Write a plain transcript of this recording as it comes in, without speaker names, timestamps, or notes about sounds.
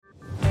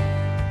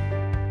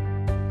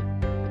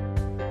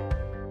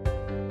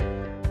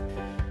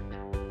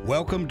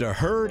Welcome to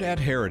Heard at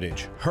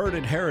Heritage. Heard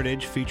at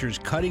Heritage features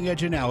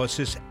cutting-edge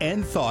analysis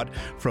and thought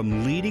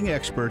from leading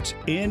experts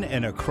in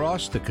and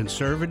across the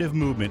conservative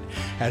movement,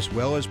 as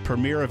well as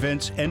premier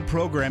events and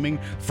programming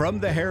from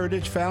the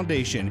Heritage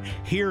Foundation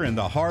here in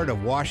the heart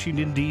of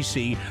Washington,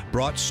 D.C.,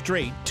 brought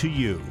straight to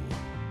you.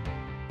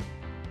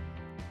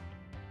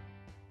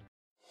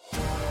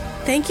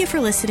 Thank you for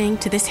listening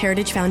to this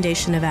Heritage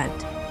Foundation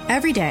event.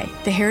 Every day,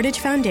 the Heritage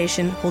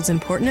Foundation holds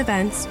important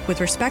events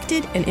with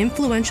respected and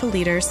influential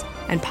leaders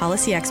and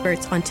policy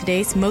experts on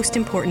today's most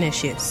important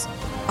issues.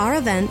 Our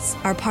events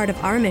are part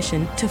of our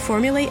mission to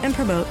formulate and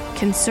promote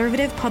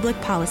conservative public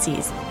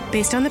policies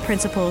based on the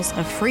principles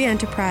of free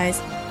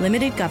enterprise,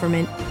 limited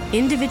government,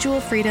 individual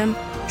freedom,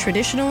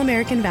 traditional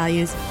American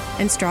values,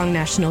 and strong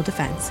national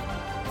defense.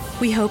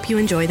 We hope you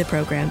enjoy the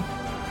program.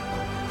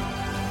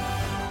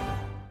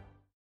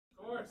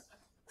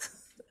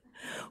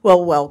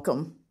 Well,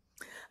 welcome.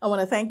 I want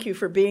to thank you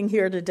for being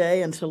here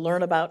today and to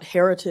learn about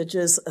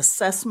Heritage's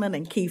assessment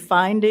and key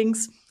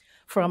findings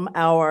from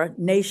our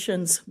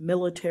nation's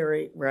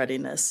military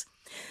readiness.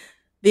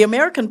 The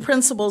American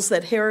principles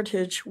that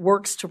Heritage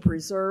works to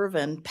preserve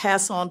and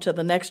pass on to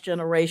the next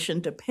generation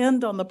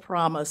depend on the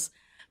promise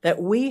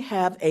that we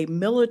have a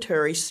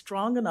military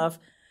strong enough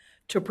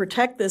to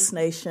protect this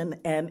nation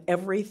and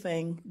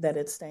everything that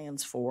it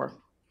stands for.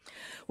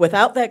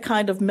 Without that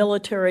kind of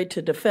military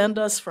to defend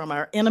us from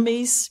our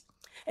enemies,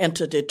 and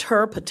to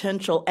deter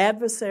potential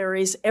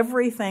adversaries,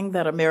 everything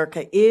that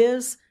America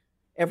is,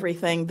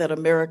 everything that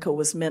America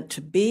was meant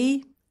to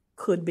be,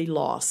 could be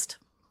lost.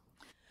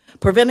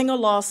 Preventing a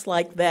loss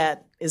like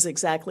that is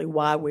exactly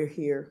why we're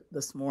here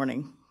this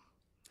morning.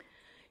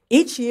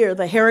 Each year,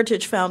 the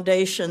Heritage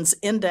Foundation's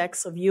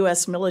Index of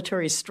U.S.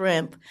 Military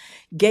Strength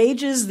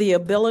gauges the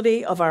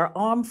ability of our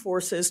armed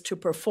forces to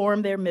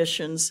perform their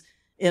missions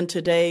in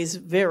today's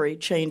very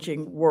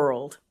changing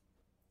world.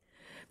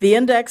 The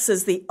index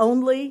is the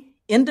only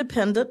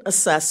independent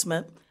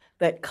assessment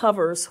that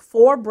covers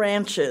 4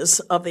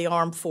 branches of the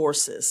armed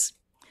forces.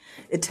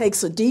 It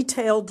takes a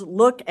detailed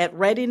look at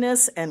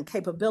readiness and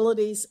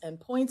capabilities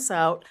and points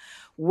out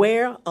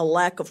where a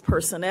lack of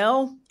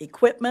personnel,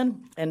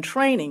 equipment, and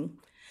training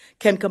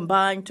can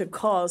combine to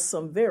cause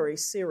some very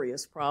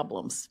serious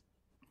problems.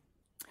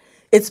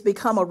 It's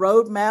become a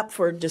roadmap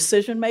for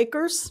decision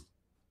makers.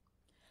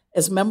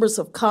 As members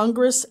of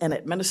Congress and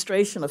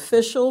administration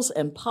officials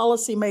and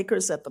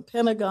policymakers at the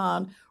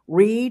Pentagon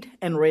read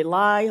and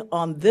rely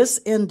on this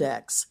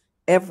index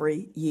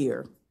every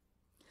year.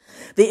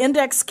 The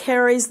index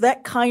carries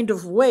that kind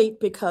of weight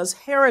because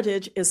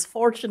Heritage is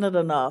fortunate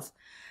enough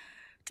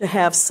to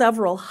have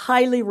several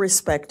highly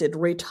respected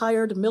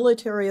retired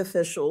military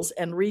officials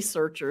and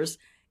researchers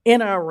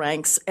in our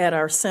ranks at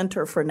our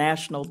Center for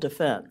National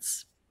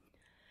Defense.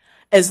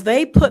 As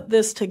they put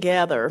this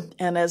together,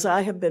 and as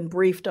I have been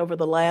briefed over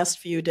the last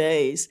few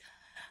days,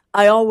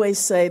 I always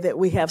say that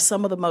we have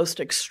some of the most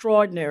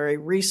extraordinary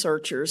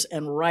researchers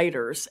and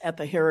writers at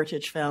the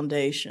Heritage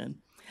Foundation,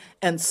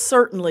 and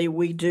certainly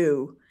we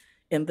do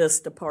in this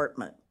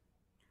department.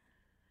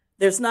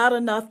 There's not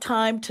enough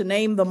time to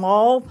name them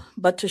all,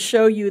 but to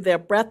show you their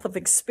breadth of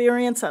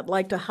experience, I'd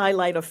like to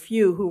highlight a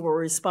few who were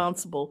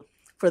responsible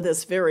for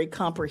this very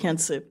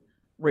comprehensive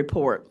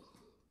report.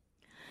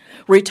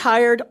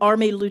 Retired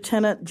Army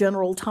Lieutenant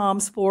General Tom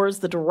Spores,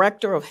 the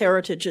director of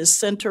Heritage's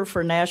Center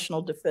for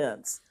National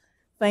Defense.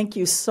 Thank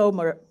you so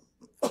much.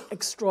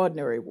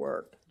 Extraordinary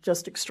work,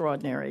 just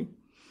extraordinary.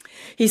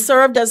 He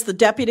served as the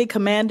Deputy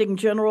Commanding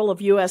General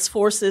of U.S.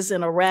 Forces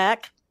in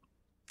Iraq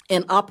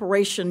in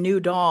Operation New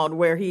Dawn,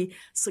 where he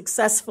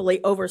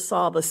successfully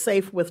oversaw the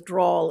safe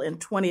withdrawal in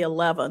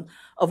 2011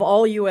 of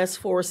all U.S.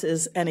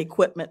 forces and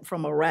equipment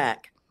from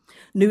Iraq.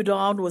 New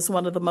Dawn was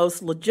one of the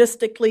most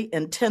logistically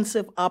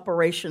intensive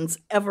operations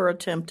ever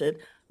attempted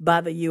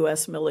by the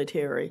U.S.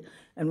 military,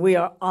 and we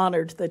are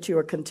honored that you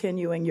are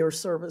continuing your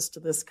service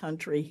to this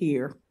country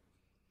here.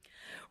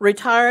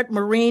 Retired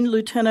Marine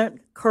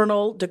Lieutenant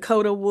Colonel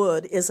Dakota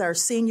Wood is our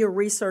Senior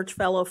Research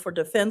Fellow for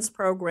Defense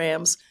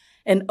Programs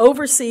and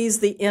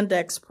oversees the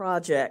Index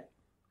Project.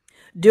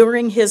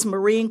 During his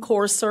Marine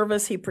Corps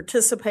service, he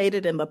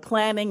participated in the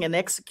planning and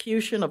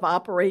execution of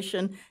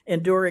Operation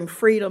Enduring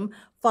Freedom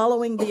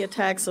following the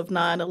attacks of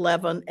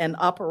 9/11 and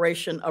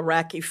Operation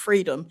Iraqi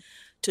Freedom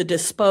to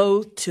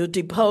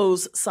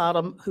depose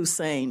Saddam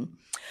Hussein.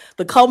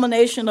 The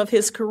culmination of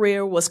his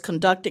career was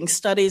conducting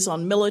studies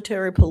on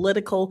military,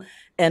 political,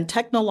 and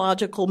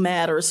technological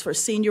matters for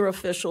senior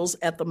officials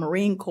at the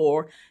Marine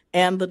Corps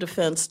and the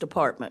Defense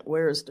Department.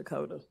 Where is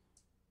Dakota?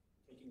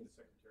 Taking the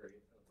Secretary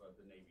of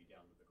the Navy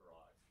down to the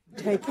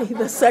garage. Taking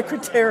the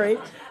Secretary.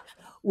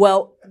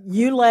 Well,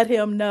 you let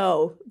him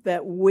know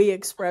that we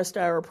expressed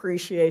our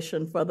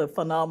appreciation for the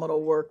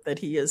phenomenal work that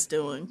he is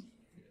doing.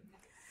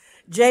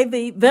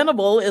 J.V.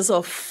 Venable is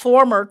a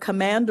former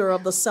commander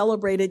of the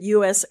celebrated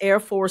U.S. Air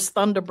Force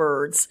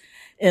Thunderbirds.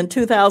 In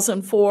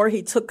 2004,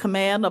 he took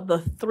command of the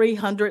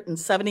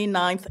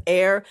 379th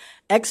Air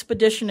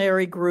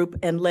Expeditionary Group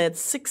and led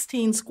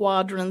 16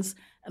 squadrons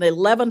and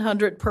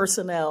 1,100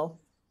 personnel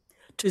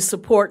to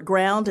support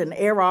ground and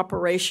air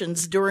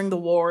operations during the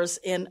wars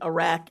in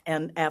Iraq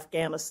and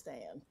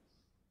Afghanistan.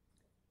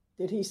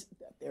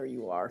 There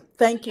you are.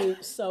 Thank you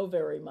so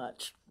very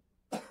much.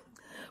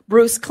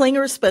 Bruce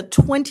Klinger spent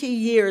 20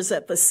 years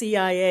at the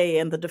CIA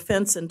and the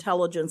Defense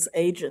Intelligence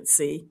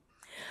Agency.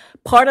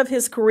 Part of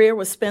his career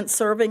was spent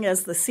serving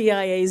as the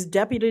CIA's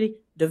Deputy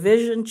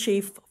Division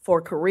Chief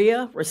for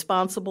Korea,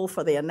 responsible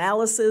for the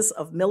analysis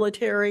of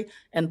military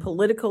and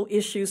political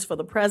issues for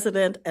the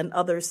president and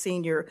other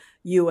senior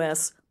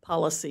U.S.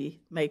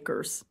 policy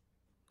makers.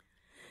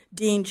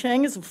 Dean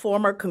Cheng is a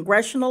former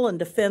congressional and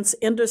defense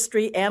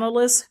industry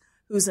analyst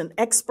who's an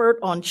expert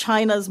on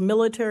China's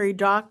military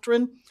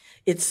doctrine,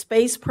 its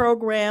space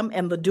program,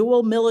 and the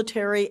dual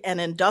military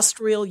and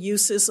industrial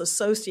uses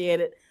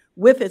associated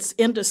with its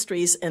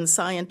industries and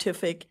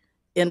scientific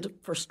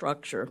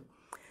infrastructure.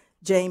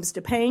 James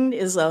DePayne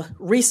is a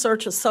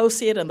research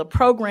associate and the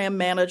program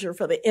manager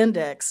for the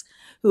Index,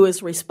 who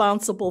is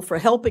responsible for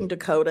helping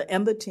Dakota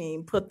and the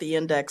team put the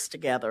Index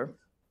together.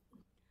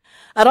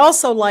 I'd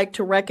also like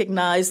to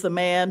recognize the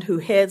man who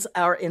heads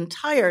our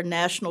entire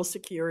national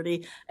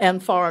security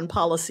and foreign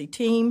policy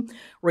team,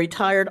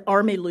 retired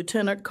Army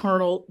Lieutenant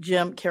Colonel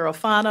Jim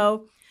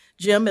Carafano.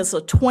 Jim is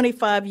a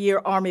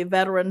 25-year Army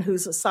veteran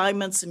whose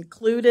assignments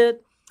included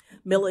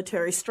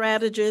military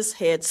strategist,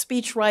 head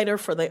speechwriter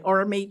for the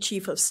Army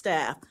Chief of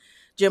Staff.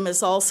 Jim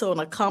is also an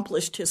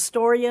accomplished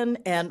historian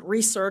and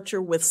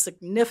researcher with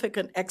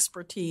significant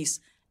expertise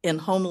in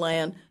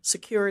homeland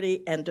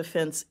security and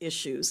defense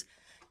issues.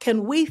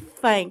 Can we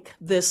thank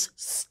this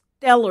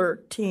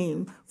stellar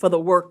team for the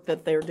work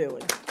that they're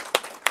doing?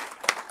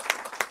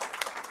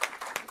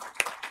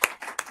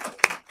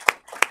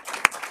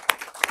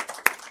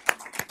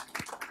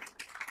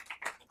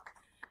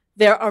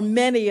 There are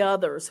many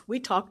others. We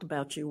talked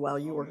about you while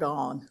you were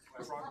gone.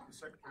 I brought the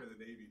Secretary of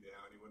the Navy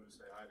down. He wanted to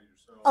say hi to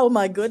yourself. Oh,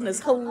 my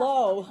goodness.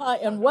 Hello. Hi,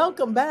 and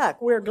welcome back.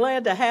 We're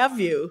glad to have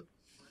you.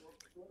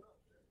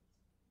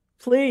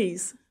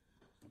 Please.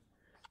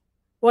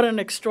 What an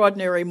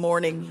extraordinary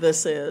morning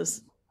this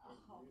is.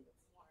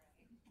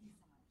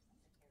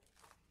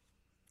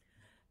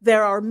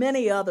 There are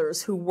many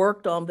others who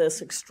worked on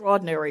this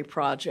extraordinary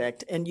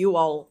project, and you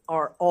all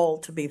are all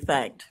to be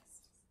thanked.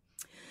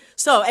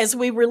 So as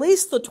we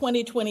release the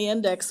 2020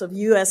 Index of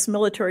U.S.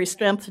 military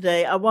strength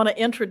today, I want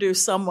to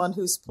introduce someone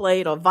who's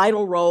played a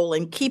vital role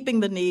in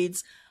keeping the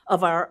needs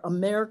of our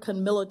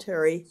American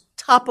military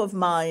top of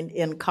mind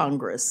in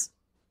Congress.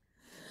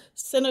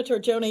 Senator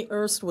Joni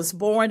Ernst was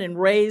born and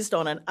raised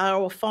on an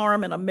Iowa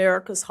farm in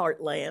America's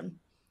heartland.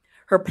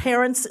 Her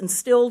parents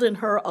instilled in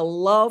her a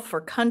love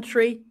for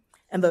country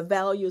and the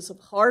values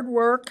of hard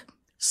work,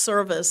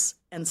 service,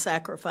 and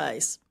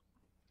sacrifice.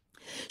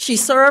 She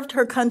served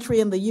her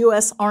country in the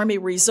U.S. Army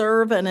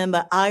Reserve and in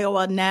the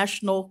Iowa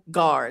National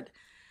Guard.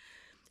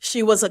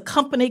 She was a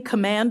company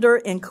commander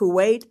in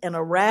Kuwait and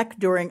Iraq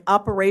during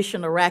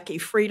Operation Iraqi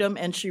Freedom,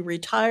 and she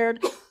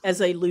retired as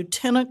a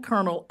lieutenant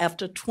colonel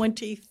after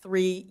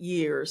 23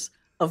 years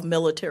of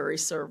military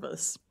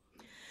service.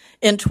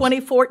 In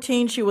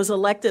 2014, she was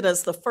elected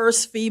as the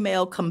first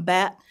female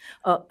combat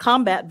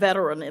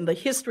veteran in the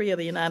history of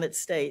the United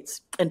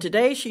States. And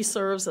today she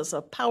serves as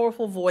a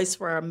powerful voice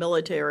for our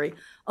military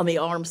on the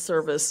Armed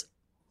Service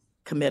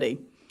Committee.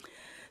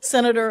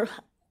 Senator,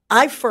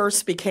 I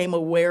first became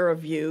aware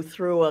of you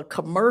through a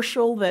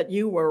commercial that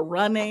you were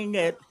running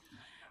at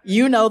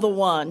You Know the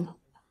One.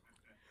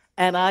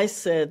 And I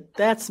said,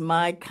 that's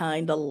my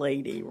kind of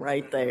lady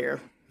right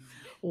there.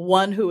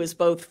 One who is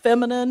both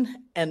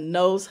feminine and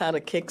knows how to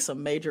kick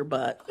some major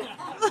butt.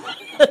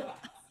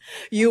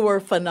 You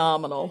were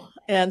phenomenal.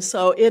 And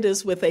so it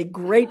is with a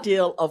great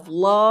deal of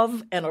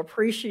love and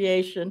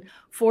appreciation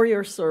for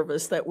your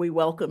service that we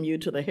welcome you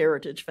to the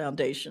Heritage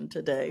Foundation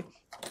today.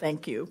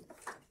 Thank you.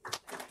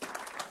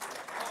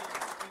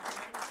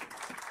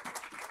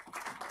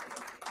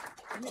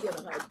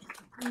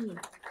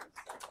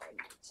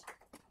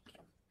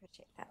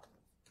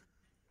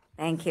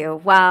 Thank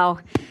you. Wow.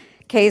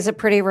 Kay's a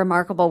pretty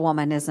remarkable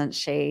woman, isn't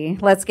she?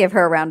 Let's give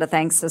her a round of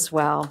thanks as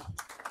well.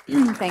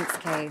 Thanks,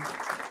 Kay.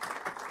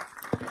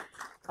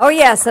 Oh,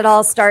 yes, it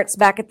all starts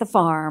back at the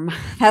farm.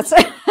 That's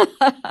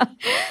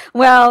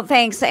Well,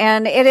 thanks.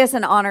 And it is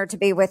an honor to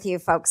be with you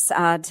folks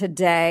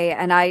today.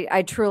 And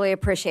I truly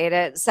appreciate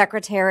it.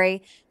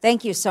 Secretary,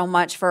 thank you so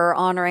much for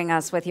honoring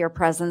us with your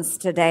presence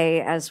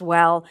today as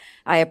well.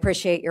 I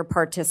appreciate your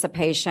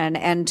participation.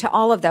 And to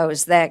all of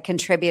those that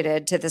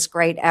contributed to this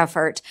great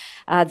effort,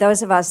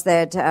 those of us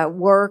that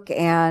work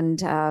and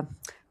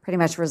pretty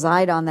much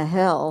reside on the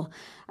Hill,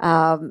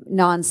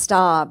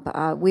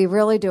 nonstop. We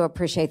really do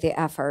appreciate the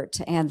effort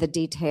and the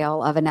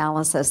detail of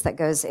analysis that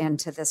goes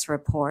into this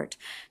report.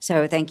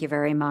 So thank you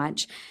very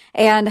much.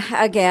 And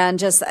again,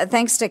 just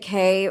thanks to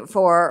Kay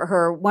for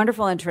her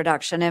wonderful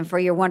introduction and for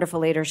your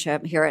wonderful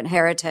leadership here at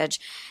Heritage.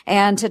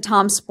 And to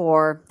Tom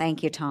Spohr,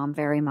 thank you, Tom,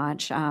 very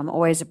much.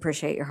 Always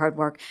appreciate your hard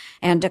work.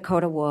 And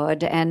Dakota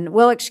Wood. And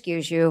we'll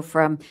excuse you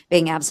from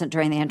being absent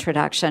during the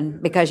introduction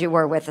because you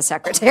were with the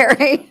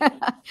Secretary.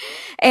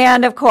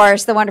 And of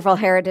course, the wonderful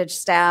Heritage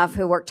staff staff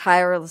who work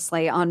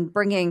tirelessly on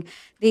bringing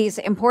these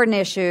important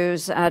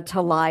issues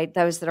to light,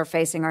 those that are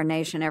facing our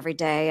nation every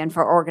day, and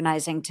for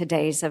organizing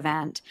today's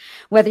event.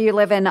 Whether you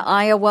live in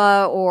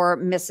Iowa or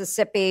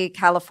Mississippi,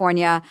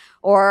 California,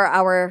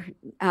 or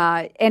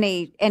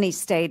any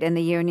state in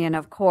the union,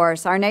 of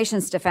course, our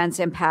nation's defense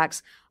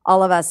impacts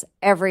all of us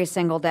every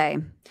single day.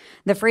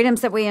 The freedoms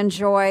that we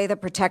enjoy, the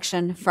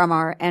protection from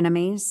our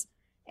enemies,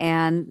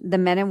 and the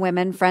men and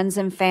women, friends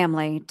and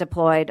family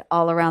deployed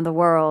all around the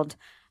world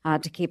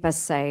to keep us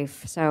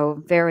safe.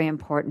 So very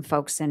important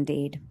folks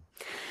indeed.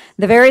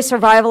 The very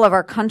survival of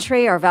our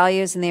country, our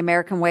values, and the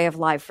American way of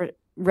life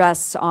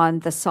rests on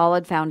the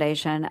solid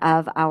foundation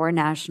of our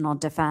national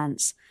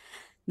defense.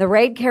 The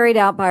raid carried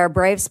out by our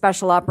brave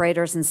special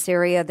operators in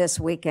Syria this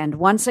weekend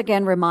once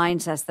again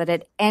reminds us that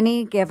at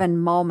any given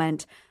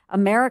moment,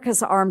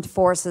 America's armed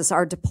forces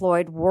are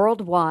deployed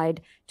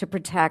worldwide to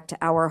protect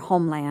our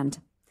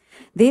homeland.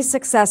 These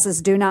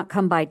successes do not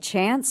come by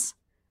chance,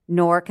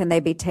 nor can they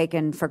be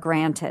taken for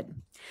granted.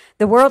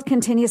 The world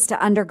continues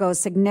to undergo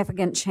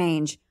significant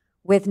change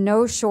with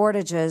no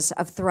shortages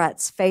of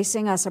threats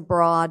facing us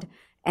abroad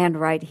and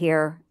right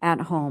here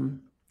at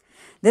home.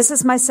 This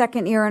is my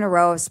second year in a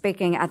row of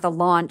speaking at the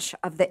launch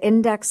of the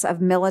Index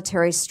of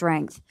Military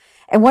Strength.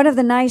 And one of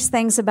the nice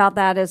things about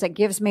that is it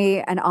gives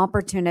me an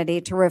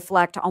opportunity to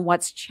reflect on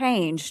what's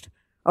changed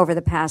over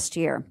the past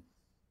year.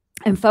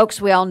 And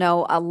folks, we all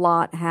know a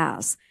lot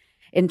has,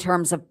 in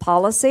terms of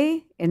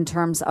policy, in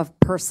terms of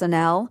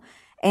personnel,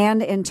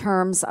 and in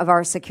terms of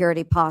our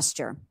security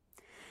posture.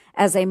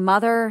 As a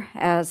mother,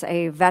 as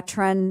a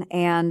veteran,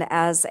 and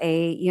as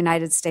a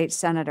United States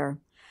Senator,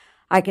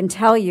 I can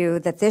tell you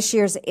that this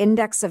year's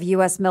Index of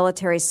U.S.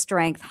 Military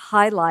Strength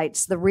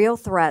highlights the real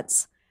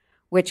threats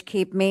which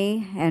keep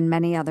me and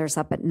many others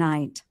up at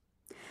night.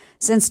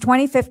 Since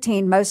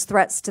 2015, most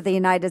threats to the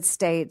United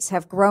States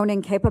have grown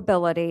in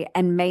capability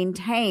and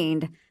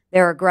maintained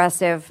their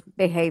aggressive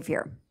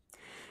behavior.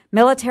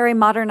 Military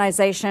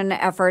modernization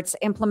efforts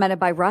implemented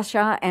by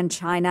Russia and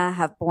China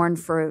have borne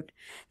fruit.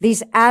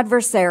 These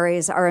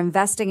adversaries are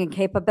investing in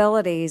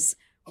capabilities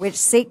which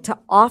seek to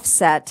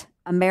offset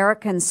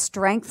American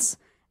strengths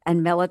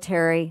and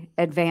military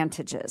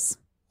advantages.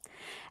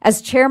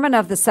 As chairman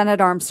of the Senate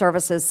Armed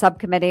Services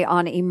Subcommittee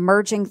on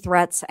Emerging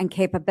Threats and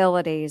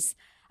Capabilities,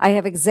 I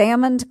have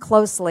examined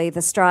closely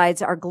the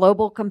strides our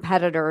global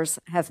competitors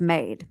have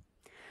made.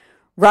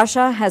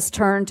 Russia has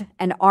turned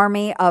an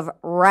army of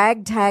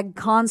ragtag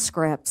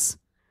conscripts,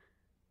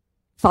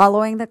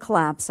 following the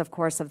collapse, of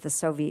course, of the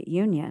Soviet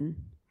Union,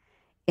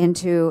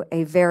 into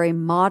a very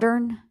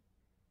modern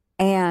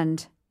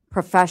and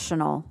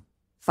professional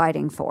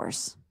fighting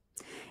force.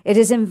 It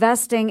is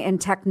investing in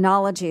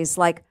technologies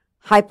like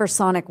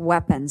hypersonic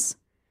weapons,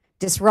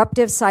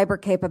 disruptive cyber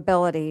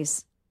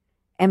capabilities,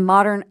 and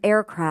modern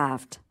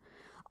aircraft,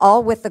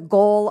 all with the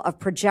goal of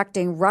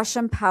projecting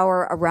Russian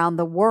power around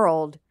the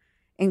world,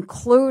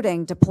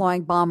 including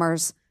deploying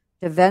bombers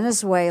to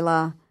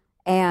Venezuela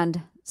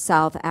and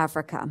South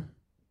Africa.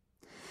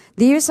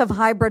 The use of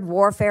hybrid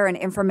warfare and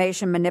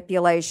information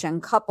manipulation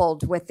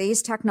coupled with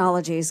these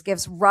technologies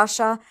gives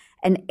Russia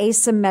an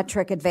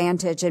asymmetric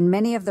advantage in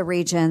many of the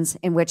regions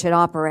in which it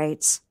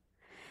operates.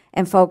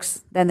 And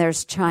folks, then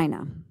there's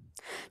China.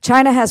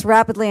 China has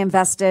rapidly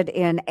invested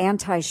in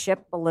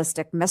anti-ship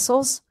ballistic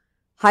missiles,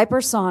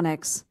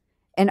 hypersonics,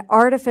 and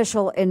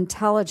artificial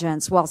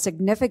intelligence while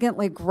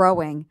significantly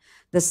growing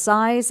the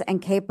size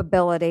and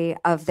capability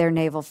of their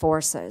naval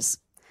forces.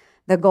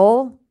 The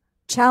goal?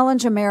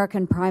 Challenge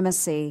American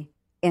primacy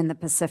in the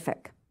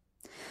Pacific.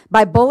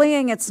 By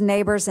bullying its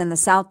neighbors in the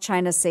South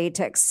China Sea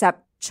to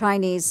accept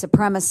Chinese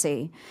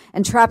supremacy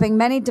and trapping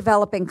many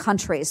developing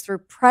countries through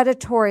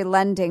predatory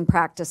lending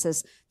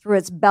practices through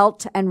its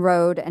Belt and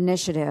Road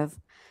Initiative,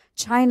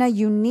 China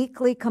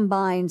uniquely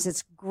combines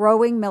its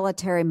growing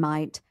military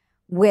might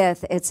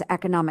with its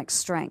economic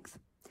strength.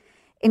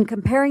 In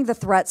comparing the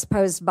threats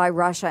posed by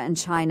Russia and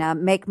China,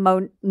 make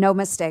no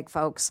mistake,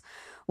 folks,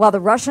 while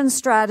the Russian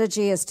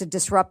strategy is to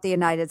disrupt the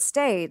United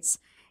States,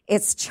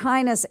 it's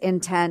China's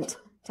intent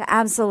to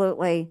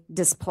absolutely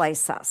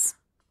displace us.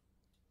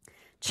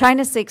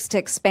 China seeks to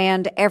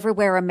expand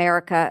everywhere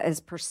America is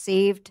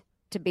perceived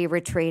to be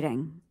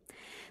retreating.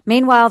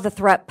 Meanwhile, the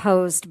threat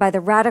posed by the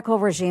radical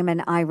regime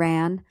in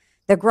Iran,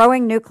 the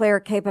growing nuclear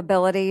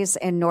capabilities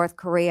in North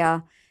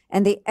Korea,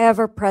 and the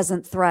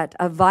ever-present threat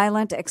of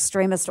violent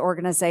extremist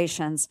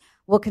organizations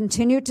will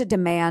continue to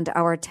demand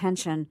our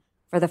attention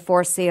for the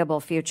foreseeable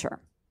future.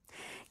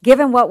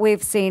 Given what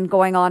we've seen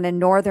going on in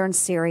northern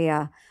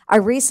Syria, I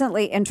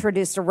recently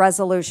introduced a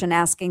resolution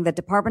asking the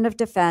Department of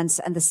Defense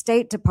and the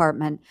State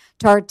Department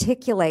to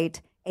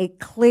articulate a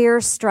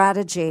clear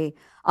strategy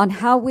on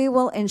how we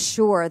will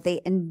ensure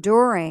the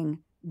enduring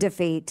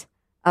defeat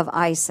of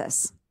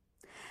ISIS.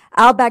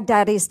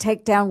 Al-Baghdadi's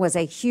takedown was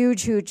a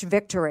huge, huge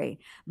victory,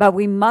 but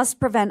we must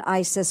prevent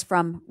ISIS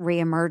from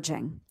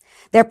reemerging.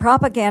 Their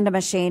propaganda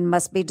machine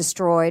must be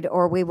destroyed,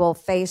 or we will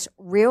face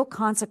real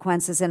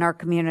consequences in our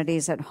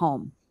communities at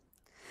home.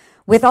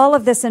 With all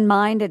of this in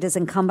mind, it is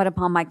incumbent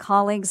upon my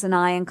colleagues and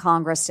I in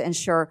Congress to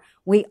ensure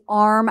we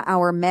arm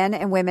our men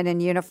and women in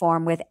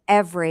uniform with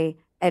every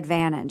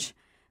advantage.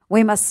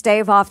 We must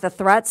stave off the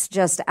threats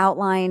just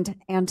outlined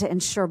and to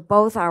ensure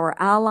both our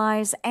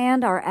allies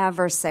and our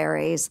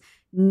adversaries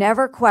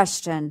never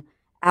question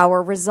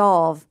our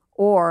resolve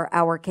or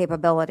our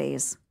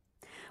capabilities.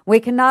 We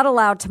cannot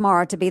allow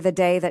tomorrow to be the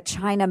day that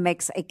China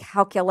makes a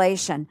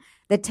calculation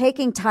that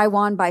taking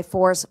Taiwan by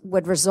force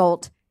would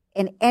result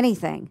in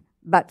anything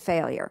but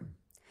failure.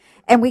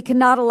 And we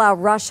cannot allow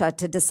Russia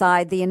to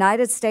decide the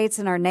United States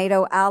and our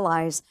NATO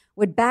allies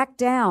would back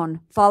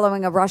down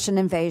following a Russian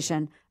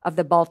invasion of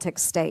the Baltic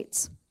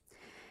states.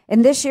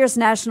 In this year's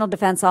National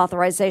Defense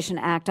Authorization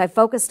Act, I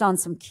focused on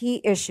some key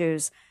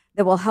issues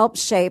that will help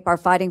shape our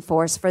fighting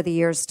force for the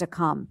years to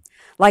come,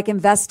 like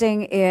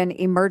investing in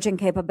emerging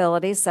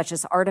capabilities such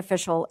as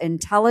artificial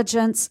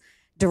intelligence,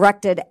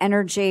 directed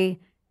energy,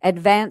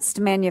 advanced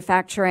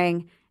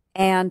manufacturing,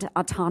 and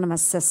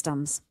autonomous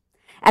systems.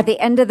 At the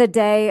end of the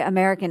day,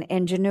 American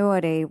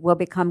ingenuity will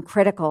become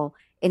critical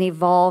in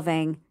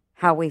evolving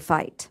how we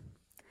fight.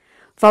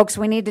 Folks,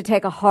 we need to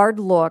take a hard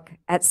look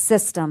at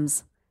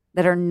systems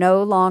that are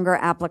no longer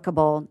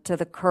applicable to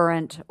the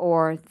current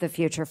or the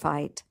future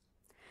fight.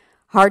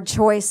 Hard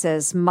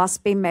choices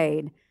must be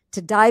made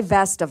to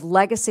divest of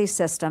legacy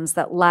systems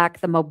that lack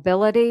the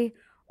mobility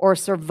or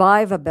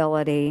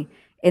survivability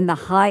in the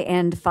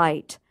high-end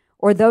fight,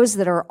 or those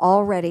that are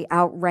already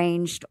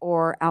outranged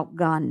or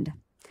outgunned.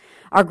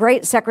 Our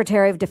great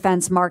Secretary of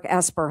Defense, Mark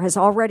Esper, has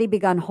already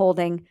begun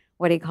holding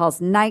what he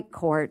calls night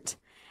court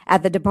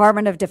at the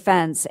Department of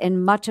Defense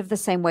in much of the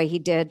same way he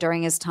did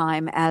during his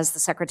time as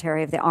the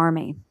Secretary of the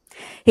Army.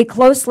 He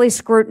closely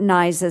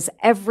scrutinizes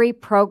every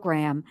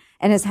program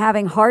and is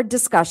having hard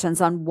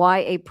discussions on why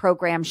a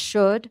program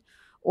should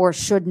or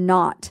should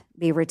not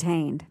be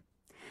retained.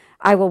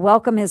 I will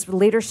welcome his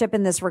leadership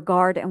in this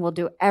regard and will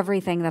do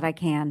everything that I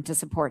can to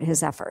support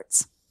his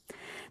efforts.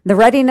 The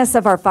readiness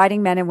of our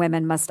fighting men and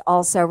women must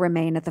also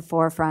remain at the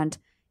forefront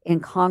in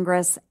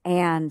Congress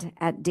and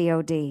at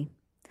DoD.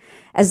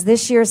 As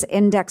this year's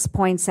index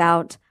points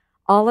out,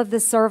 all of the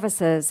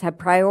services have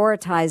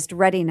prioritized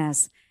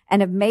readiness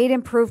and have made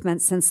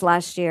improvements since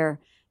last year,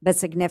 but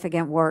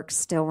significant work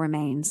still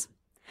remains.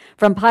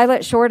 From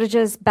pilot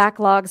shortages,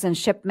 backlogs, and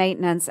ship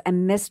maintenance,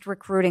 and missed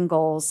recruiting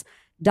goals,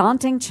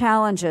 daunting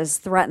challenges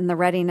threaten the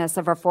readiness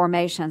of our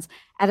formations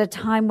at a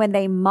time when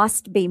they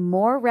must be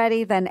more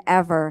ready than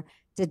ever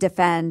to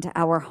defend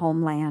our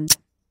homeland.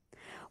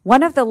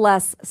 One of the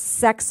less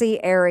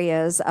sexy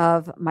areas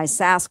of my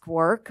SASC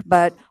work,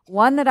 but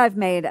one that I've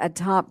made a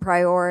top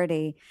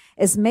priority,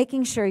 is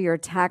making sure your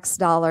tax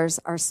dollars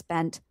are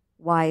spent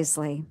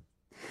wisely.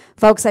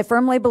 Folks, I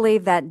firmly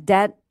believe that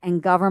debt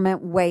and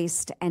government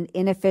waste and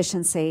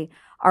inefficiency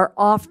are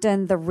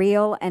often the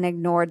real and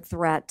ignored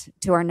threat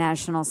to our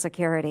national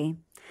security.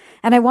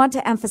 And I want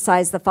to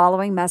emphasize the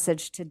following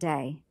message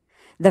today: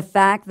 the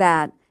fact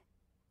that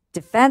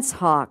defense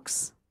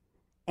hawks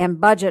and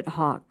budget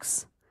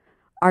hawks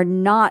are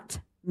not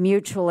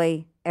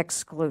mutually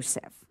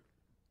exclusive.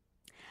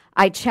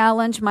 I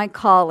challenge my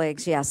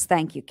colleagues, yes,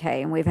 thank you,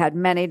 Kay, and we've had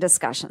many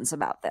discussions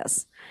about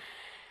this.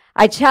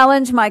 I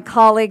challenge my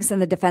colleagues in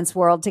the defense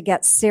world to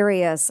get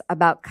serious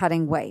about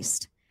cutting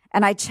waste.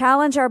 And I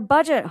challenge our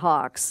budget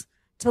hawks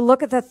to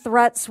look at the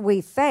threats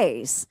we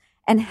face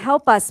and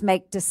help us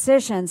make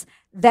decisions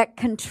that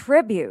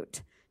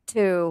contribute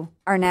to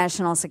our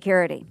national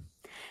security.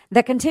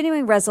 The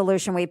continuing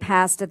resolution we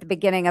passed at the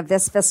beginning of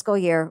this fiscal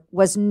year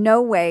was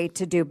no way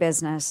to do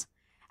business.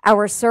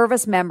 Our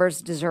service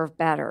members deserve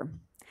better.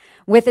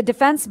 With a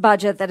defense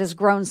budget that has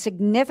grown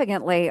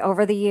significantly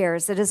over the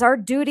years, it is our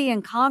duty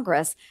in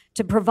Congress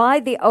to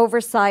provide the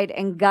oversight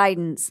and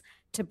guidance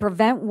to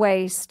prevent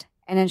waste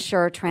and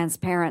ensure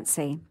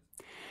transparency.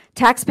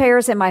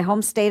 Taxpayers in my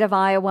home state of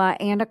Iowa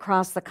and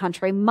across the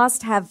country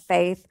must have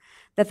faith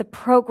that the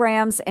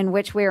programs in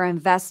which we are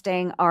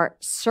investing are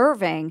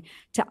serving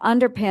to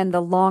underpin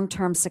the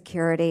long-term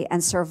security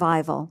and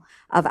survival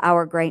of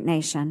our great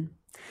nation.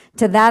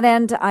 To that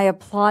end, I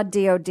applaud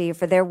DoD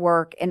for their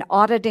work in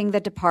auditing the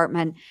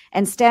department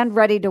and stand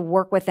ready to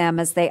work with them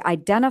as they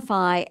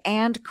identify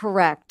and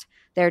correct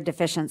their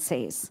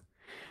deficiencies.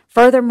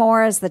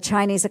 Furthermore, as the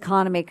Chinese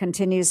economy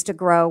continues to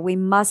grow, we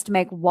must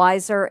make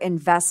wiser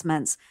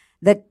investments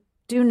that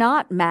do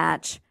not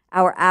match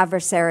our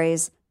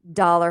adversaries'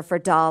 dollar for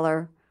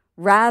dollar.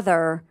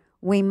 Rather,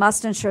 we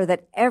must ensure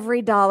that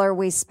every dollar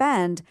we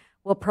spend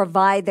will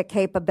provide the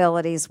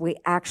capabilities we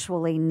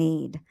actually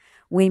need.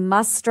 We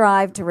must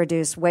strive to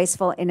reduce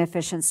wasteful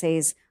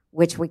inefficiencies,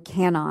 which we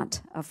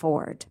cannot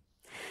afford.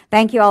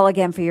 Thank you all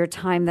again for your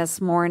time this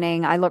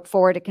morning. I look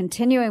forward to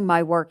continuing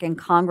my work in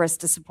Congress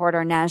to support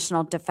our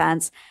national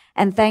defense.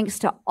 And thanks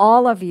to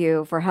all of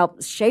you for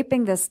help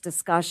shaping this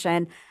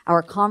discussion,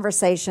 our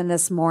conversation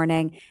this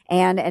morning,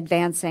 and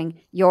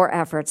advancing your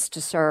efforts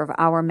to serve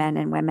our men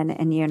and women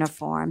in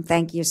uniform.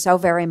 Thank you so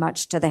very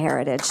much to the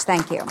Heritage.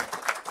 Thank you.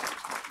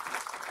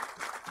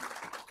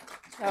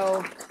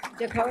 So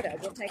Dakota,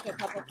 we'll take a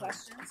couple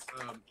questions.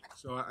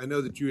 So I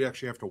know that you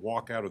actually have to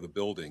walk out of the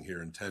building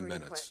here in 10 Really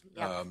minutes. quick,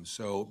 yeah.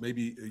 So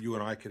maybe you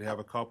and I could have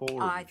a couple?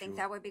 Or I would think you-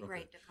 that would be okay.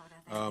 great, Dakota.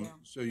 Thank you.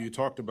 So you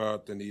talked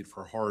about the need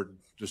for hard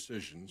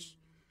decisions.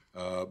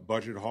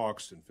 Budget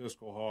hawks and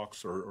fiscal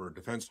hawks or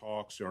defense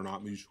hawks are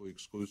not mutually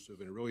exclusive,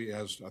 and it really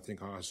has, I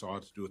think I saw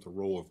it to do with the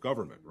role of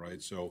government,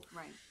 right? So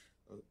Right.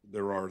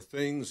 there are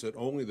things that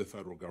only the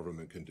federal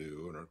government can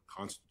do and are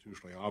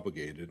constitutionally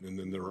obligated, and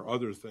then there are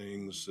other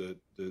things that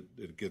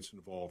it gets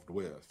involved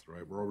with,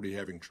 right? We're already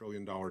having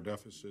trillion-dollar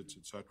deficits,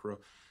 et cetera,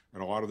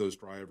 and a lot of those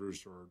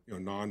drivers are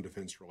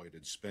non-defense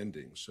related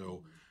spending.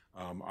 So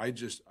I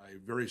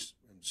very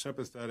am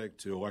sympathetic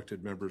to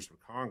elected members of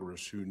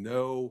Congress who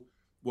know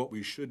what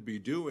we should be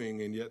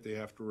doing, and yet they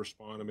have to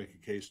respond and make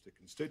a case to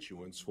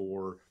constituents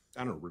for,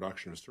 I don't know,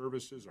 reduction of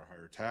services or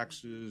higher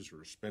taxes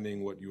or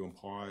spending what you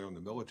imply on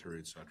the military,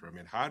 et cetera. I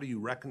mean, how do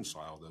you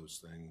reconcile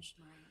those things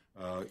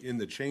in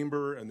the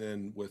chamber and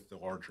then with the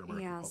larger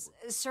American Yes,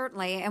 public?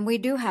 certainly, and we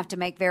do have to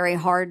make very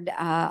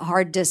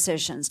hard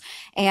decisions.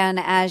 And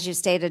as you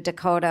stated,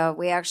 Dakota,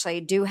 we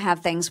actually do have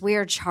things we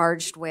are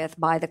charged with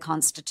by the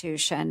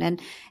Constitution,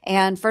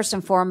 and first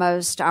and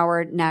foremost,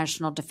 our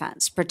national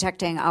defense,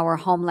 protecting our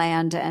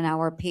homeland and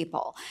our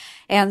people.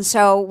 And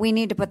so we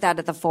need to put that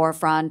at the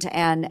forefront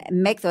and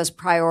make those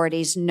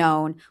priorities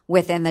known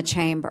within the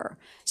chamber.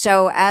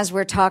 So as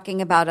we're talking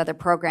about other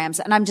programs,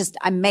 and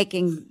I'm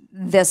making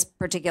this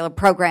particular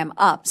program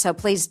up, so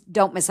please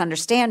don't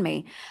misunderstand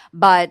me,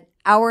 but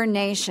our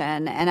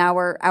nation and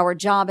our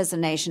job as a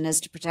nation is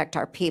to protect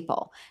our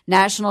people.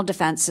 National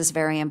defense is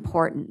very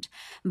important.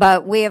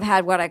 But we have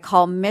had what I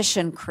call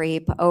mission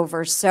creep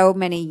over so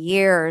many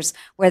years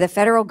where the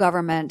federal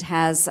government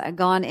has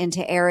gone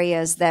into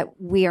areas that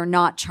we are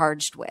not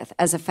charged with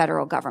as a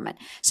federal government.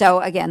 So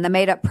again, the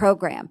made-up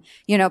program,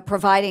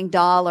 providing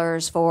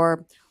dollars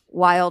for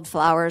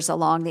wildflowers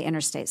along the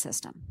interstate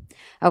system.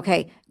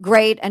 Okay,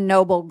 great and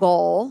noble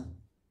goal,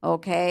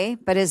 okay,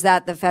 but is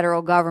that the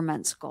federal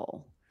government's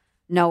goal?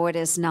 No, it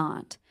is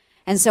not.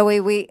 And so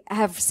we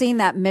have seen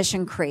that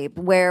mission creep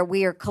where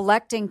we are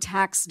collecting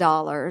tax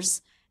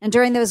dollars, and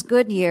during those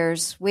good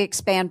years, we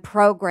expand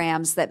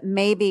programs that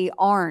maybe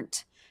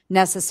aren't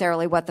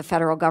necessarily what the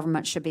federal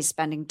government should be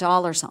spending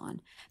dollars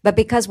on. But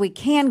because we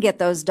can get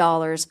those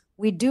dollars,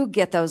 we do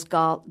get those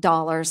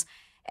dollars,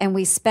 and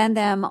we spend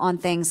them on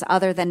things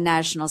other than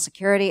national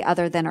security,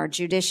 other than our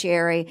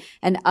judiciary,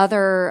 and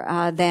other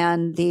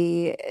than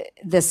the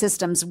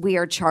systems we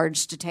are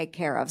charged to take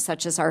care of,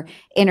 such as our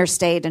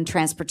interstate and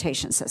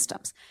transportation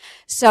systems.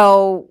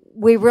 So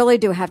we really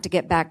do have to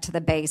get back to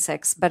the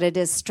basics, but it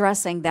is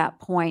stressing that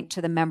point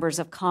to the members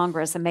of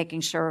Congress and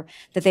making sure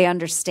that they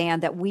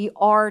understand that we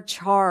are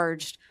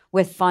charged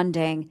with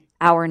funding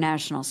our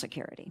national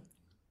security.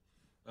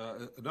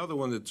 Another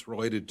one that's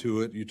related to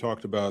it, you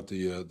talked about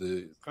the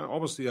kind of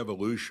almost the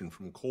evolution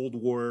from Cold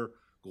War,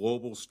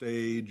 global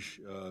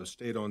stage,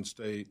 state on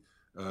state.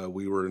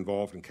 We were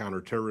involved in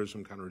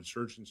counterterrorism,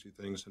 counterinsurgency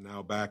things, and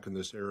now back in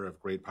this era of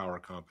great power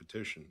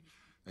competition.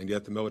 And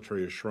yet the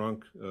military has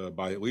shrunk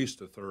by at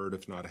least a third,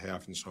 if not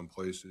half in some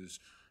places.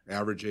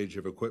 Average age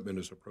of equipment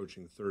is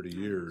approaching 30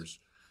 years.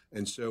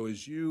 And so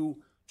as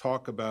you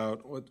talk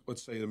about,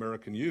 let's say,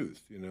 American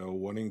youth,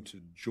 wanting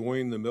to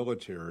join the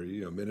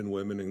military, men and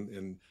women,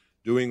 and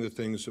doing the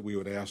things that we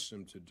would ask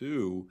them to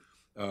do.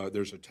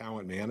 There's a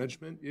talent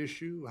management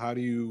issue. How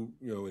do you,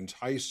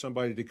 entice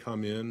somebody to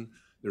come in?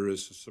 There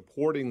is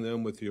supporting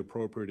them with the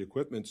appropriate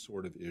equipment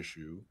sort of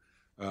issue.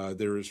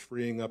 There is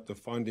freeing up the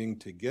funding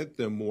to get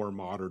them more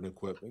modern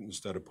equipment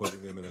instead of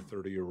putting them in a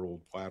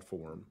 30-year-old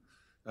platform.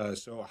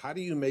 So how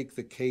do you make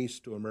the case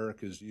to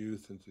America's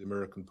youth and to the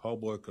American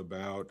public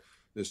about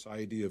this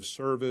idea of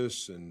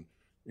service and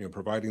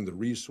providing the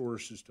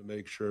resources to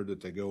make sure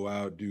that they go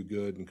out, do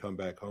good, and come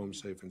back home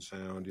safe and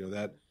sound?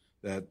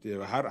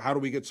 How do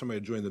we get somebody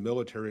to join the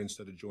military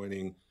instead of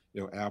joining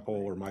Apple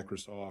or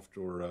Microsoft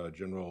or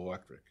General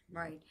Electric?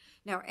 Right.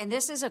 Now, and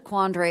this is a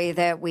quandary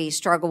that we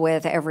struggle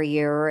with every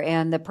year,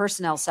 and the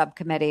Personnel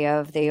Subcommittee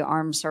of the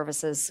Armed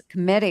Services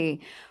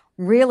Committee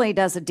really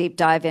does a deep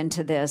dive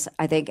into this,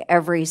 I think,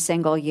 every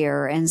single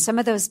year. And some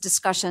of those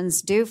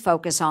discussions do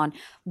focus on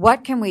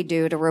what can we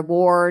do to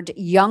reward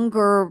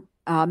younger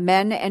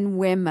men and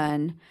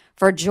women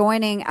for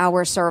joining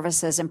our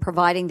services and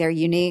providing their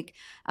unique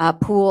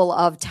pool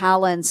of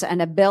talents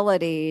and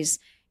abilities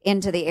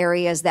into the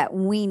areas that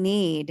we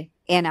need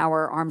in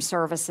our armed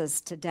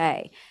services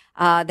today.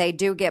 They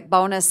do get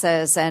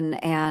bonuses,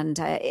 and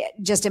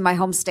just in my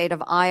home state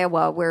of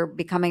Iowa, we're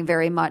becoming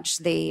very much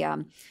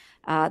the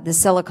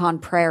Silicon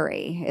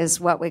Prairie is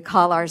what we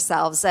call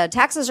ourselves.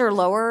 Taxes are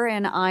lower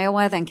in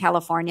Iowa than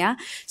California.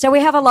 So we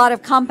have a lot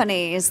of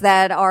companies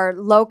that are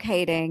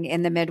locating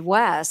in the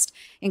Midwest,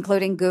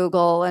 including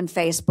Google and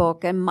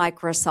Facebook and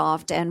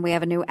Microsoft. And we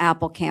have a new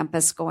Apple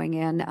campus going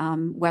in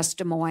West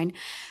Des Moines.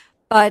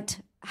 But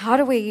how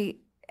do we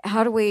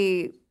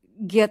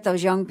get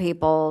those young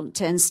people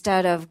to,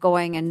 instead of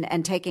going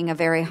and taking a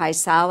very high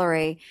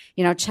salary,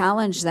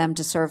 challenge them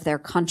to serve their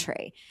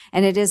country.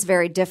 And it is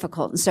very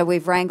difficult. And so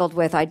we've wrangled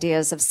with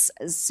ideas of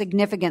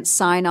significant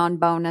sign-on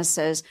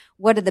bonuses.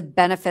 What do the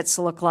benefits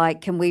look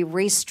like? Can we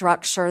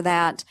restructure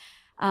that?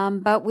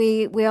 But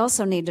we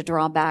also need to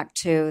draw back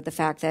to the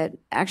fact that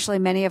actually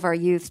many of our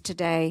youth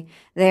today,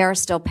 they are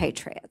still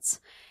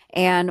patriots.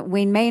 And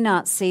we may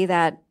not see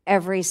that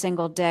every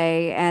single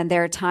day. And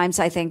there are times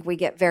I think we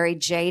get very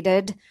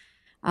jaded.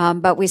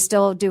 But we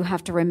still do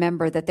have to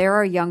remember that there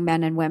are young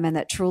men and women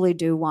that truly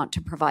do want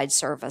to provide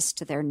service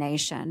to their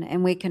nation,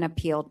 and we can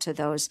appeal to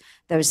those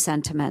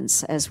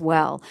sentiments as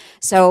well.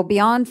 So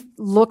beyond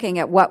looking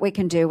at what we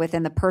can do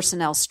within the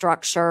personnel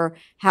structure,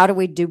 how do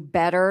we do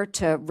better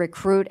to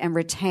recruit and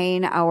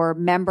retain our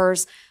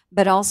members,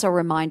 but also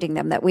reminding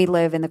them that we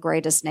live in the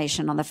greatest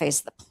nation on the face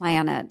of the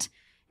planet,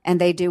 and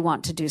they do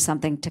want to do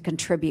something to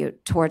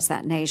contribute towards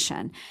that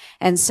nation.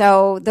 And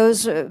so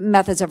those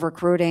methods of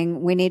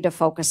recruiting we need to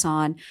focus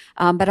on,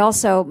 but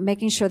also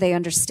making sure they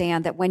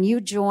understand that when you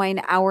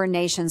join our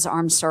nation's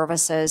armed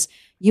services,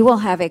 you will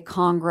have a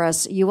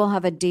Congress, you will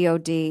have a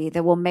DOD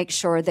that will make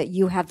sure that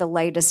you have the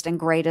latest and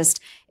greatest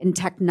in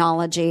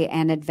technology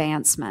and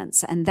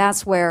advancements. And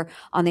that's where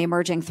on the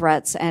Emerging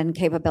Threats and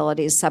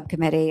Capabilities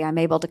Subcommittee, I'm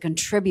able to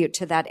contribute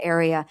to that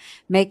area,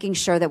 making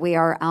sure that we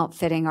are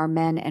outfitting our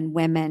men and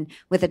women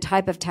with the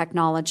type of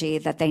technology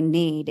that they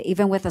need.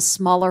 Even with a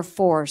smaller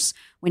force,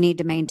 we need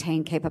to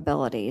maintain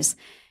capabilities.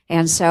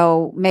 And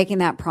so making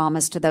that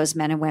promise to those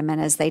men and women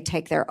as they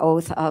take their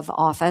oath of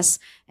office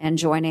and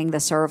joining the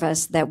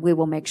service, that we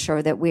will make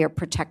sure that we are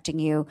protecting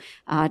you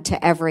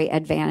to every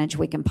advantage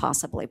we can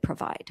possibly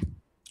provide.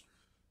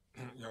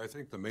 Yeah, I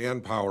think the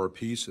manpower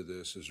piece of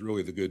this is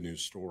really the good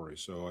news story.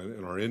 So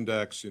in our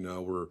index,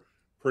 we're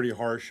pretty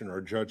harsh in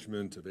our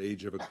judgment of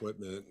age of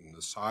equipment and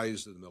the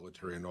size of the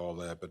military and all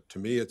that. But to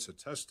me, it's a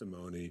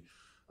testimony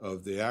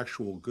of the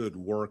actual good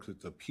work that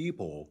the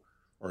people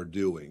are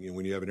doing. And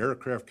when you have an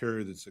aircraft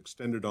carrier that's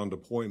extended on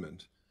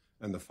deployment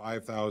and the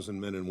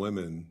 5,000 men and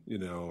women,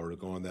 are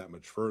going that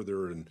much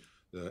further, and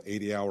the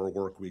 80-hour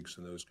work weeks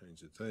and those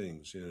kinds of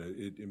things,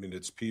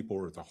 it's people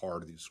are at the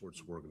heart of these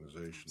sorts of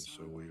organizations.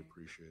 Absolutely. So we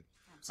appreciate it.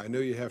 Absolutely. I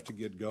know you have to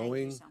get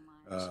going.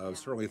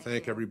 Certainly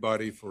thank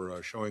everybody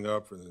for showing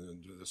up,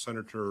 and the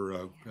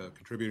Senator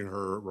contributing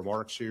her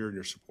remarks here and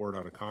your support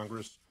out of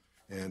Congress.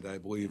 And I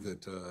believe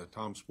that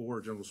Tom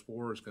Spohr, General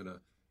Spohr, is going to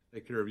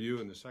take care of you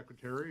and the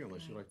secretary,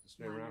 unless you'd like to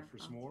stay around for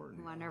some more.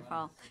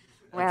 Wonderful.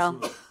 Well,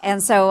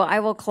 and so I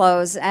will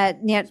close.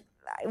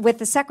 With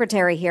the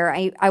secretary here,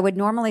 I would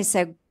normally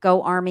say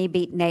go Army,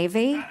 beat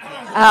Navy.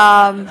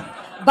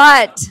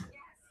 But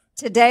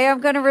today I'm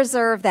going to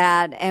reserve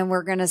that, and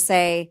we're going to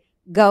say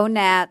go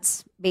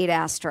Nats, beat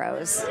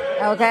Astros.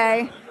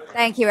 Okay?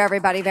 Thank you,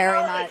 everybody, very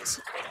much.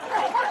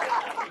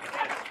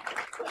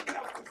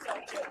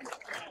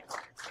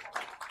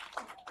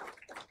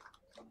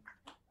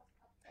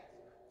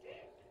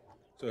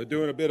 So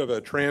doing a bit of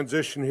a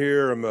transition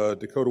here. I'm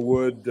Dakota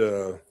Wood,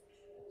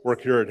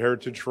 worked here at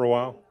Heritage for a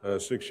while,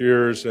 6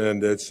 years,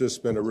 and it's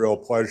just been a real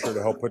pleasure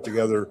to help put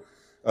together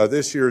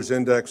this year's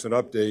index and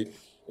update.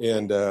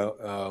 And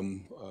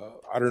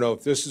I don't know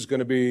if this is going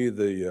to be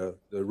the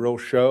real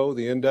show,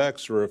 the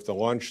index, or if the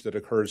lunch that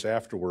occurs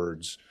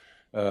afterwards.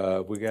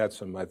 We got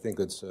some, I think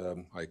it's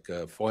like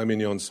filet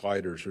mignon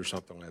sliders or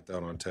something like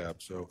that on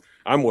tap. So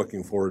I'm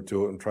looking forward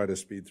to it and try to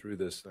speed through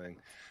this thing.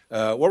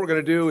 What we're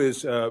going to do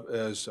is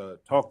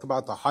talk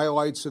about the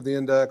highlights of the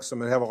index. I'm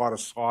going to have a lot of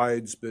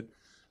slides, but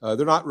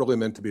they're not really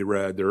meant to be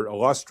read. They're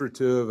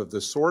illustrative of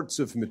the sorts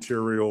of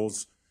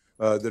materials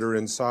that are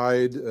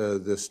inside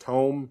this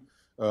tome.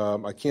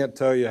 I can't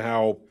tell you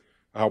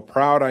how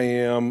proud I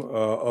am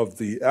of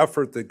the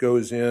effort that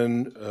goes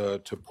in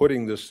to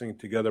putting this thing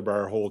together by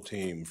our whole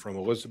team, from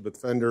Elizabeth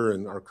Fender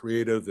and our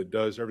creative that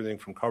does everything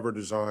from cover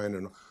design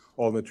and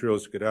all the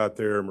materials to get out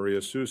there,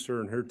 Maria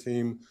Susser and her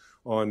team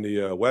on the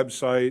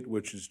website,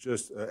 which is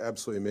just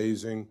absolutely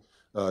amazing.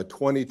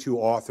 22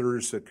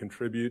 authors that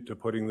contribute to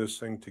putting this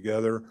thing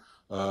together.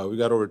 We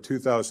got over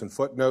 2,000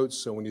 footnotes,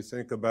 so when you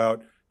think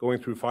about going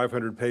through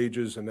 500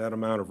 pages and that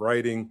amount of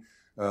writing,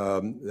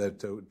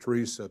 that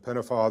Teresa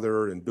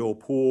Pennefather and Bill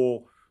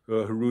Poole,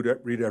 who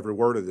read every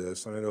word of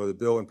this, and I know that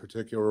Bill in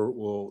particular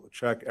will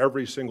check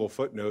every single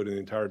footnote in the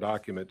entire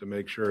document to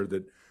make sure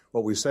that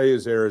what we say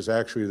is there is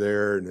actually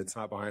there and it's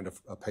not behind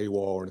a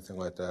paywall or anything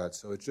like that.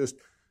 So it's just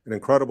an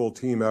incredible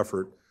team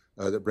effort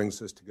that brings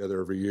this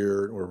together every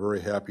year, and we're very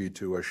happy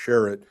to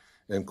share it.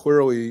 And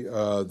clearly,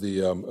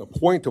 the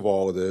point of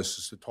all of this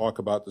is to talk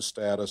about the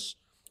status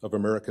of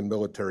American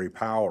military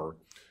power.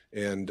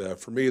 And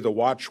for me, the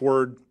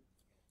watchword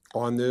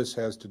on this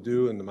has to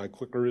do, and my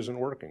clicker isn't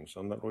working, so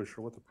I'm not really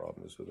sure what the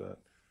problem is with that.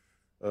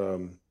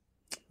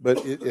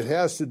 But it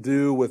has to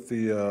do with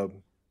the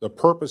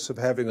purpose of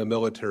having a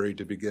military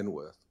to begin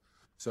with.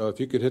 So if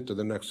you could hit to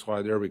the next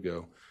slide, there we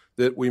go.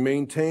 That we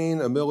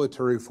maintain a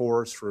military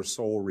force for a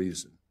sole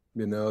reason.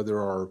 There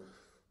are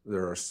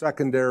There are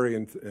secondary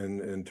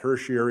and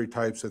tertiary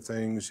types of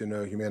things,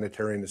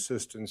 humanitarian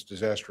assistance,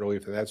 disaster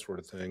relief, and that sort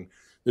of thing.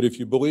 But if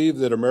you believe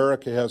that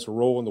America has a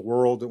role in the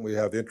world and we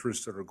have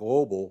interests that are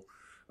global,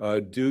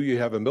 do you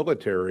have a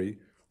military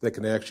that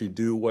can actually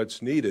do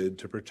what's needed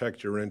to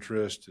protect your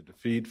interests, to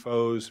defeat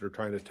foes that are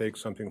trying to take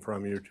something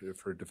from you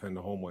to defend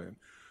the homeland?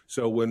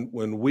 So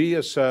when we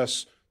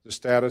assess the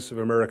status of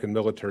American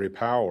military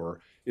power,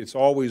 it's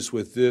always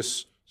with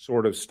this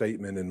sort of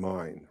statement in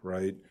mind,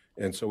 right?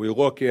 And so we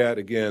look at,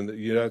 again, the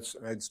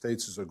United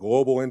States is a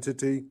global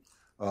entity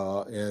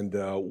and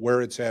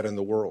where it's at in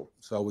the world.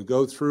 So we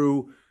go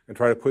through and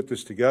try to put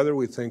this together.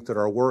 We think that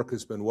our work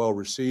has been well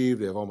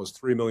received. They have almost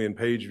 3 million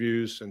page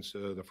views since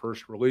the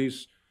first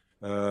release,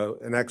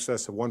 in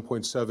excess of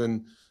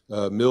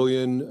 1.7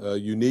 million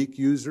unique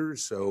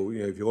users. So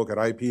if you look at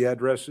IP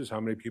addresses,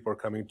 how many people are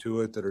coming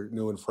to it that are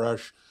new and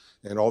fresh,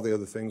 and all the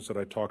other things that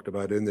I talked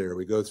about in there.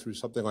 We go through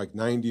something like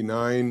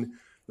 99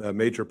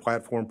 major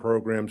platform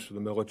programs for the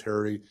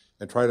military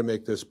and try to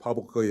make this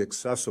publicly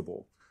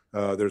accessible.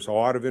 There's a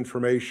lot of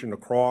information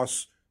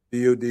across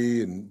DoD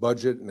and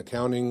budget and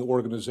accounting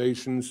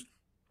organizations,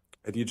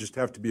 and you just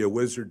have to be a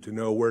wizard to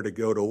know where to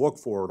go to look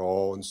for it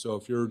all. And so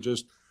if you're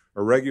just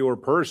a regular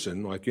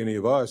person like any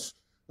of us,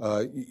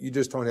 you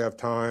just don't have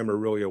time or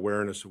really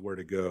awareness of where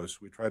to go. So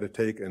we try to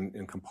take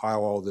and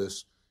compile all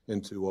this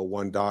into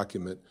one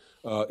document.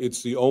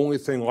 It's the only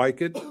thing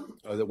like it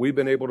that we've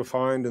been able to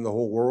find in the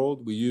whole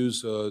world. We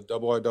use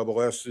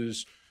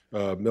IISS's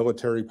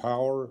military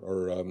power,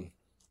 or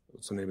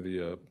what's the name of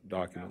the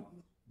document?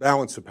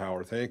 Balance of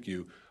Power, thank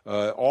you.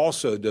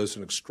 Also does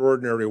an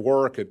extraordinary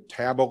work at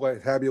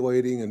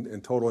tabulating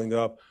and totaling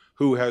up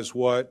who has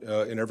what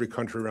in every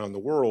country around the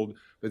world,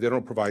 but they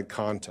don't provide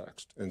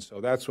context. And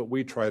so that's what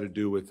we try to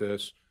do with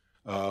this.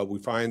 We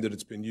find that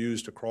it's been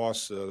used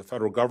across the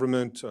federal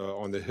government,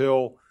 on the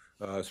Hill,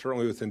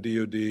 certainly within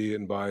DoD,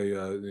 and by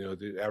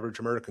the average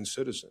American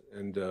citizen.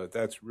 And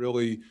that's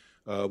really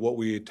what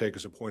we take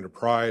as a point of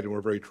pride, and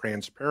we're very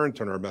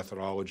transparent in our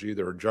methodology.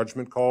 There are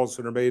judgment calls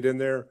that are made in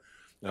there.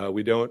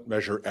 We don't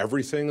measure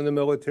everything in the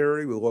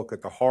military. We look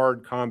at the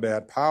hard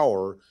combat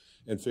power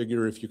and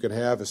figure if you can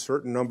have a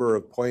certain number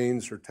of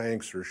planes or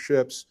tanks or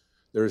ships,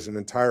 there's an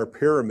entire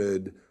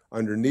pyramid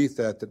underneath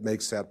that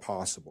makes that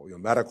possible.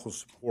 Medical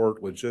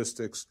support,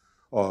 logistics,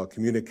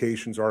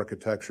 communications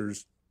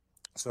architectures.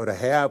 So to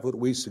have what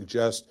we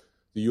suggest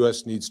the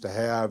U.S. needs to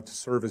have to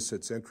service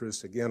its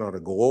interests, again, on a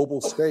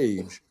global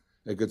stage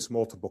against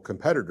multiple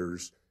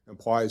competitors,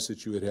 implies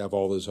that you would have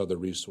all those other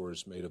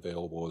resources made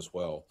available as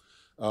well.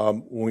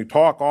 When we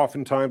talk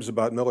oftentimes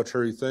about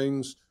military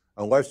things,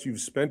 unless you've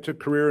spent a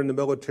career in the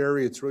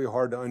military, it's really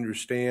hard to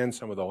understand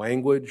some of the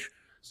language,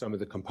 some of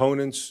the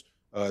components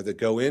that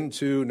go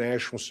into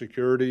national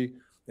security.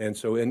 And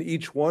so in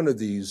each one of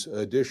these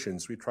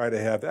editions, we try to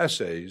have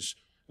essays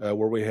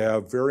where we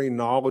have very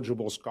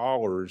knowledgeable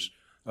scholars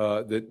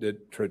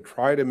that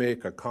try to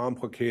make a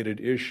complicated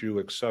issue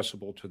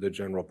accessible to the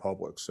general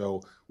public.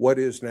 So what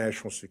is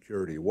national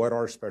security? What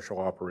are special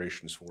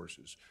operations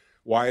forces?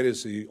 Why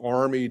is the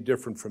Army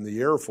different from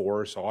the Air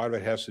Force? A lot of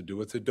it has to do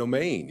with the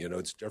domain.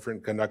 It's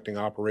different conducting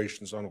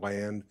operations on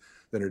land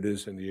than it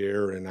is in the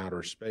air and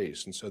outer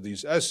space. And so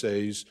these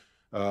essays,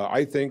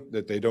 I think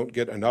that they don't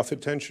get enough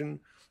attention.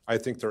 I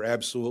think they're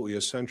absolutely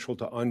essential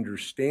to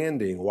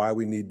understanding why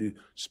we need to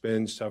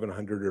spend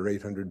 $700 or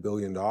 $800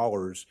 billion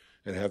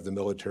and have the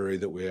military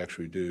that we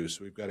actually do.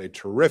 So we've got a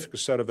terrific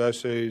set of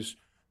essays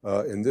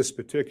in this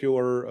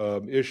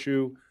particular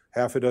issue.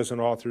 Half a dozen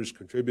authors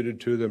contributed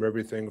to them,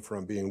 everything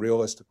from being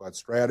realistic about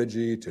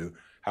strategy to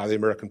how the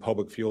American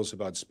public feels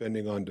about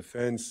spending on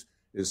defense.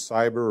 Is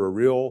cyber a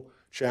real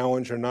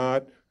challenge or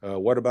not?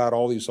 What about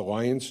all these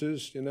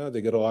alliances?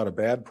 They get a lot of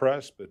bad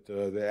press, but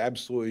they're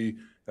absolutely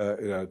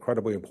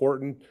incredibly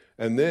important.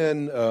 And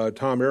then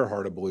Tom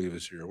Earhart, I believe,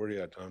 is here. Where are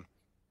you at, Tom?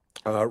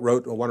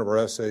 Wrote one of our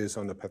essays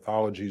on the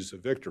pathologies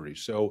of victory.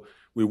 So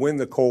we win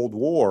the Cold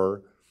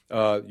War,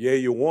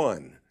 you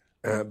won.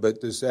 But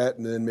does that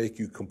then make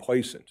you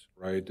complacent,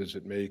 right? Does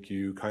it make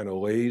you kind of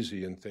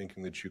lazy in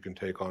thinking that you can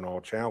take on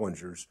all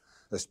challengers,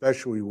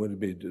 especially when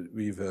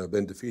we've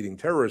been defeating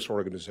terrorist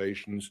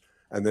organizations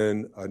and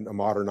then a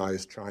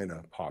modernized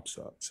China pops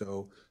up?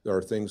 So there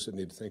are things that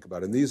need to think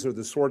about. And these are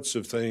the sorts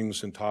of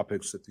things and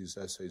topics that these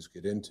essays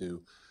get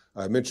into.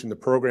 I mentioned the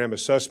program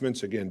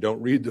assessments. Again,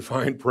 don't read the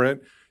fine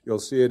print. You'll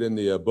see it in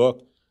the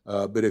book.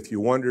 But if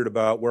you wondered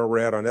about where we're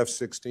at on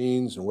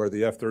F-16s and where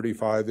the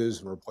F-35 is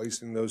and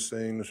replacing those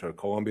things, or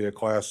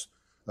Columbia-class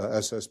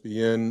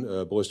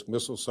SSBN, ballistic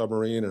missile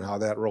submarine, and how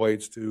that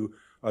relates to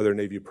other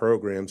Navy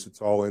programs, it's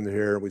all in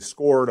here. We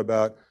scored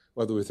about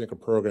whether we think a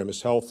program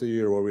is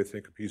healthy or whether we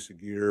think a piece of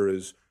gear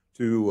is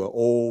too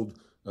old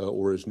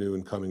or is new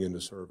and coming into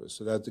service.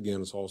 So that,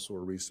 again, is also a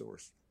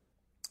resource.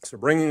 So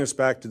bringing us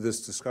back to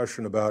this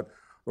discussion about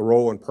the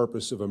role and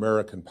purpose of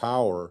American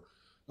power,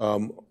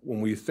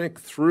 when we think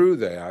through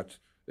that,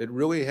 it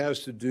really has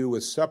to do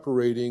with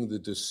separating the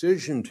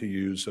decision to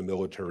use a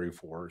military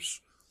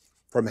force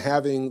from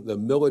having the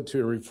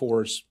military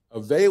force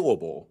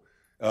available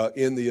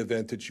in the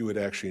event that you would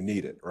actually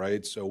need it,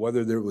 right? So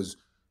whether there was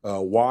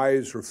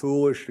wise or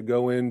foolish to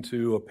go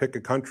into pick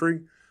a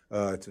country,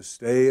 to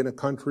stay in a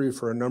country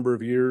for a number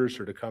of years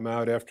or to come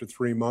out after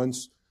 3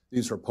 months,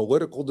 these are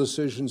political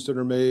decisions that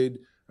are made,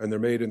 and they're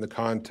made in the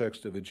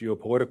context of a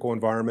geopolitical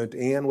environment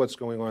and what's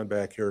going on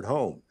back here at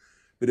home.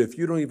 But if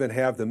you don't even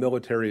have the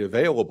military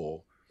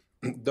available,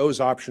 those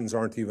options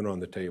aren't even on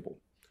the table.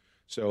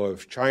 So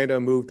if China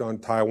moved on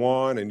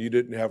Taiwan and you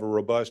didn't have a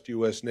robust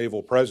U.S.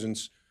 naval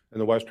presence in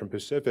the Western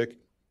Pacific,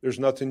 there's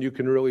nothing you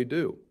can really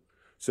do.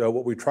 So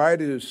what we try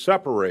to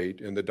separate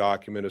in the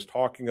document is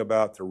talking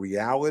about the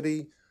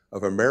reality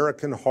of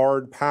American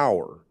hard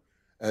power,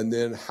 and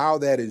then how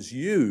that is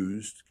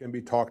used can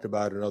be talked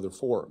about in other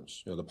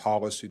forums, the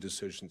policy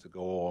decisions that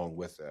go along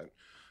with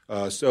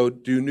that. So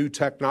do new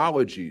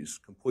technologies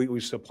completely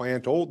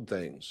supplant old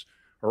things?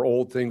 Are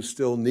old things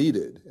still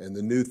needed and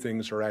the new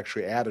things are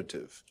actually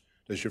additive?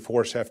 Does your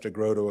force have to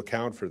grow to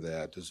account for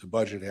that? Does the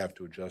budget have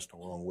to adjust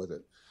along with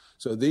it?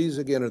 So these,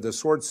 again, are the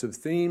sorts of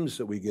themes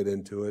that we get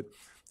into it.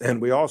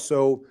 And we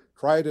also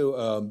try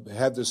to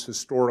have this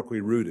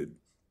historically rooted.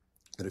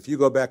 And if you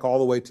go back all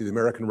the way to the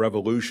American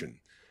Revolution,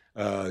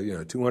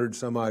 200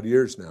 some odd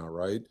years now,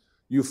 right?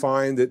 You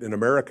find that in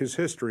America's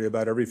history,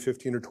 about every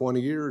 15 or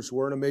 20 years,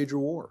 we're in a major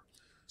war.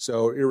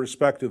 So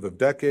irrespective of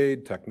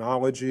decade,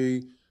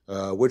 technology,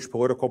 which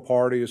political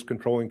party is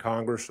controlling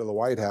Congress or the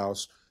White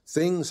House,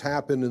 things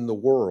happen in the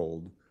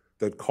world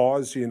that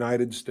cause the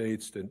United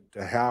States to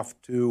have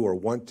to or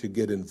want to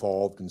get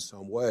involved in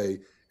some way,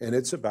 and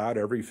it's about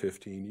every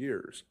 15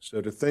 years.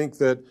 So to think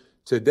that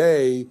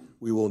today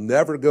we will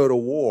never go to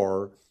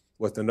war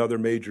with another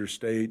major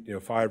state,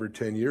 5 or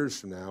 10 years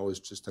from now is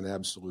just an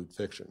absolute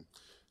fiction.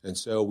 And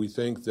so we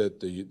think that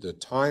the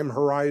time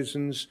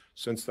horizons,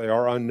 since they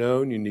are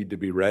unknown, you need to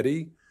be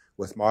ready.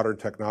 With modern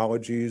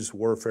technologies,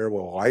 warfare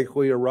will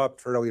likely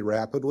erupt fairly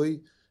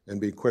rapidly and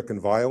be quick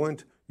and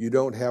violent. You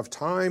don't have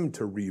time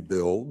to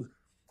rebuild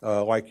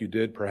like you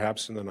did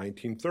perhaps in the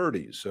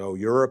 1930s. So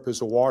Europe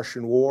is awash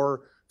in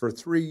war for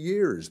 3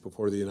 years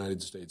before the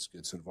United States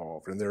gets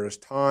involved. And there is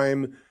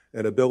time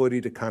and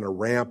ability to kind of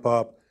ramp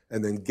up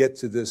and then get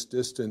to this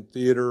distant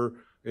theater,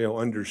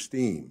 under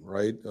steam,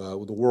 right?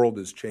 The world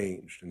has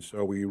changed. And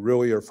so we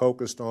really are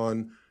focused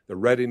on the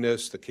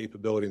readiness, the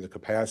capability, and the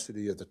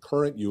capacity of the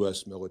current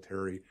U.S.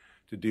 military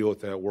to deal with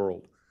that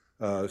world.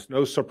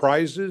 No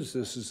surprises.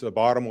 This is the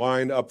bottom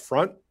line up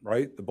front,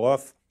 right? The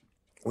bluff.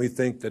 We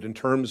think that in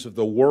terms of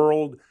the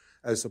world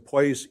as a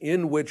place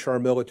in which our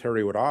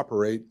military would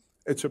operate,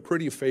 it's a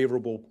pretty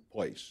favorable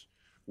place.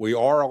 We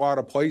are a lot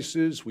of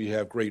places. We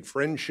have great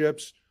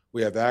friendships.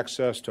 We have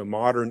access to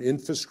modern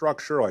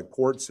infrastructure like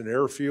ports and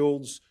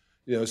airfields.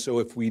 So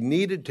if we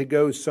needed to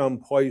go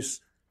someplace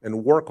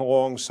and work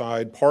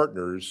alongside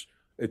partners,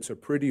 it's a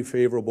pretty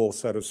favorable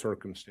set of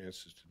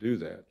circumstances to do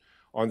that.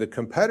 On the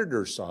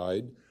competitor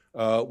side,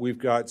 we've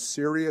got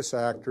serious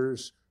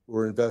actors who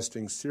are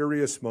investing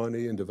serious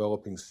money in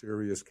developing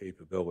serious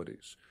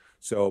capabilities.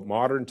 So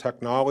modern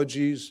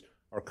technologies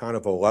are kind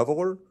of a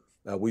leveler.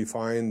 We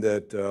find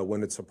that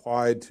when it's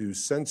applied to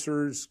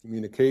sensors,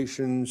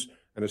 communications,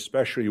 and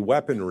especially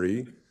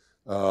weaponry,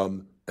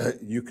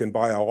 you can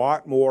buy a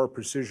lot more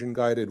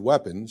precision-guided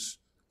weapons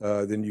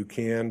than you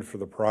can for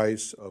the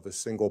price of a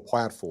single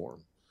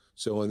platform.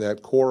 So in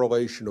that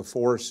correlation of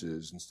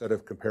forces, instead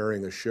of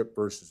comparing a ship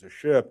versus a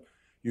ship,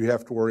 you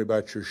have to worry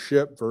about your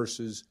ship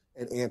versus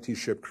an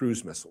anti-ship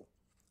cruise missile.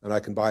 And I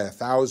can buy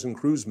 1,000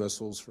 cruise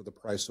missiles for the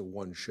price of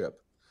one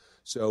ship.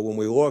 So when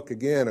we look,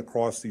 again,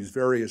 across these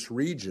various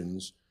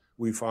regions,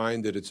 we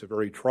find that it's a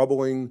very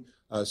troubling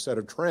set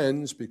of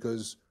trends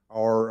because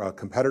our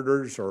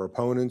competitors, our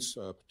opponents,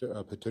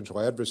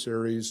 potential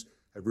adversaries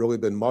have really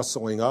been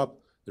muscling up.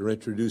 They're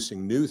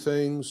introducing new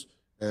things,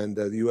 and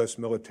the U.S.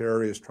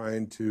 military is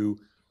trying to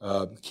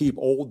keep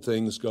old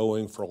things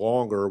going for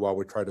longer while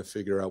we try to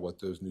figure out what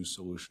those new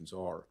solutions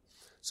are.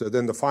 So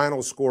then the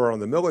final score on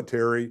the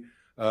military,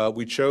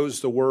 we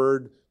chose the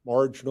word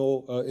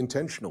marginal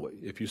intentionally.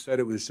 If you said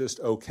it was just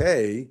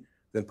okay,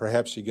 then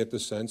perhaps you get the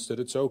sense that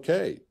it's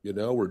okay.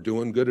 We're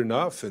doing good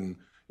enough, and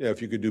if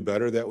you could do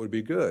better, that would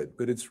be good.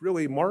 But it's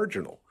really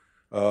marginal.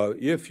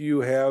 If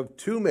you have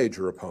two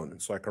major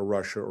opponents, like a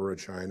Russia or a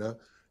China,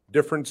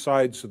 different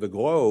sides of the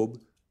globe,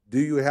 do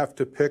you have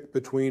to pick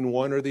between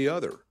one or the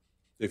other?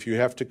 If you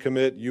have to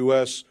commit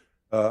U.S.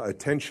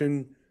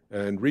 attention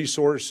and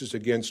resources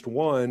against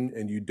one,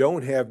 and you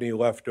don't have any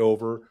left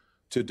over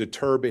to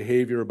deter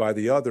behavior by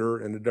the other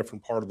in a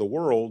different part of the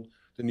world,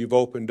 then you've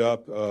opened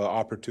up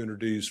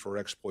opportunities for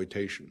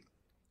exploitation.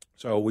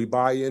 So we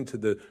buy into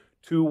the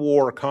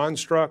two-war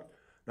construct,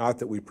 not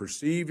that we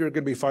perceive you're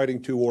going to be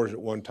fighting two wars at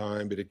one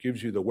time, but it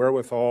gives you the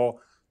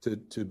wherewithal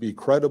to be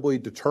credibly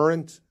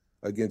deterrent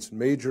against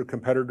major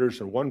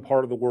competitors in one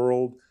part of the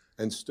world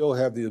and still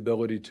have the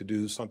ability to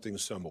do something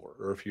similar.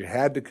 Or if you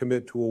had to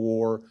commit to a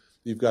war,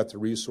 you've got the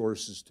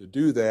resources to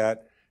do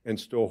that and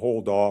still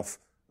hold off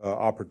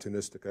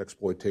opportunistic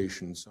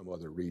exploitation in some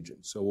other region.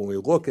 So when we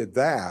look at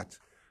that,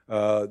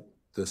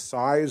 the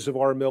size of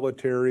our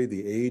military,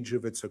 the age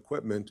of its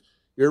equipment,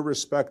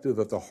 irrespective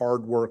of the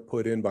hard work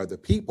put in by the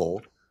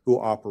people who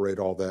operate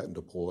all that and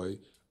deploy,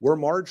 we're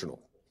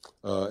marginal.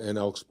 And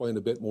I'll explain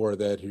a bit more of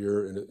that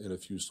here in a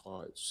few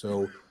slides.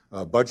 So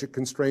budget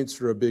constraints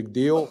are a big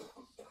deal.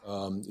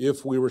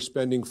 If we were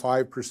spending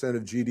 5%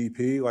 of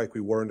GDP like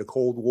we were in the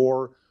Cold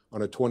War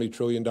on a $20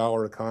 trillion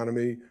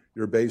economy,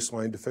 your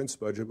baseline defense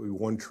budget would be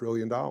 $1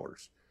 trillion.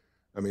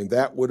 I mean,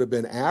 that would have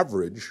been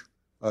average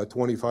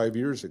 25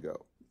 years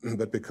ago.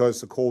 But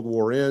because the Cold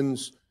War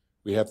ends,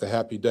 we have the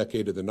happy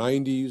decade of the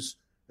 90s.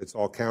 It's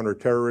all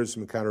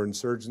counterterrorism,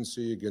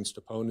 counterinsurgency against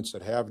opponents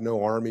that have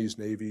no armies,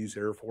 navies,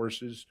 air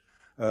forces.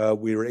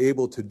 We were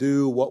able to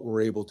do what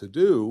we're able to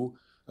do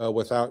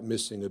without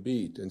missing a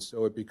beat. And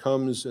so it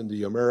becomes in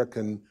the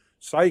American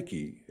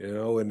psyche,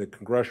 in the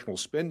congressional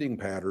spending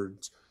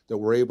patterns, that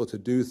we're able to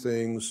do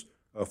things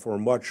for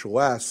much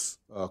less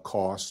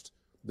cost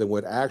than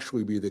would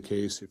actually be the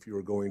case if you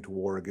were going to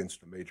war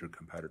against a major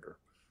competitor.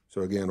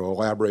 So again, I'll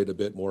elaborate a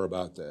bit more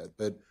about that.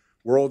 But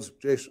world's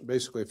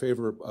basically a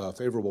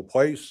favorable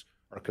place.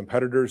 Our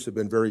competitors have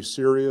been very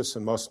serious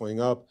and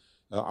muscling up.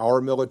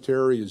 Our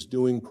military is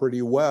doing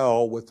pretty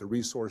well with the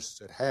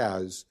resources it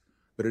has,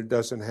 but it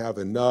doesn't have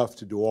enough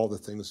to do all the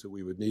things that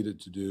we would need it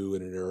to do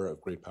in an era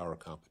of great power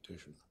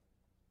competition.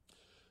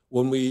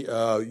 When we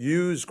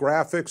use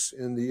graphics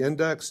in the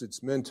index,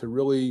 it's meant to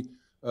really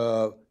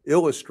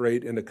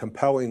illustrate in a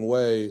compelling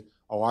way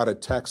a lot of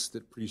text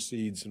that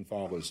precedes and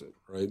follows it,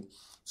 right?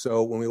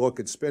 So when we look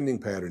at spending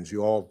patterns,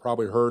 you all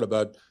probably heard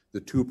about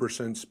the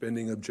 2%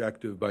 spending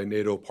objective by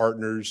NATO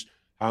partners,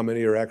 how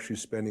many are actually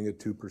spending at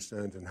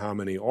 2% and how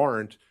many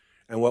aren't.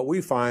 And what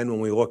we find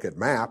when we look at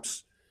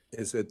maps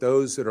is that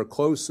those that are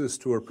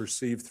closest to a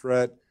perceived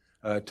threat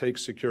take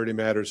security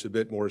matters a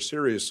bit more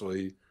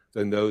seriously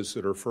than those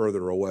that are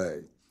further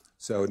away.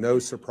 So no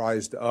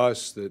surprise to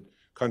us that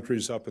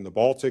countries up in the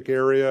Baltic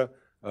area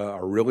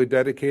are really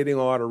dedicating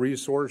a lot of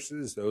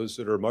resources. Those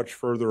that are much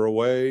further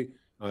away,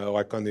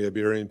 like on the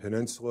Iberian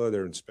Peninsula,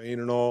 they're in Spain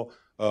and all,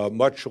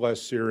 much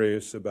less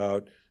serious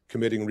about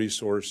committing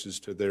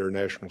resources to their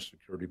national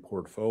security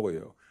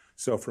portfolio.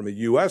 So from a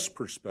U.S.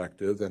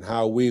 perspective and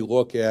how we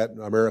look at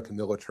American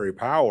military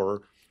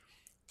power,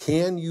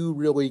 can you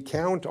really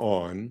count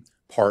on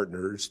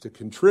partners to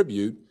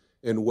contribute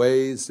in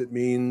ways that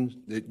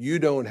mean that you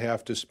don't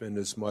have to spend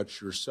as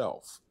much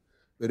yourself?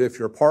 That if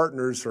your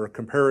partners are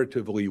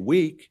comparatively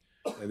weak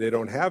and they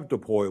don't have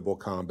deployable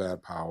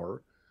combat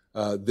power,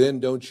 then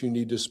don't you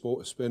need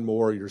to spend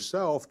more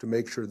yourself to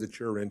make sure that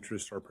your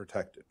interests are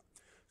protected?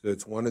 So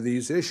it's one of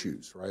these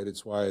issues, right?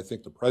 It's why I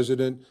think the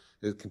president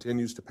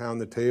continues to pound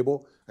the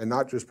table, and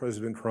not just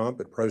President Trump,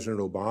 but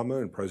President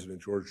Obama and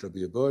President George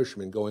W. Bush.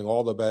 I mean, going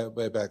all the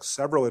way back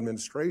several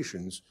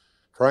administrations,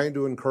 trying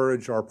to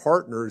encourage our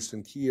partners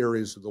in key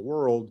areas of the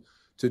world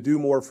to do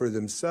more for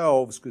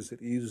themselves because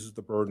it eases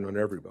the burden on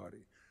everybody.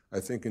 I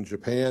think in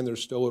Japan, they're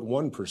still at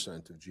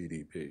 1% of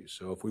GDP.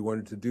 So if we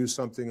wanted to do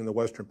something in the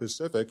Western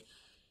Pacific,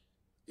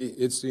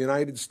 it's the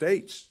United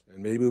States.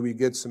 And maybe we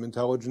get some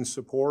intelligence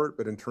support,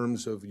 but in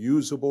terms of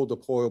usable,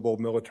 deployable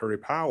military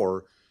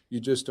power, you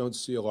just don't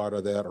see a lot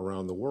of that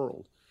around the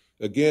world.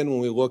 Again,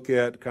 when we look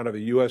at kind of a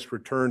U.S.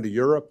 return to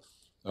Europe,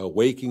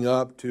 waking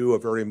up to a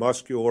very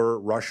muscular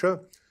Russia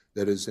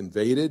that has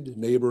invaded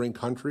neighboring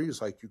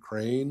countries like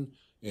Ukraine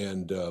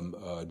and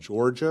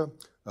Georgia,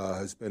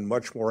 has been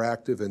much more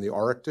active in the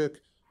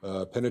Arctic,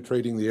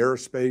 penetrating the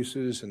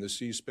airspaces and the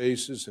sea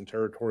spaces and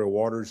territorial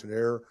waters and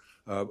air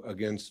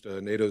against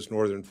NATO's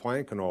northern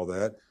flank and all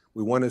that.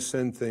 We want to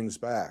send things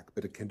back,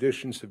 but the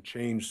conditions have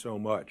changed so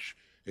much.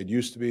 It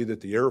used to be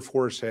that the Air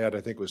Force had,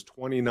 I think it was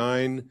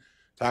 29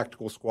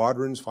 tactical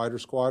squadrons, fighter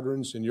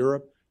squadrons in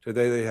Europe.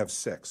 Today they have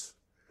 6.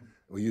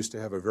 We used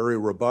to have a very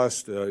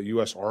robust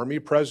U.S. Army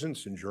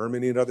presence in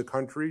Germany and other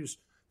countries.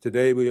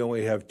 Today we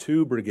only have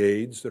 2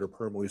 brigades that are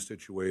permanently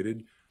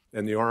situated,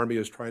 and the Army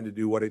is trying to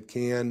do what it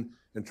can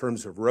in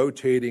terms of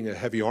rotating a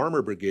heavy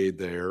armor brigade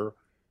there,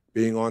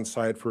 being on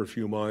site for a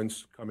few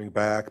months, coming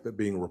back, but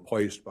being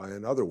replaced by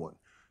another one.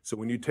 So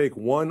when you take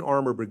one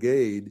armor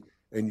brigade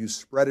and you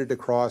spread it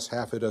across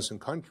half a dozen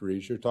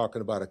countries, you're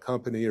talking about a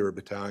company or a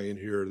battalion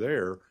here or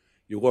there.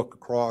 You look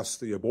across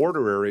the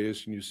border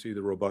areas and you see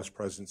the robust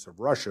presence of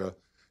Russia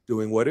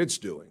doing what it's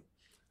doing.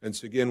 And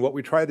so again, what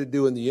we try to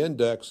do in the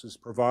index is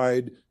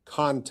provide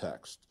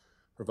context,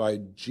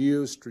 provide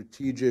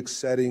geostrategic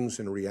settings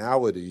and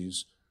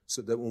realities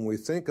so that when we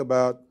think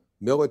about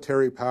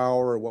military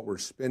power, what we're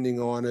spending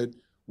on it,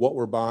 what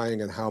we're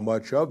buying and how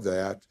much of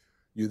that,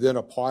 you then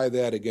apply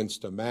that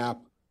against a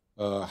map,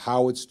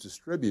 how it's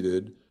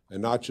distributed,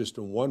 and not just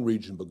in one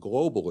region, but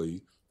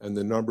globally, and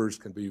the numbers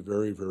can be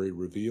very, very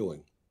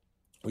revealing.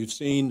 We've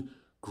seen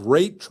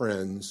great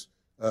trends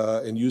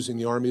in using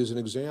the Army as an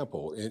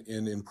example,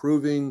 in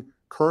improving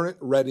current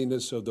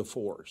readiness of the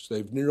force.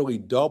 They've nearly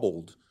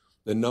doubled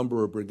the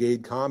number of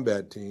brigade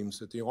combat teams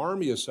that the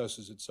Army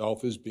assesses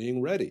itself as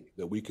being ready,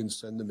 that we can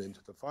send them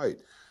into the fight.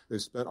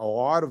 They've spent a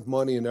lot of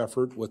money and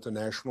effort with the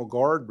National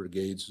Guard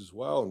brigades as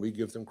well, and we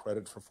give them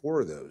credit for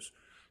 4 of those.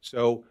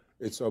 So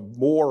it's a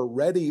more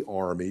ready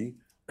Army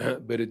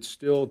but it's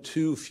still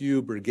too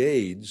few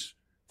brigades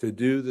to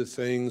do the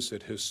things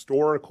that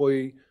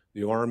historically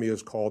the Army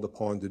is called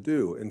upon to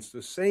do. And it's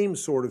the same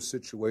sort of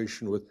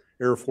situation with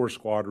Air Force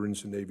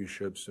squadrons and Navy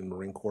ships and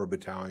Marine Corps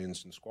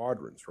battalions and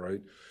squadrons, right?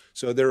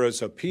 So there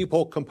is a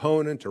people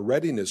component, a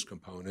readiness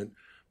component,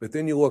 but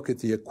then you look at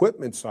the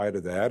equipment side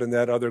of that and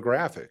that other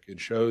graphic. It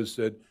shows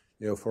that,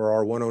 for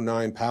our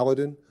 109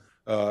 Paladin,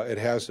 it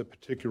has a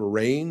particular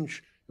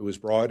range. It was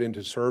brought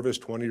into service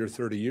 20 or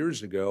 30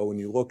 years ago. When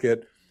you look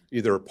at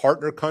either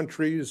partner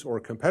countries or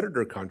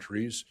competitor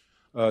countries,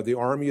 the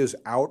Army is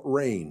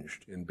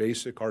outranged in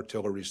basic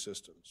artillery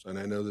systems. And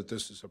I know that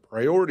this is a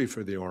priority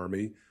for the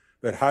Army,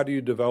 but how do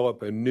you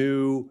develop a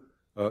new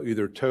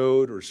either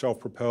towed or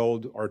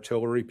self-propelled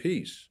artillery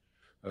piece?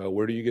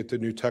 Where do you get the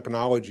new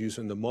technologies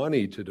and the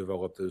money to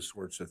develop those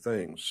sorts of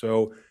things?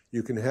 So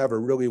you can have a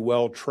really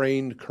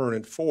well-trained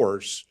current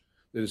force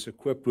that is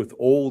equipped with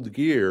old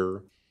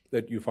gear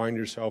that you find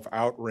yourself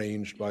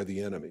outranged by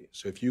the enemy.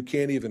 So if you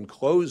can't even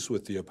close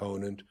with the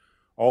opponent,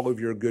 all of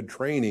your good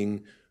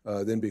training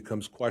then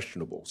becomes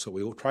questionable. So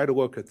we'll try to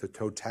look at the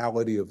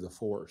totality of the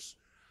force.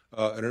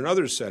 In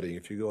another setting,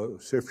 if you go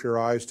shift your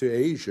eyes to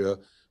Asia,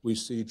 we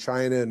see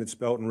China and its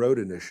Belt and Road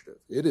Initiative.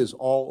 It is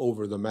all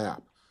over the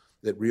map.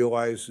 It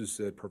realizes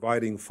that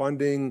providing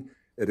funding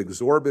at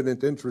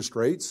exorbitant interest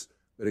rates,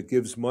 that it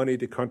gives money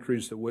to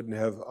countries that wouldn't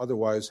have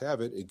otherwise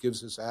have it. It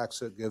gives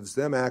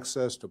them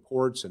access to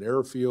ports and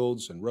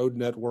airfields and road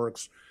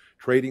networks,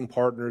 trading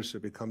partners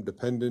that become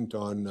dependent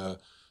on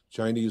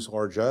Chinese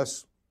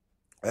largesse.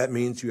 That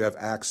means you have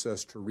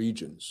access to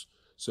regions.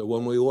 So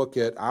when we look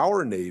at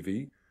our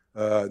Navy,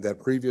 that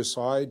previous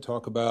slide,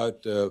 talk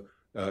about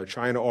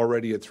China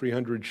already at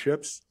 300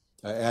 ships,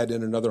 add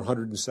in another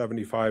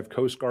 175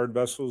 Coast Guard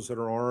vessels that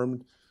are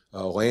armed,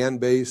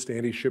 land-based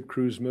anti-ship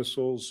cruise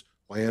missiles,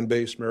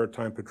 land-based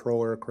maritime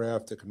patrol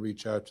aircraft that can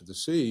reach out to the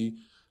sea.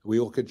 We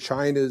look at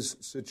China's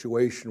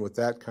situation with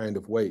that kind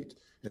of weight,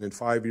 and in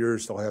 5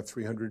 years they'll have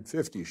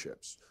 350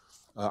 ships.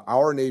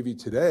 Our Navy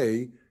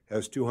today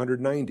has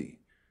 290.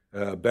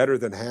 Better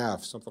than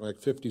half, something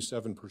like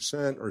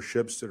 57%, are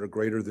ships that are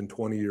greater than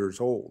 20 years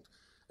old.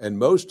 And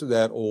most of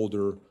that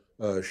older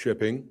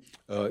shipping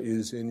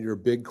is in your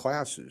big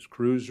classes,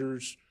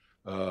 cruisers,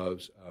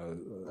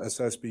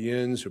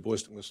 SSBNs, your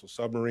ballistic missile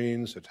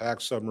submarines,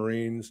 attack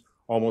submarines,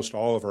 almost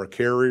all of our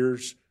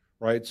carriers,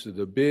 right? So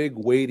the big,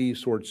 weighty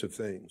sorts of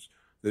things.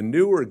 The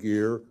newer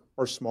gear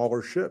are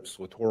smaller ships,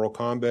 littoral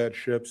combat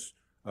ships,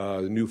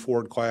 the new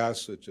Ford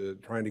class that's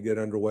trying to get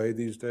underway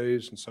these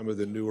days, and some of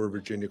the newer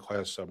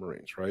Virginia-class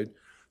submarines, right?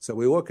 So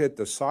we look at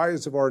the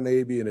size of our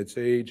Navy and its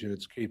age and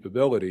its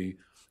capability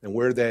and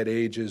where that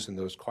age is in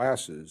those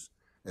classes,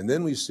 and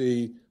then we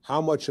see how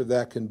much of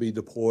that can be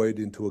deployed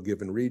into a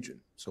given region.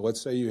 So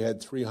let's say you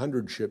had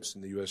 300 ships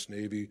in the U.S.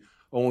 Navy,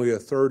 only a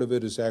third of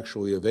it is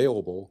actually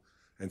available,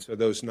 and so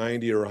those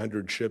 90 or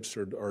 100 ships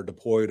are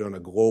deployed on a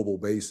global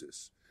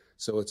basis.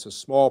 So it's a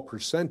small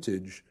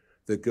percentage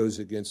that goes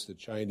against the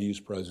Chinese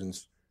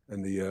presence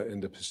in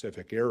the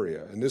Pacific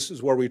area. And this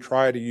is where we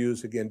try to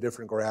use, again,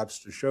 different graphs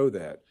to show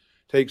that. It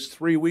takes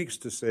 3 weeks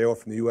to sail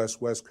from the U.S.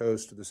 West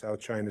Coast to the South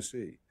China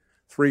Sea.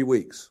 3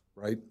 weeks,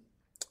 right?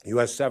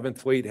 U.S. 7th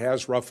Fleet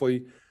has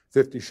roughly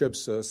 50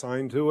 ships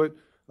assigned to it.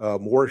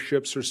 More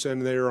ships are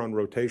sent there on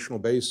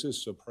rotational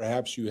basis, so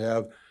perhaps you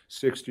have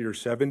 60 or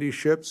 70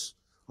 ships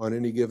on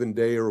any given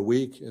day or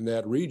week in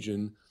that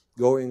region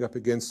going up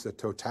against the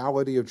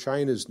totality of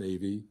China's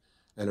Navy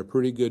and a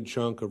pretty good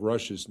chunk of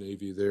Russia's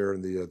Navy there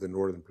in the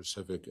Northern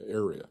Pacific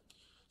area.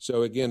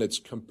 So again, it's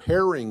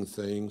comparing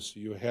things so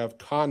you have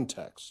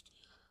context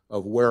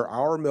of where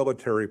our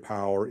military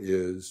power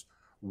is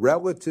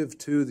relative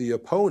to the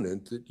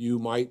opponent that you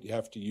might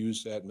have to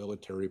use that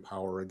military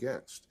power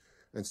against.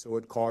 And so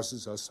it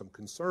causes us some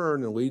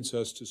concern and leads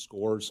us to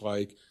scores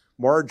like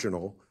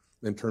marginal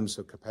in terms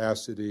of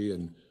capacity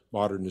and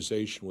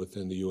modernization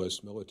within the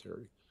U.S.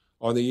 military.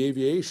 On the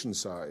aviation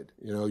side,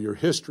 your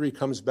history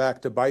comes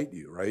back to bite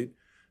you, right?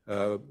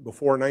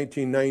 Before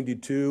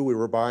 1992, we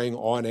were buying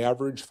on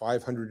average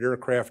 500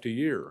 aircraft a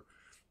year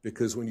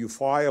because when you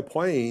fly a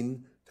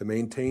plane to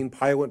maintain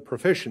pilot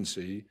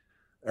proficiency,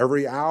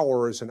 every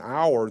hour is an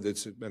hour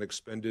that's been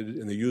expended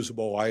in the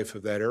usable life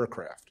of that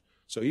aircraft.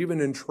 So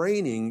even in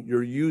training,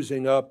 you're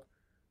using up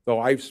the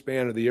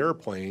lifespan of the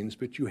airplanes,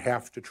 but you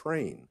have to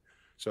train.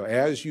 So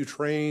as you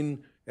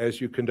train,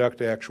 as you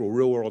conduct actual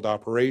real-world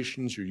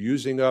operations, you're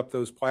using up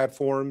those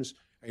platforms,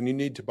 and you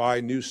need to buy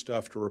new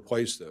stuff to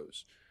replace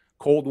those.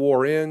 Cold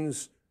War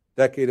ends,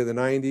 decade of the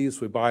 90s,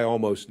 we buy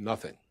almost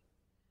nothing.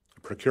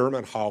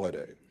 Procurement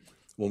holiday.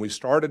 When we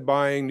started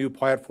buying new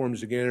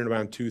platforms again in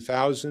around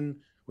 2000,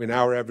 we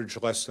now average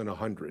less than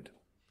 100.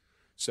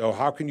 So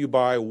how can you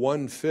buy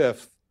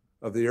 1/5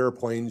 of the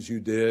airplanes you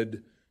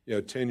did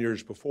 10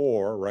 years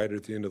before, right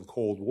at the end of the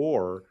Cold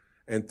War,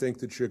 and think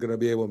that you're going to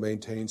be able to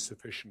maintain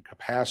sufficient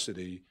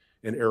capacity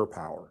in air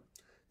power?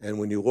 And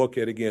when you look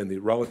at, again, the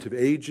relative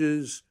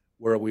ages,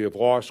 where we have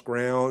lost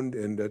ground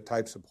in the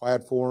types of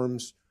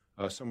platforms,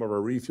 some of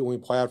our refueling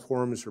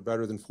platforms are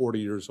better than 40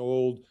 years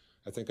old.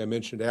 I think I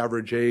mentioned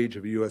average age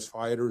of a U.S.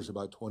 fighter is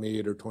about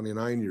 28 or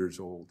 29 years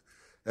old.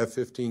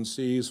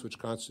 F-15Cs, which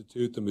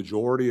constitute the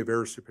majority of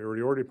air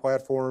superiority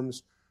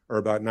platforms, are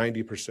about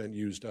 90%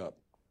 used up.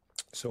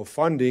 So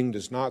funding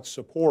does not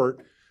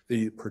support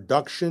the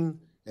production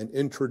and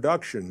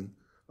introduction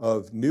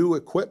of new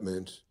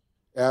equipment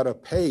at a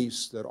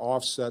pace that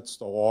offsets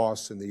the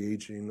loss and the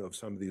aging of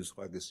some of these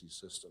legacy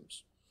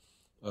systems.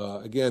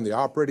 Again, the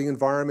operating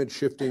environment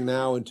shifting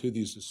now into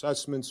these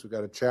assessments. We've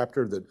got a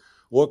chapter that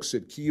looks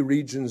at key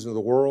regions of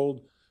the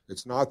world.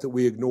 It's not that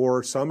we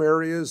ignore some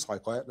areas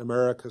like Latin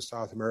America,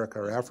 South America,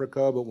 or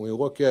Africa, but when we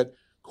look at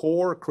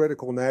core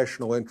critical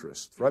national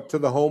interest, threat to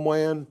the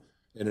homeland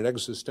in an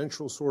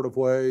existential sort of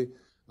way,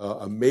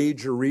 a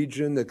major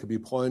region that could be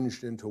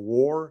plunged into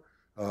war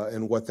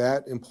and what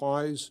that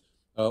implies,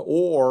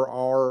 or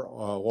our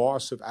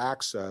loss of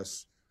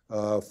access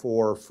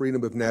for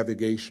freedom of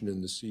navigation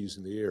in the seas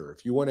and the air.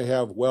 If you want to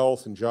have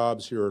wealth and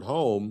jobs here at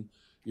home,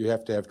 you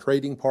have to have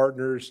trading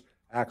partners,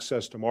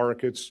 access to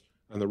markets,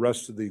 and the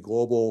rest of the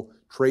global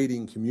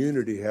trading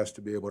community has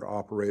to be able to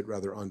operate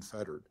rather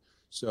unfettered.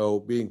 So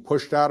being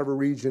pushed out of a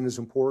region is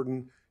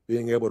important,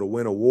 being able to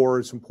win a war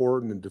is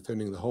important, and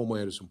defending the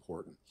homeland is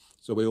important.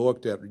 So we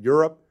looked at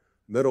Europe,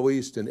 Middle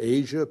East, and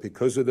Asia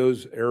because of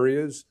those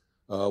areas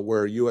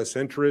where U.S.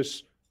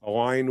 interests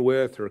align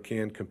with or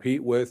can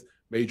compete with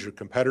major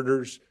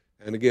competitors.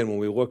 And again, when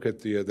we look at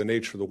the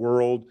nature of the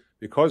world,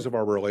 because of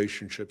our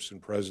relationships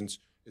and presence,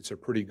 it's a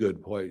pretty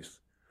good place.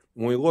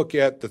 When we look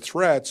at the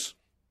threats,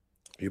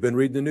 you've been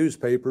reading the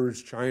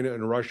newspapers, China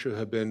and Russia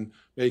have been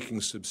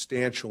making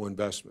substantial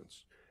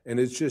investments. And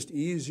it's just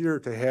easier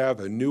to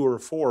have a newer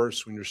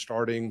force when you're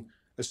starting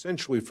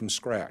essentially from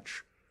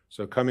scratch.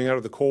 So coming out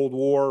of the Cold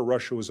War,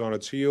 Russia was on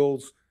its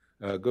heels,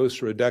 goes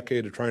through a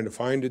decade of trying to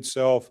find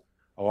itself,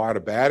 a lot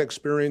of bad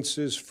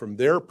experiences from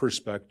their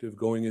perspective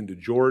going into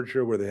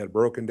Georgia where they had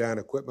broken down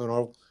equipment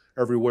all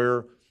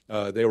everywhere.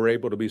 They were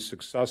able to be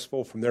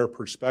successful from their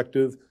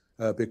perspective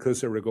because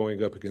they were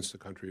going up against the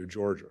country of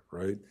Georgia,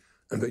 right?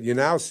 But you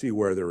now see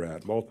where they're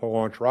at. Multiple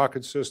launch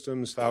rocket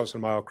systems,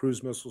 1,000-mile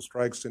cruise missile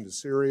strikes into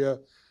Syria,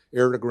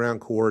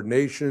 air-to-ground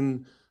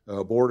coordination,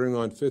 bordering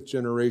on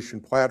fifth-generation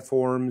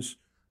platforms,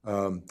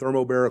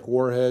 thermobaric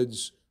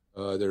warheads.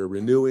 They're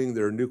renewing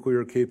their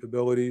nuclear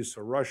capabilities.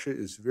 So Russia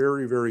is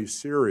very, very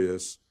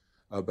serious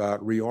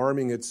about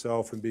rearming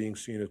itself and being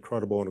seen as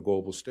credible on a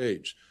global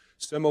stage.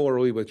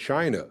 Similarly with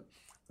China,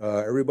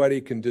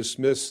 everybody can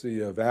dismiss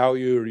the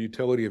value or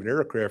utility of an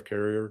aircraft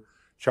carrier.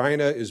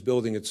 China is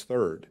building its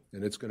third,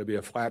 and it's going to be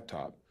a flat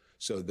top.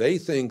 So they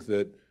think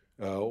that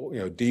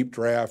deep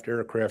draft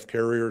aircraft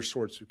carrier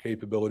sorts of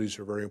capabilities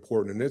are very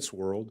important in its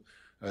world.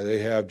 They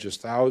have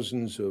just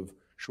thousands of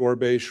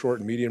shore-based, short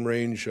and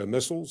medium-range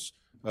missiles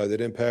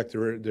that impact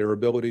their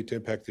ability to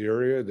impact the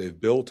area. They've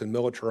built and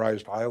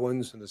militarized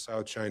islands in the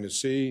South China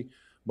Sea,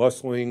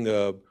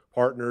 muscling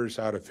partners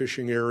out of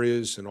fishing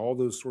areas and all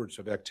those sorts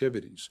of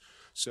activities.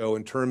 So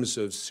in terms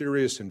of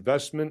serious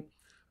investment,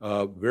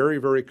 very,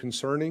 very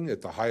concerning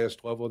at the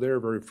highest level there,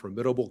 very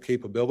formidable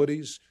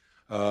capabilities.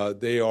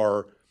 They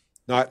are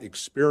not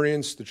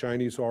experienced, the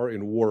Chinese are,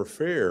 in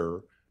warfare,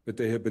 but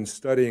they have been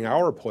studying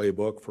our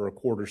playbook for a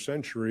quarter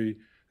century.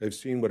 They've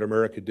seen what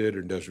America did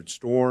in Desert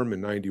Storm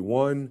in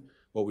 '91,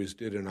 what we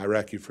did in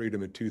Iraqi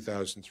Freedom in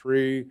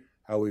 2003,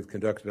 how we've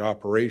conducted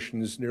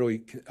operations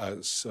nearly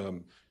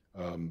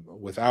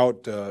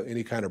without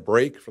any kind of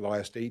break for the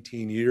last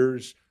 18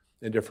 years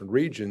in different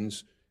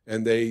regions,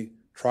 and they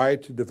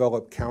tried to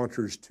develop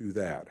counters to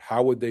that.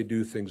 How would they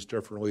do things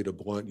differently to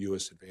blunt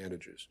U.S.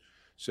 advantages?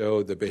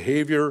 So the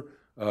behavior,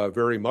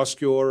 very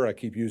muscular, I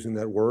keep using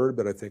that word,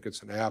 but I think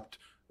it's an apt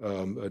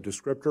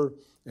descriptor,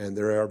 and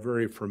they are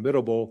very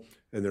formidable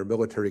in their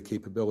military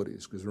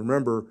capabilities. Because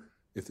remember,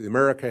 if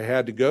America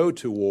had to go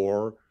to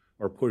war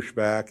or push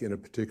back in a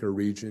particular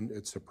region,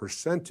 it's a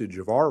percentage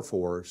of our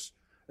force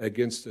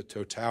against the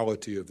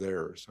totality of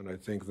theirs. And I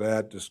think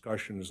that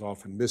discussion is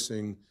often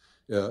missing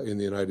in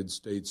the United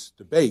States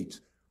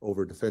debate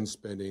over defense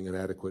spending and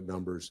adequate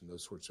numbers and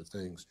those sorts of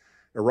things.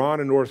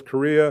 Iran and North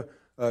Korea,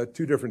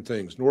 two different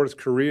things. North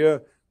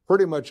Korea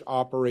pretty much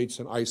operates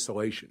in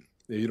isolation.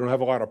 You don't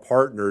have a lot of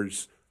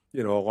partners,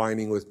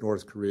 aligning with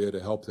North Korea to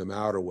help them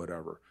out or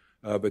whatever.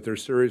 But they're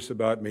serious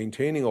about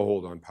maintaining a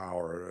hold on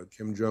power.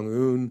 Kim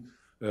Jong-un,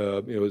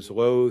 is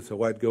loath to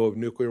let go of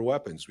nuclear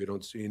weapons. We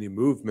don't see any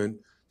movement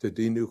to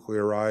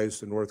denuclearize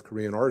the North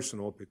Korean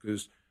arsenal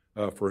because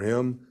for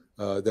him,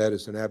 that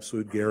is an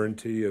absolute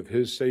guarantee of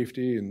his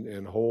safety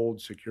and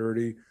hold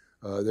security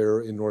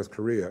there in North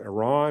Korea.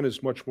 Iran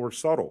is much more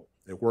subtle.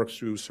 It works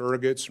through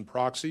surrogates and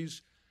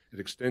proxies. It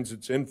extends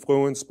its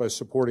influence by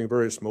supporting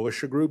various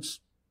militia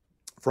groups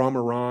from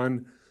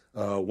Iran,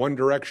 one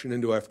direction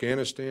into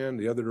Afghanistan,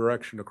 the other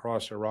direction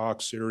across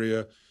Iraq,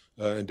 Syria,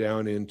 and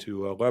down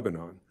into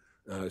Lebanon.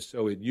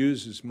 So it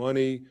uses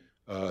money,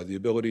 the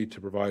ability to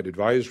provide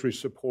advisory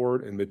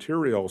support and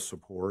material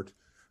support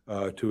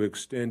to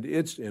extend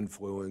its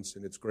influence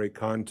in its great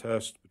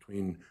contest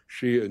between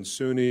Shia and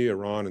Sunni,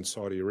 Iran and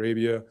Saudi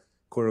Arabia.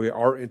 Clearly,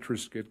 our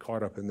interests get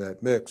caught up in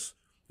that mix.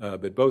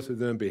 But both of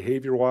them,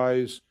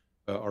 behavior-wise,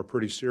 are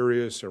pretty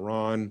serious.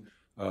 Iran,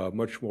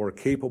 much more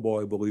capable,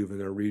 I believe, in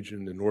their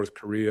region than North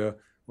Korea.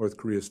 North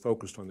Korea is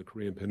focused on the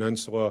Korean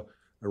Peninsula.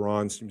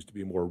 Iran seems to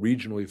be more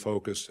regionally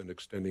focused and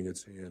extending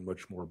its hand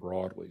much more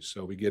broadly.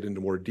 So we get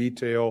into more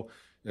detail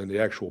in the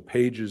actual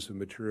pages of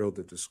material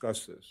that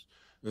discuss this.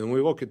 And when we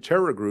look at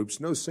terror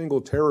groups, no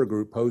single terror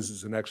group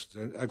poses an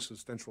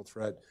existential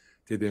threat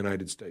to the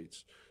United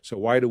States. So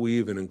why do we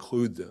even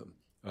include them?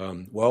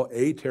 Well,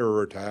 a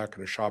terror attack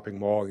in a shopping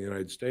mall in the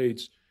United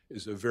States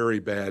is a very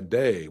bad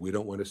day. We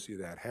don't want to see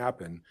that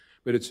happen.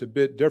 But it's a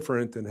bit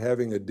different than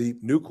having a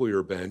deep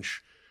nuclear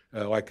bench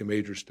like a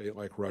major state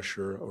like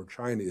Russia or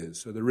China is.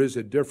 So there is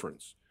a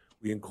difference.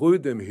 We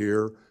include them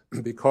here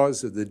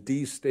because of the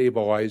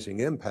destabilizing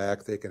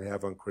impact they can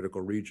have on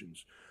critical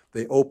regions.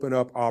 They open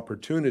up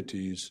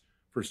opportunities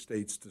for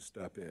states to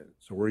step in.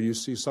 So where you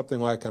see something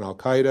like an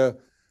Al-Qaeda,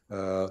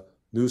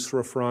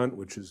 Nusra Front,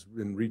 which has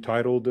been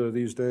retitled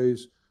these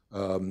days,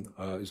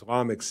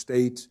 Islamic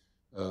State,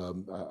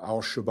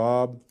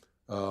 Al-Shabaab,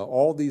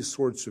 all these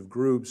sorts of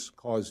groups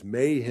cause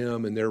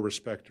mayhem in their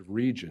respective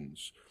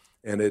regions.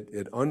 And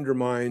it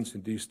undermines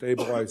and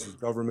destabilizes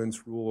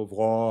governments, rule of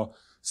law,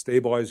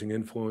 stabilizing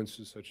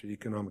influences such as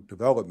economic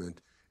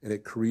development, and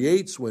it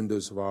creates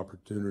windows of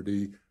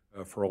opportunity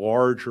for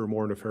larger,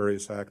 more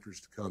nefarious actors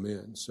to come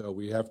in. So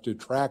we have to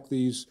track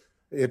these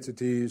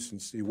entities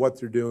and see what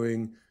they're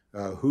doing,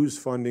 who's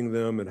funding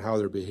them, and how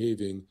they're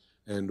behaving,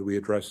 and we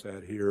address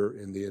that here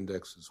in the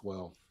index as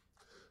well.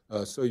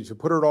 So you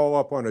put it all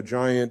up on a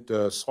giant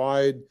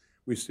slide.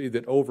 We see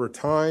that over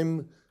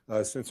time,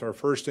 since our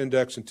first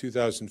index in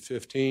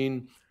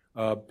 2015,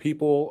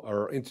 people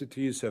or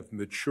entities have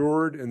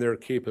matured in their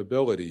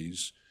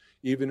capabilities,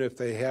 even if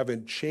they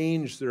haven't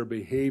changed their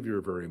behavior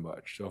very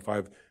much. So if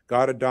I've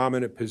got a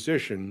dominant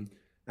position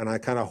and I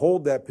kind of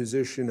hold that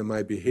position in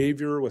my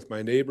behavior with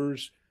my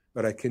neighbors,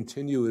 but I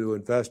continue to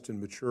invest and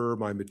mature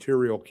my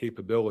material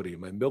capability,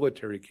 my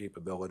military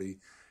capability,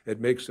 it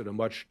makes it a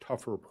much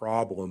tougher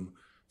problem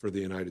for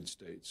the United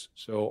States.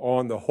 So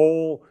on the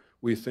whole,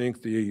 we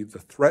think the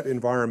threat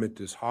environment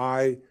is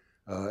high.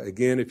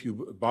 Again, if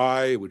you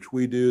buy, which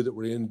we do, that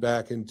we're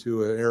back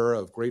into an era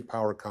of great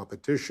power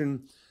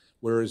competition,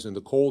 whereas in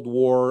the Cold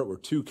War, there were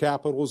two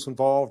capitals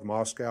involved,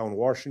 Moscow and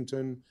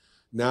Washington.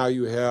 Now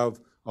you have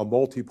a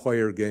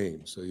multiplayer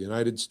game. So the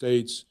United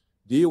States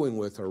dealing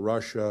with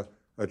Russia,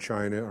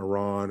 China,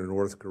 Iran, and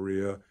North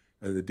Korea,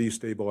 and the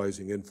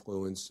destabilizing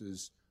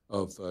influences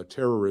of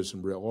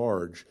terrorism writ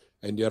large,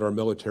 and yet our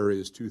military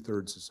is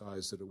 2/3 the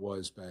size that it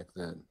was back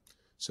then.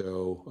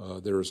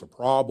 So there is a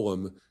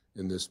problem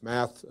in this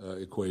math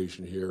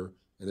equation here,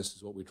 and this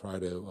is what we try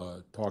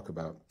to talk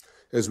about.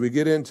 As we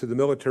get into the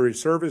military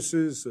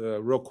services,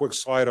 real quick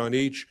slide on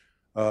each.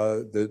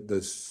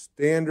 The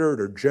standard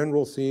or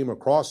general theme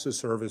across the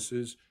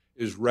services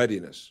is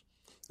readiness.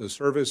 The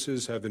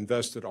services have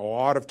invested a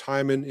lot of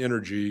time and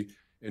energy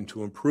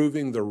into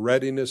improving the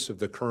readiness of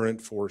the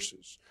current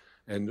forces.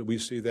 And we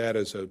see that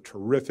as a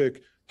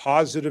terrific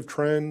positive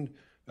trend.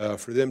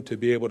 For them to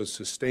be able to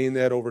sustain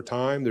that over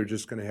time, they're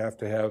just going to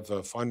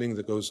have funding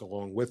that goes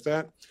along with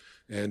that.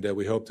 And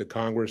we hope that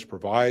Congress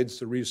provides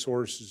the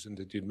resources and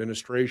that the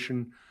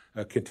administration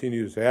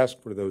continues to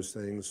ask for those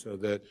things so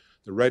that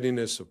the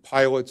readiness of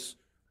pilots,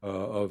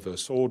 of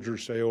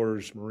soldiers,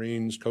 sailors,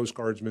 Marines, Coast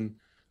Guardsmen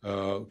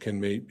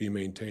can be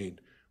maintained.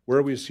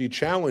 Where we see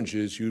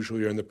challenges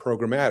usually are in the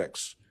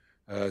programmatics.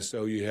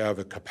 So you have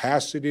a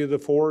capacity of the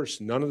force.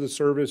 None of the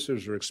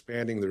services are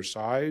expanding their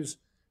size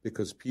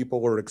because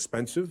people are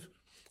expensive.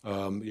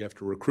 You have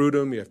to recruit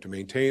them, you have to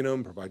maintain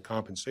them, provide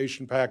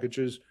compensation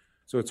packages.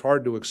 So it's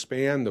hard to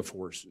expand the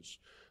forces.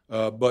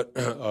 But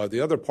the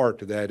other part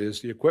to that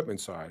is the equipment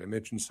side. I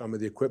mentioned some of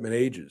the equipment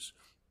ages.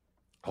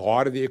 A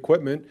lot of the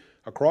equipment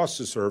across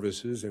the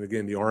services, and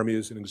again, the Army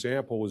as an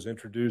example, was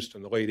introduced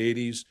in the late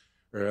 80s,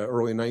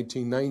 early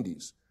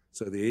 1990s.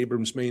 So the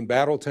Abrams main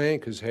battle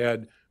tank has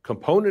had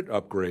component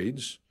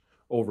upgrades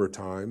over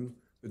time,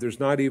 but there's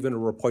not even a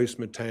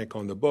replacement tank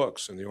on the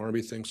books, and the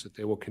Army thinks that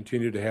they will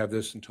continue to have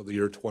this until the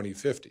year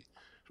 2050. So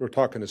we're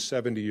talking a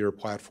 70-year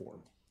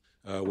platform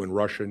when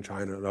Russia and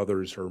China and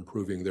others are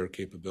improving their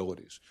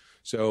capabilities.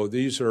 So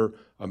these are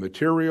a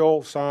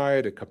material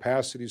side, a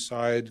capacity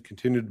side,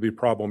 continue to be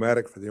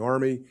problematic for the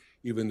Army,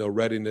 even though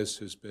readiness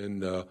has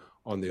been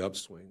on the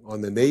upswing. On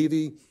the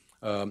Navy,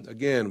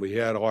 again, we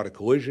had a lot of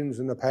collisions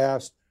in the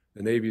past.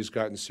 The Navy has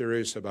gotten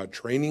serious about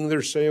training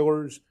their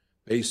sailors,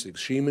 basic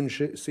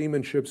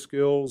seamanship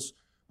skills,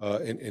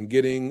 and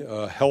getting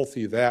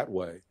healthy that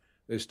way.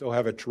 They still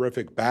have a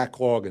terrific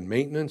backlog in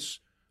maintenance.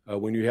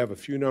 When you have a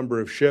few number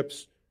of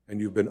ships and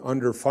you've been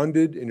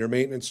underfunded in your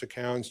maintenance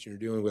accounts, and you're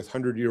dealing with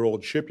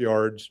 100-year-old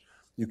shipyards,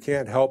 you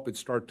can't help but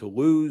start to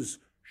lose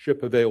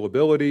ship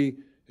availability.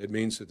 It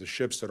means that the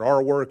ships that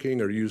are working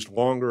are used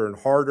longer and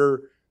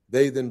harder.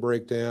 They then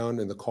break down,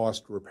 and the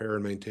cost to repair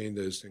and maintain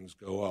those things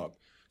go up.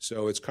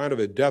 So it's kind of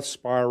a death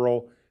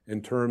spiral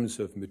in terms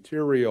of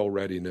material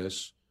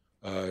readiness,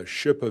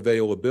 ship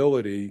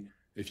availability,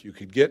 If you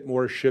could get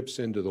more ships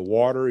into the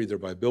water, either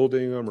by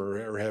building them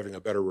or having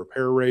a better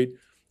repair rate,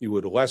 you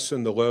would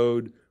lessen the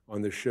load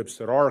on the ships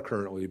that are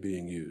currently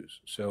being used.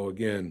 So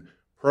again,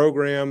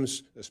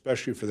 programs,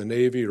 especially for the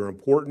Navy, are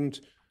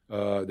important.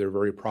 They're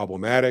very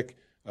problematic.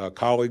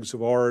 Colleagues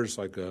of ours,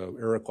 like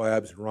Eric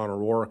Labs and Ron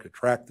O'Rourke,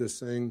 track this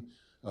thing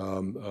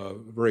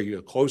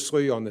very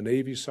closely on the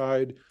Navy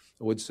side.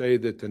 I would say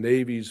that the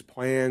Navy's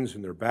plans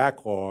and their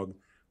backlog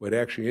would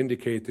actually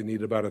indicate they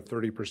need about a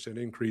 30%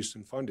 increase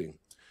in funding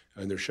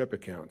in their ship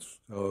accounts.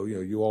 So,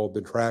 you all have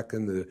been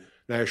tracking the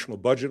national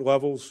budget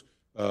levels.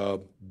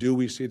 Do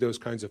we see those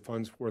kinds of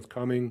funds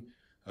forthcoming?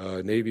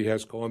 Navy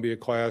has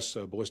Columbia-class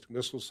ballistic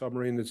missile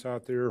submarine that's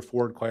out there,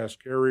 Ford-class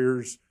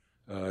carriers.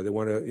 They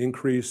want to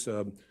increase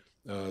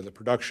the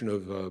production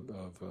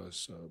of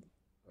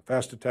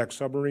fast attack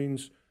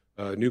submarines,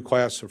 new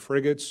class of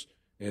frigates,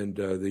 and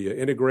the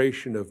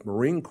integration of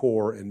Marine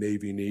Corps and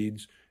Navy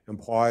needs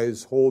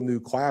implies whole new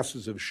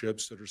classes of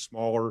ships that are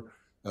smaller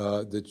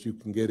that you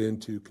can get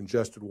into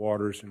congested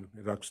waters and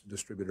conduct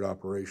distributed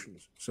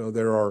operations. So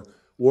there are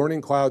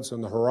warning clouds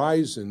on the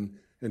horizon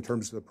in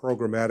terms of the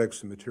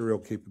programmatics and material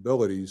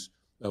capabilities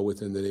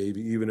within the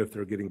Navy, even if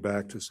they're getting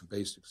back to some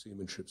basic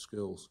seamanship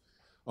skills.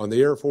 On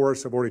the Air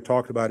Force, I've already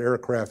talked about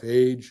aircraft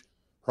age,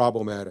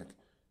 problematic.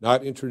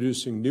 Not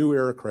introducing new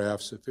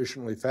aircraft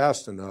sufficiently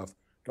fast enough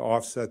to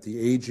offset the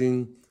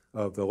aging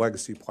of the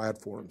legacy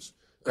platforms.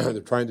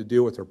 They're trying to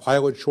deal with their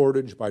pilot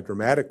shortage by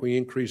dramatically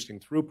increasing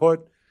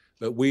throughput,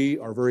 but we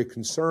are very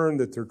concerned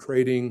that they're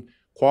trading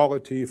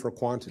quality for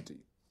quantity.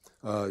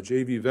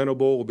 J.V.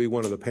 Venable will be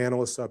one of the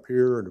panelists up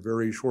here in a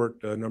very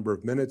short number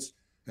of minutes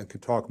and can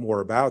talk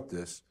more about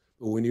this.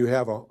 But when you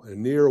have a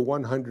near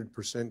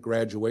 100%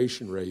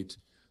 graduation rate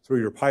through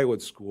your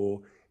pilot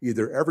school,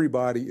 either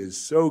everybody is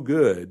so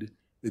good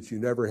that you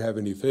never have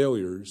any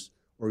failures,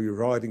 or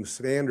you're letting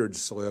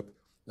standards slip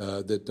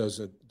that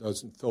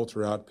doesn't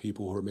filter out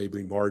people who are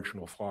maybe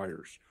marginal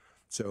flyers.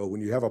 So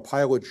when you have a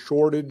pilot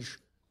shortage,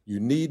 you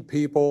need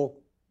people.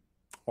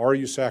 Are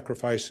you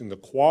sacrificing the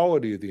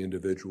quality of the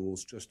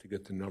individuals just to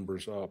get the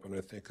numbers up? And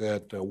I think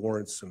that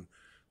warrants some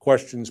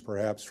questions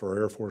perhaps for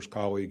our Air Force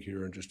colleague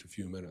here in just a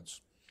few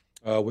minutes.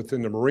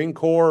 Within the Marine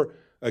Corps,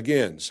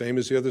 again, same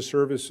as the other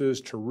services,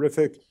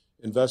 terrific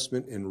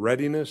investment in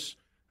readiness.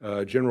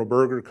 General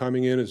Berger,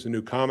 coming in as the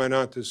new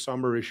commandant this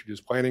summer, issued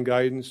his planning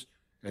guidance,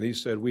 and he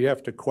said we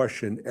have to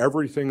question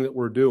everything that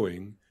we're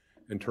doing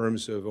in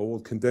terms of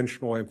old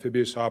conventional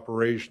amphibious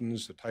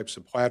operations, the types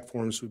of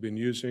platforms we've been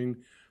using,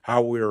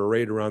 how we are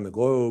arrayed around the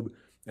globe,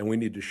 and we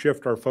need to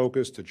shift our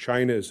focus to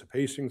China as a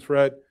pacing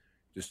threat,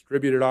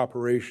 distributed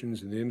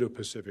operations in the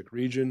Indo-Pacific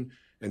region,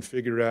 and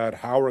figure out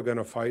how we're going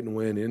to fight and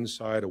win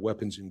inside a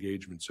weapons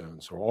engagement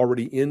zone. So we're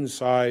already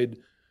inside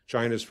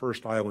China's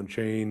first island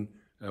chain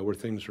where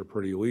things are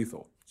pretty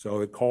lethal.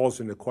 So it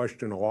calls into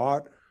question a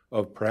lot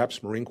of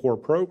perhaps Marine Corps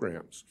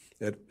programs.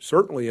 It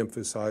certainly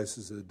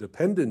emphasizes the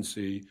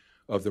dependency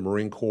of the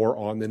Marine Corps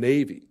on the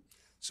Navy.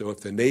 So if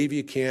the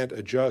Navy can't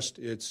adjust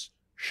its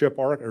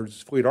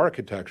its fleet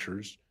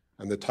architectures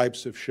and the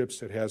types of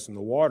ships it has in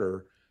the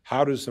water,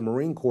 how does the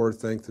Marine Corps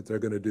think that they're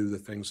going to do the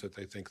things that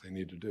they think they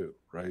need to do,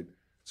 right?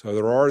 So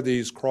there are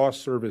these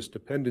cross-service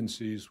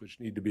dependencies which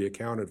need to be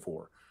accounted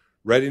for.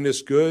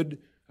 Readiness, good,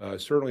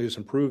 certainly has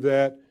improved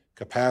that.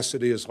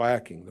 Capacity is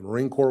lacking. The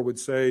Marine Corps would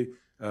say,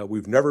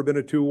 we've never been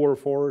a two-war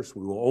force,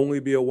 we will only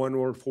be a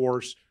one-war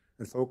force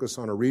and focus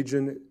on a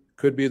region. It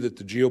could be that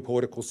the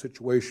geopolitical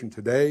situation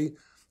today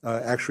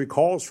actually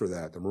calls for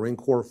that. The Marine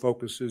Corps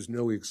focuses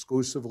nearly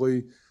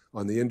exclusively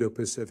on the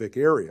Indo-Pacific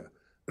area.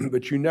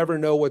 But you never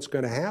know what's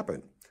going to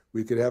happen.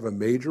 We could have a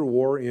major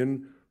war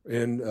in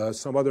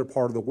some other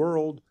part of the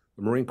world.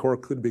 The Marine Corps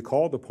could be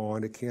called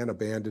upon. It can't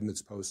abandon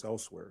its posts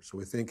elsewhere. So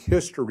we think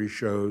history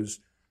shows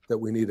that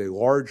we need a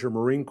larger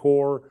Marine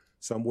Corps,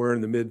 somewhere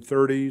in the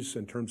mid-30s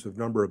in terms of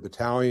number of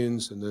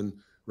battalions, and then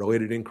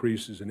related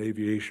increases in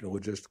aviation and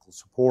logistical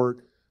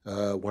support.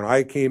 When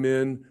I came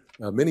in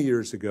many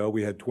years ago,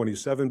 we had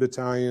 27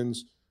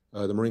 battalions.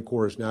 The Marine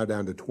Corps is now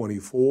down to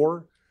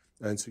 24.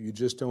 And so you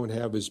just don't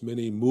have as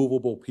many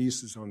movable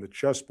pieces on the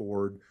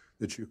chessboard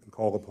that you can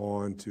call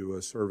upon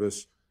to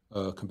service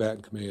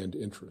combatant command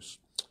interests.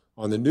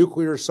 On the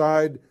nuclear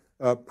side,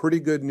 pretty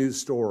good news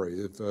story.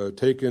 They've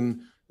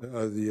taken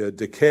the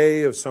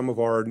decay of some of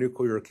our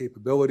nuclear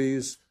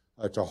capabilities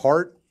to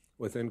heart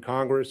within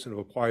Congress and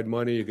have applied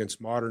money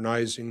against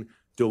modernizing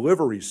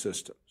delivery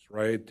systems,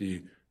 right?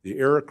 The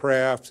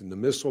aircraft and the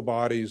missile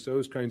bodies,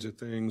 those kinds of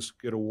things,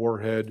 get a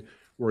warhead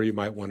where you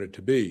might want it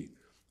to be.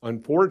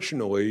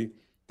 Unfortunately,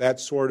 that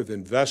sort of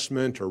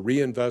investment or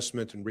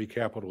reinvestment and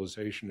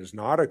recapitalization is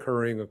not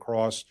occurring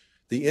across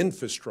the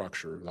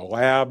infrastructure. The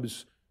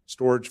labs,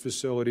 storage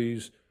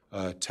facilities,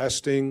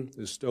 testing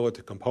is still at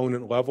the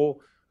component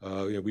level.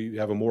 We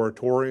have a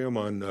moratorium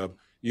on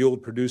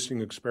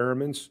yield-producing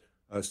experiments,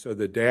 so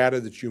the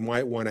data that you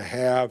might want to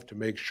have to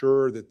make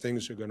sure that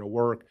things are going to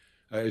work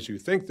as you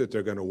think that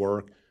they're going to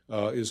work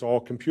is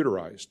all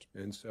computerized.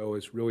 And so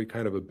it's really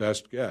kind of a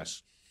best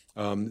guess.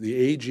 The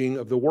aging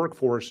of the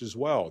workforce as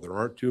well. There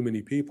aren't too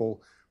many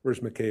people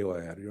Where's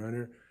Michaela at? Are you on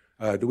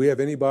here? Do we have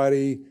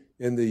anybody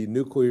in the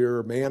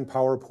nuclear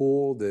manpower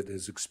pool that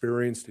has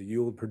experienced a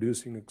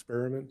yield-producing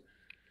experiment?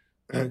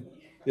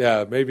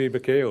 Yeah, maybe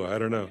Michaela. I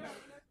don't know.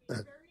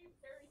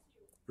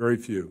 Very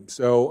few.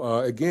 So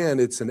again,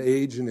 it's an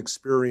age and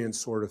experience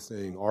sort of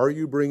thing. Are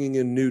you bringing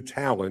in new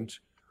talent?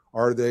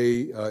 Are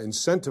they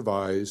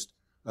incentivized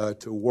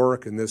to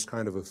work in this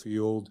kind of a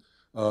field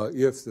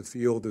if the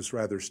field is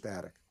rather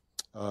static?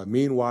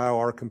 Meanwhile,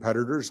 our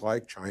competitors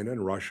like China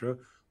and Russia,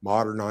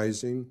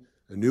 modernizing,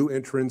 new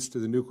entrants to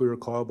the nuclear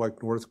club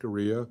like North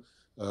Korea,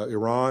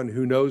 Iran,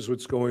 who knows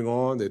what's going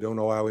on? They don't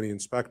allow any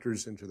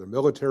inspectors into their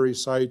military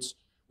sites,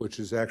 which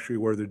is actually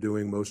where they're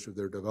doing most of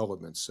their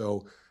development.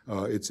 So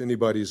it's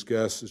anybody's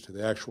guess as to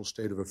the actual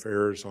state of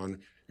affairs on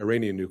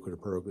Iranian nuclear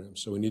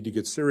programs. So we need to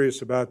get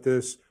serious about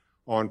this.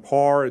 On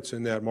par, it's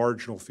in that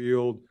marginal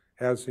field,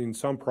 has seen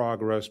some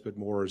progress, but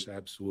more is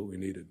absolutely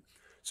needed.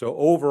 So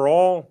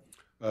overall,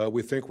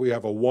 we think we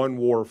have a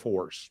one-war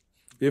force.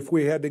 If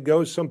we had to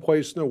go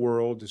someplace in the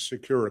world to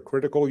secure a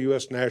critical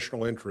U.S.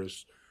 national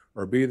interest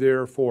or be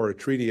there for a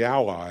treaty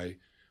ally,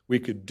 we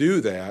could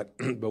do that,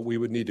 but we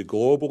would need to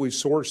globally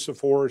source the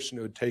force, and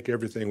it would take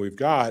everything we've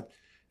got.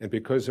 And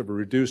because of a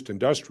reduced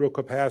industrial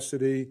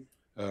capacity,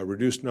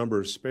 reduced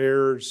number of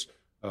spares,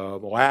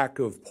 lack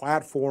of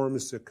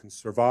platforms that can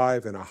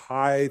survive in a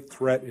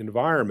high-threat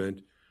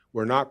environment,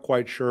 we're not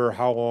quite sure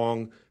how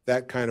long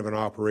that kind of an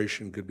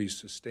operation could be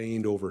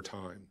sustained over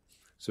time.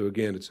 So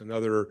again, it's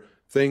another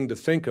thing to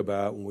think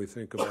about when we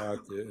think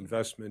about the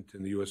investment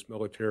in the U.S.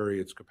 military,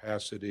 its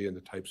capacity, and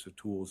the types of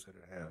tools that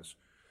it has.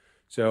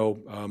 So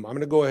I'm going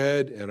to go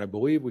ahead, and I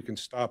believe we can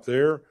stop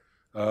there.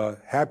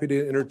 Happy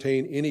to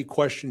entertain any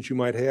questions you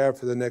might have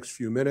for the next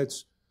few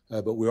minutes,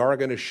 but we are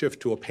going to shift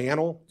to a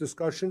panel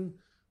discussion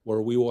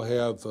where we will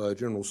have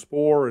General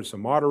Spohr as a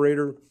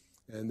moderator,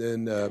 and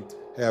then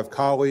have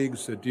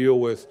colleagues that deal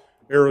with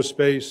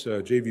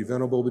aerospace. J.V.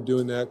 Venable will be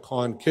doing that.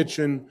 Con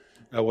Kitchen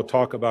will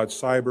talk about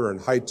cyber and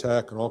high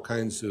tech and all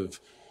kinds of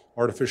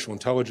artificial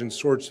intelligence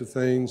sorts of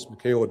things.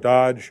 Michaela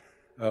Dodge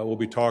will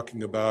be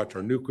talking about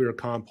our nuclear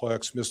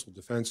complex, missile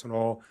defense and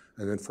all.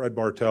 And then Fred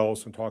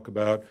Bartels will talk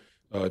about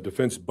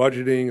defense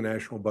budgeting,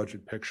 national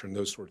budget picture, and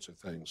those sorts of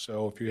things.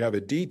 So if you have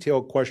a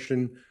detailed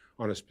question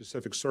on a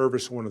specific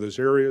service in one of those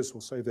areas,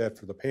 we'll save that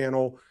for the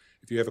panel.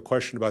 If you have a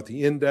question about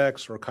the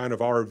index or kind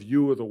of our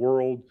view of the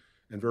world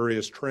and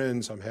various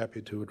trends, I'm happy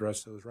to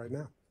address those right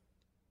now.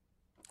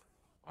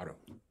 Otto.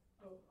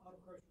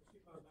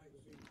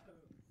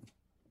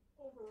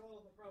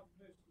 Overall, the problem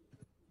is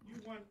you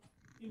want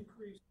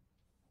increased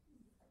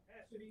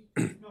capacity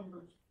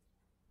numbers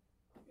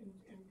in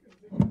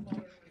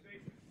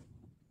modernization.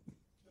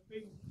 The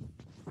big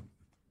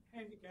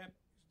handicap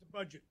is the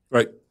budget.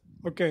 Right.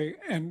 Okay,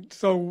 and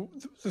so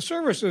the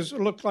services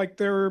look like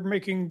they're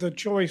making the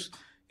choice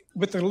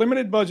with the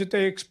limited budget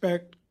they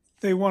expect.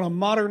 They want to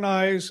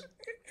modernize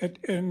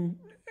and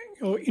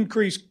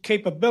increase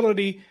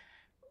capability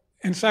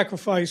and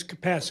sacrifice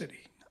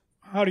capacity.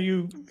 How do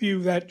you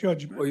view that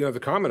judgment? Well, the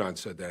Commandant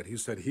said that. He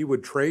said he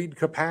would trade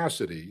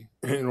capacity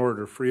in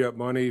order to free up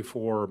money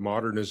for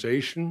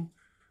modernization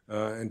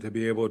and to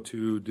be able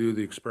to do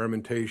the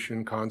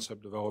experimentation,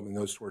 concept development,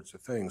 those sorts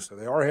of things. So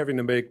they are having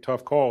to make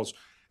tough calls.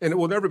 And it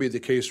will never be the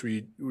case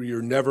where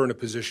you're never in a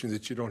position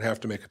that you don't have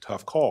to make a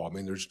tough call. I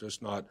mean, there's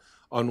just not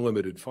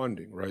unlimited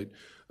funding, right?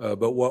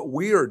 But what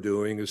we are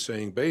doing is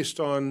saying, based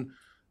on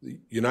the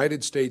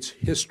United States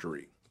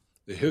history,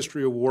 the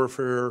history of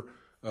warfare,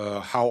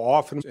 how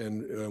often,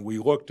 and we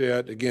looked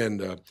at,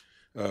 again,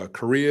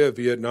 Korea,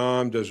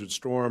 Vietnam, Desert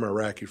Storm,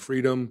 Iraqi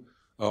freedom,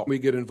 we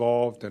get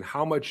involved, and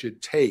how much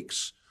it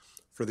takes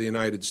for the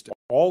United States.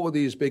 All of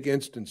these big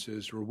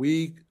instances where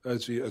we,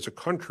 as a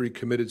country,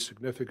 committed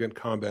significant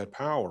combat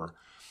power.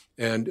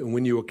 And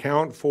when you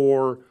account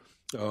for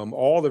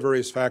all the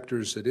various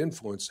factors that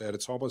influence that,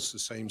 it's almost the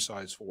same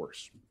size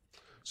force.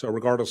 So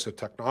regardless of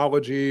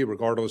technology,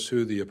 regardless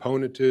who the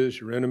opponent is,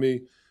 your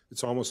enemy,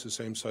 it's almost the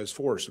same size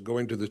force. So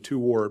going to the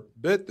two-war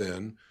bit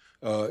then,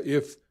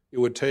 if it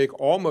would take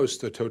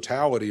almost the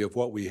totality of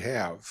what we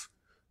have,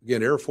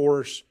 again, Air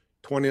Force,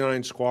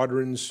 29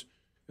 squadrons,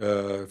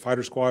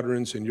 fighter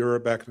squadrons in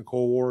Europe back in the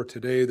Cold War.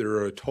 Today, there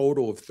are a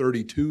total of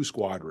 32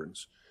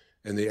 squadrons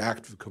in the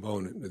active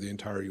component of the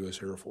entire U.S.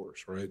 Air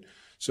Force, right?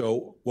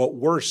 So what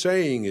we're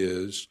saying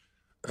is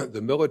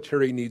the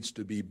military needs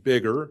to be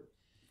bigger.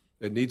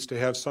 It needs to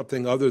have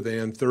something other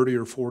than 30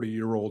 or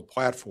 40-year-old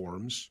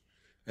platforms,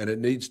 and it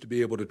needs to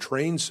be able to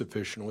train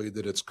sufficiently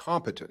that it's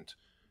competent.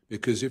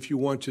 Because if you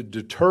want to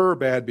deter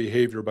bad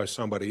behavior by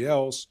somebody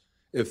else,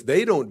 if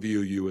they don't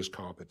view you as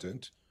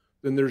competent,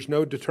 then there's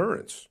no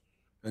deterrence.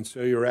 And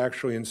so you're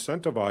actually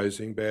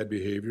incentivizing bad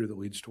behavior that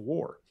leads to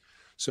war.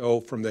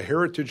 So from the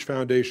Heritage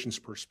Foundation's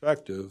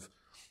perspective,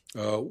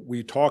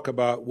 we talk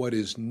about what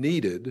is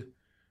needed,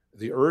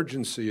 the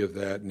urgency of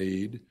that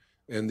need,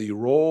 and the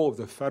role of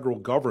the federal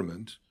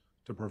government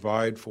to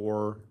provide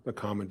for the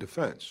common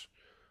defense.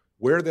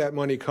 Where that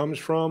money comes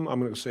from, I'm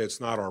going to say it's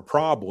not our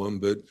problem,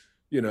 but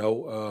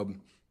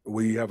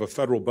We have a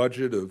federal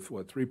budget of,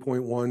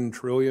 3.1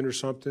 trillion or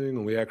something,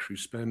 and we actually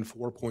spend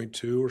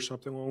 4.2 or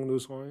something along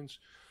those lines.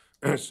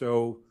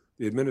 So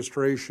the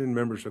administration,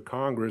 members of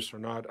Congress are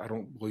not, I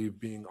don't believe,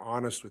 being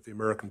honest with the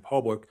American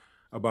public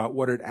about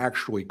what it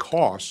actually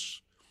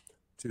costs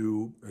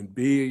to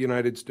be a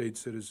United States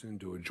citizen,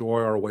 to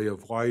enjoy our way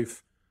of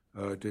life,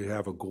 to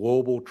have a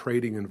global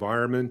trading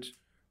environment,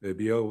 to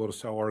be able to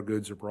sell our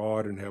goods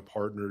abroad and have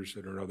partners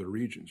that are in other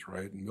regions,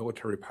 right? And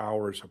military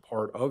power is a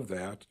part of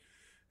that.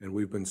 And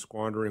we've been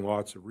squandering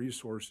lots of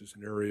resources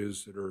in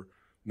areas that are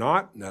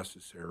not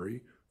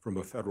necessary from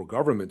a federal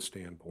government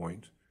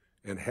standpoint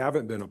and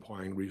haven't been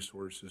applying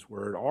resources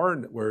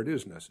where it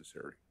is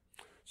necessary.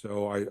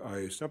 So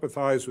I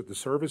sympathize with the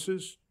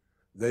services.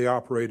 They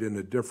operate in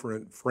a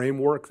different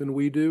framework than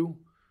we do.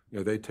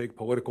 They take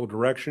political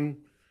direction,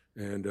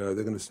 and they're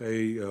going to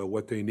say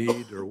what they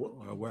need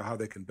or how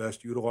they can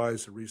best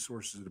utilize the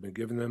resources that have been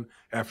given them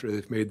after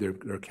they've made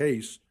their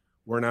case.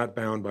 We're not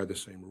bound by the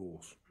same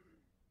rules.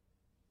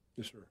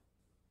 Yes, sir.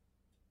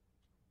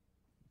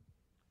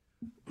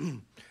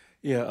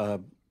 Yeah,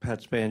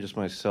 Pat Spann, just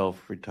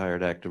myself,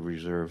 retired active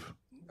reserve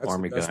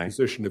Army guy. That's the best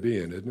position to be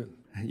in, isn't it?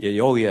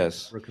 Yeah. Oh,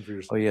 yes. Working for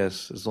yourself. Oh,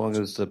 yes. As long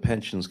as the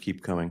pensions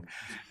keep coming.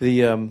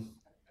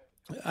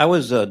 I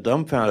was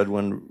dumbfounded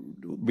when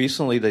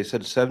recently they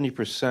said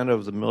 70%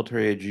 of the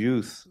military-age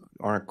youth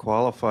aren't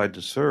qualified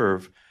to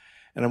serve,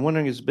 and I'm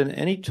wondering, has there been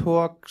any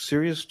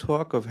serious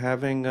talk of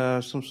having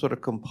some sort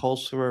of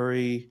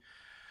compulsory,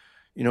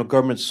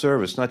 government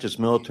service, not just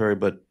military,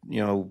 but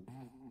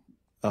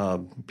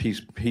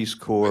Peace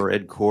Corps,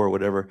 Ed Corps,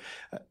 whatever.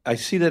 I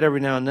see that every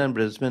now and then,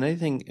 but has there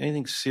been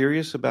anything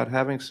serious about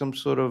having some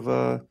sort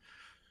of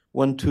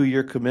 1-2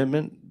 year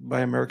commitment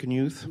by American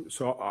youth?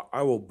 So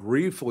I will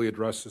briefly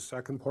address the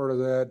second part of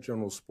that.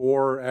 General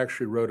Spohr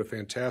actually wrote a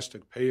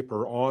fantastic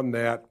paper on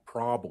that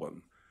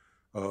problem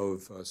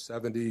of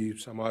 70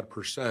 some odd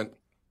percent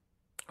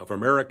of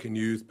American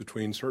youth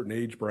between certain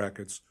age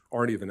brackets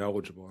aren't even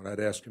eligible. And I'd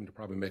ask him to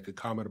probably make a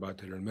comment about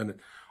that in a minute.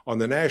 On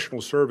the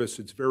national service,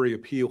 it's very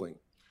appealing.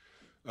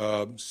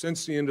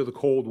 Since the end of the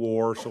Cold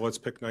War, so let's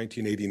pick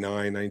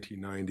 1989,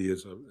 1990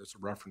 as a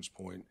reference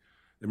point,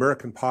 the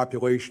American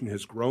population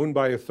has grown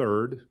by a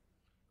third,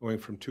 going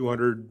from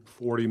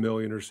 240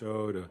 million or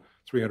so to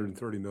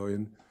 330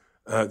 million.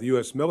 The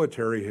U.S.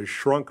 military has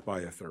shrunk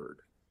by a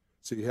third.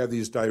 So you have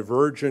these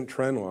divergent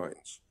trend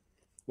lines.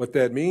 What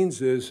that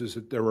means is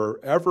that there are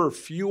ever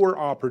fewer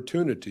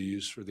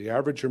opportunities for the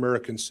average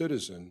American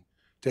citizen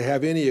to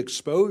have any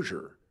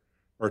exposure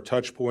or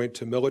touch point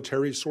to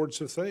military sorts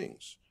of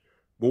things.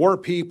 More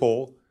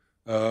people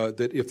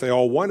that, if they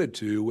all wanted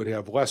to, would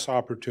have less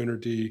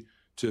opportunity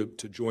to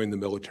join the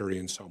military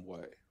in some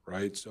way,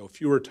 right? So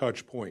fewer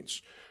touch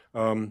points.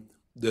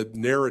 The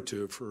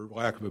narrative, for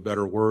lack of a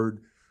better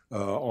word,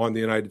 on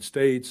the United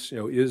States,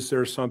 is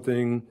there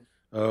something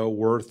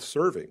worth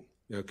serving,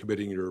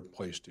 committing your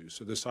place to?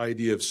 So this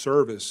idea of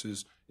service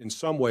is, in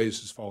some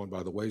ways, has fallen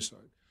by the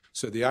wayside.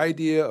 So the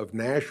idea of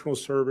national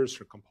service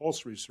or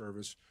compulsory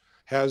service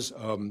has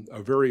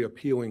a very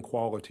appealing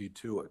quality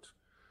to it.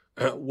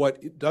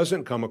 What it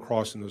doesn't come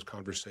across in those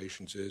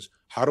conversations is,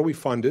 how do we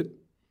fund it,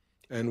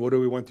 and what do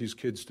we want these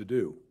kids to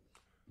do?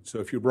 So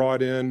if you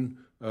brought in,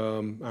 I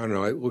don't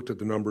know, I looked at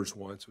the numbers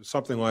once, it was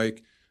something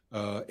like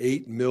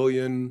 8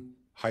 million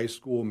high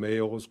school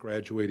males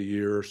graduate a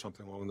year or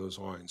something along those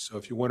lines. So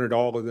if you wanted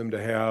all of them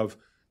to have,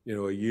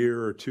 a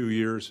year or 2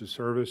 years of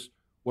service,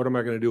 what am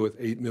I going to do with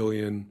 8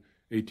 million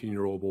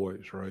 18-year-old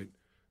boys, right?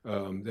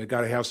 They've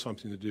got to have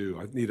something to do.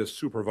 I need a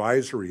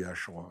supervisory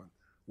echelon.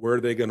 Where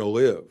are they going to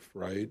live,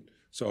 right?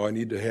 So I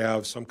need to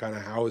have some kind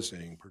of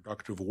housing,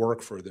 productive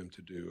work for them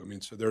to do.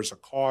 So there's a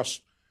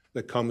cost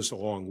that comes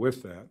along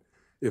with that.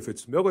 If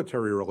it's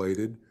military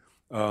related,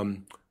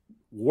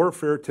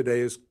 warfare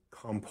today is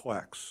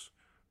complex.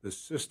 The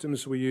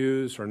systems we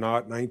use are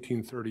not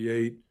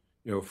 1938,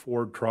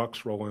 Ford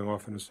trucks rolling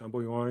off an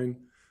assembly line.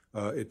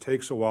 It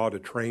takes a while to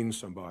train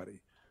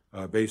somebody.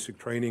 Basic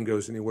training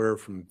goes anywhere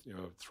from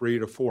 3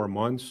 to 4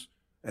 months,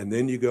 and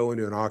then you go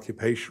into an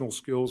occupational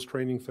skills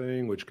training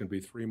thing, which can be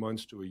 3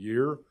 months to a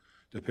year,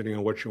 depending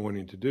on what you're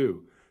wanting to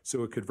do.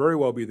 So it could very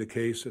well be the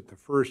case that the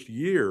first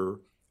year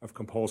of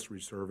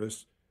compulsory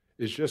service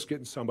is just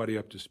getting somebody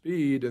up to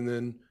speed, and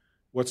then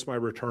what's my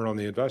return on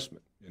the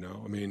investment?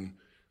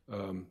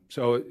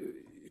 So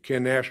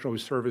can national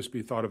service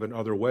be thought of in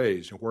other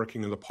ways?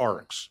 Working in the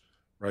parks,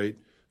 right?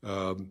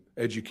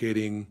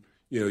 Educating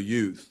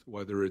youth,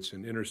 whether it's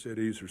in inner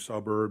cities or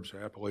suburbs, or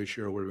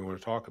Appalachia, or whatever we want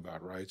to talk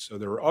about, right? So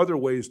there are other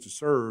ways to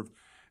serve,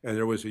 and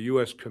there was a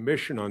U.S.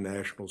 Commission on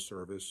National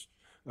Service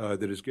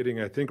that is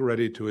getting, I think,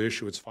 ready to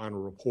issue its final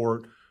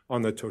report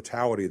on the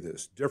totality of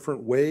this.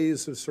 Different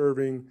ways of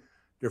serving,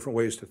 different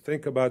ways to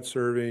think about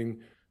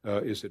serving.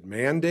 Is it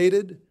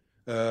mandated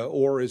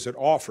or is it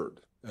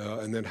offered?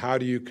 And then how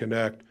do you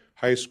connect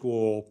high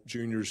school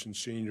juniors and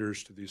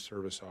seniors to these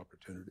service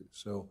opportunities?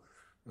 So,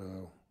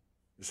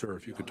 sir,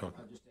 if you could talk.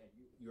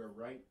 You're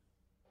right.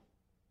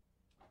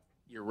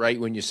 You're right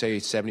when you say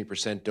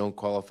 70% don't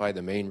qualify.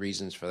 The main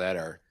reasons for that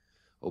are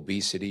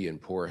obesity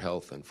and poor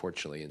health,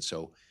 unfortunately. And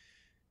so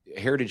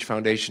Heritage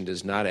Foundation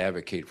does not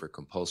advocate for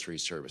compulsory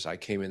service. I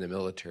came in the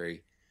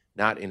military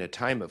not in a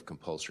time of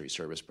compulsory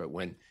service, but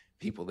when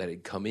people that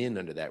had come in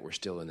under that were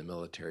still in the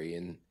military.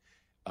 And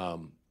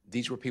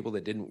these were people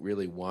that didn't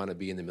really want to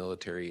be in the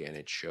military, and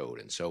it showed.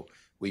 And so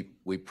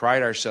we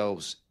pride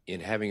ourselves in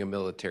having a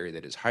military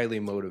that is highly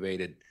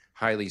motivated,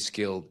 highly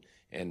skilled,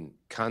 and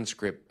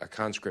a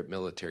conscript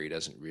military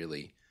doesn't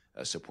really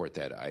support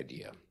that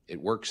idea. It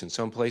works in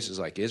some places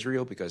like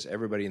Israel because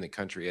everybody in the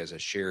country has a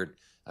shared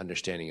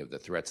understanding of the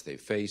threats they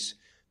face.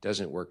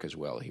 Doesn't work as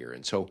well here.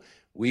 And so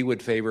we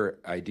would favor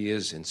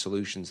ideas and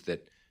solutions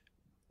that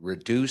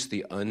reduce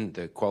the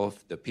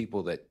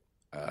people that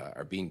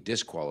are being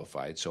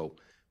disqualified. So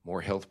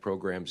more health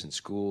programs in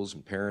schools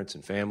and parents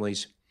and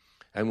families.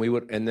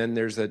 And then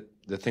there's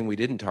the thing we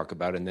didn't talk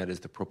about, and that is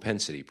the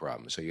propensity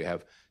problem. So you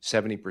have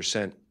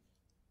 70%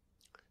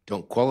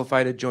 don't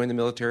qualify to join the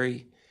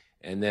military,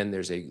 and then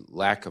there's a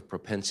lack of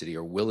propensity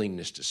or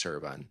willingness to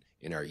serve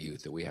in our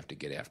youth that we have to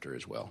get after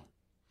as well.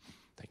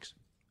 Thanks.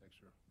 Thanks,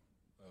 sir.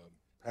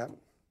 Pat?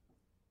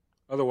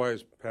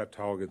 Otherwise, Pat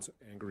Towle gets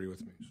angry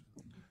with me.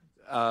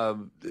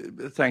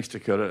 Thanks,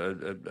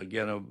 Dakota.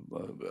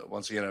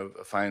 Once again,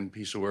 a fine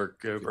piece of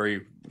work,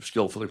 very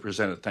skillfully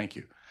presented. Thank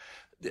you.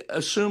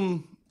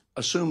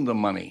 Assume the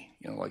money,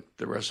 like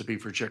the recipe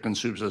for chicken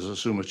soup says,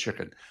 assume a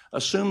chicken.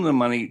 Assume the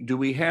money. Do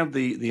we have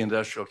the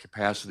industrial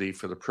capacity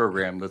for the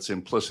program that's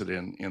implicit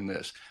in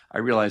this? I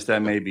realize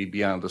that may be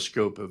beyond the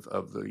scope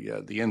of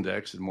the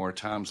index and more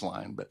Tom's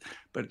line,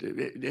 but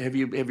have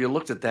you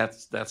looked at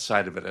that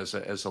side of it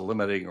as a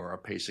limiting or a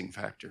pacing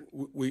factor?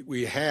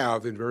 We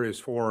have in various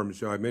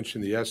forms. I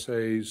mentioned the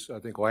essays. I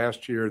think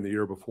last year and the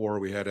year before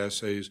we had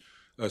essays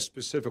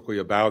specifically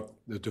about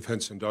the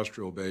defense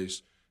industrial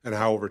base and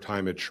how over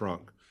time it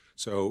shrunk.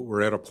 So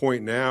we're at a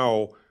point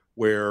now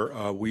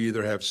where we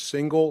either have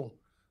single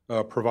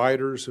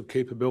providers of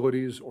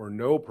capabilities or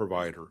no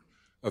provider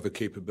of a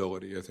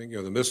capability. I think,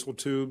 the missile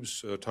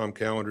tubes, Tom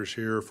Callender's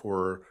here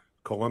for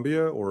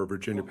Columbia or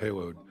Virginia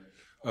payload.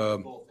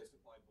 Both. They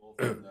supply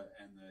both and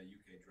the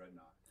UK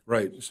Dreadnought.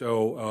 Right.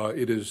 So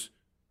it is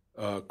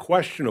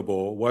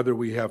questionable whether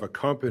we have a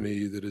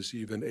company that is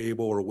even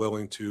able or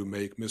willing to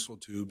make missile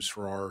tubes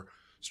for our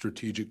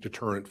strategic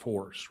deterrent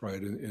force,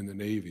 right, in the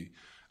Navy.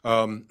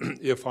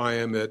 If I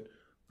am at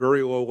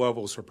very low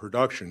levels of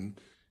production,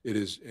 it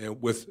is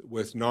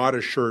with not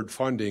assured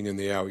funding in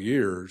the out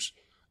years,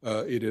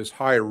 it is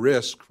high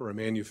risk for a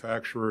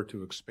manufacturer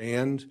to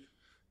expand,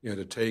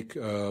 to take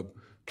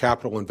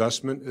capital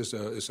investment as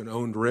an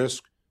owned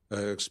risk,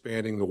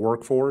 expanding the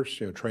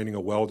workforce, training a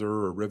welder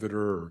or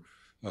riveter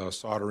or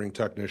soldering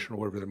technician or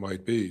whatever it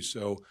might be.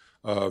 So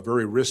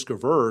very risk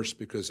averse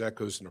because that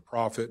goes into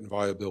profit and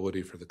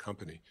viability for the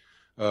company.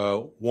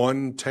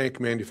 One tank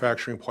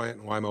manufacturing plant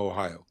in Lima,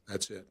 Ohio.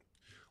 That's it.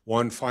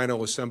 One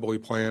final assembly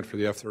plant for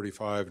the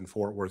F-35 in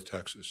Fort Worth,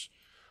 Texas.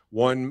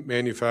 One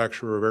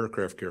manufacturer of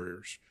aircraft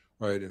carriers,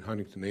 right, in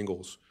Huntington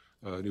Ingalls,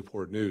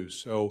 Newport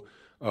News. So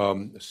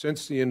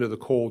since the end of the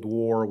Cold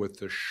War, with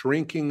the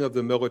shrinking of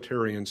the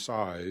military in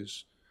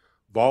size,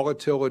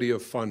 volatility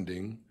of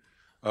funding,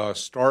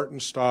 start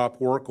and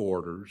stop work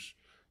orders,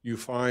 you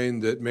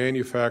find that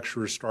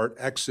manufacturers start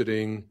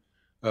exiting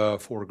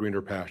for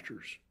greener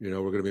pastures. We're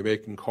going to be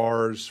making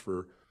cars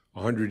for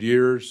 100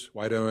 years.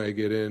 Why don't I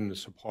get in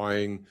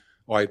supplying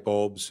light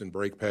bulbs and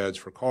brake pads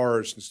for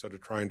cars instead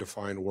of trying to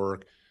find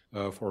work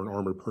for an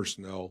armored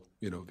personnel,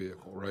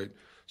 vehicle, right?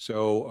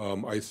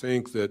 So I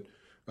think that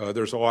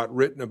there's a lot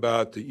written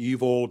about the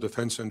evil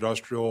defense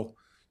industrial,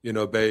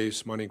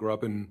 base, money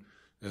grubbing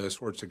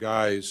sorts of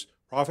guys.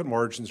 Profit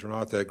margins are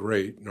not that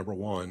great, number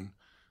one.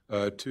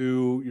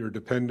 Two, you're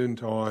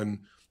dependent on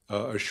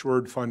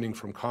assured funding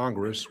from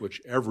Congress,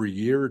 which every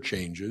year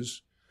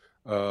changes.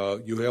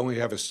 You only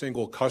have a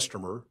single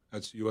customer,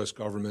 that's the U.S.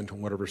 government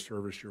and whatever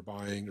service you're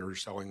buying or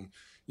selling,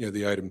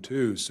 the item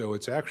to. So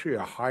it's actually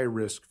a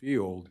high-risk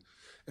field,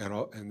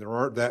 and there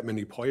aren't that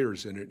many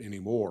players in it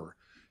anymore.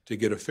 To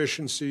get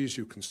efficiencies,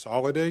 you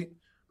consolidate,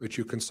 but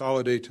you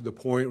consolidate to the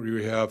point where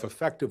you have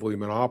effectively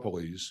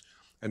monopolies.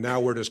 And now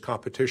where does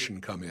competition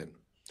come in?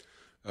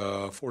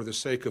 For the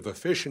sake of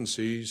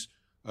efficiencies,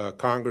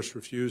 Congress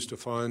refused to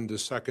fund the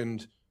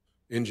second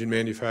engine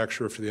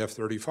manufacturer for the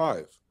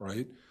F-35,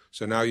 right?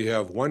 So now you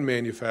have one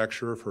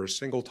manufacturer for a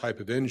single type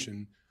of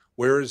engine.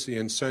 Where is the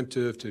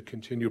incentive to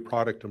continue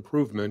product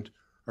improvement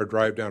or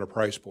drive down a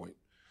price point?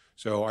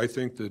 So I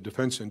think the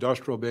defense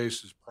industrial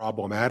base is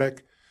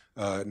problematic,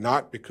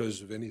 not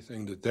because of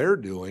anything that they're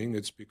doing.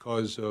 It's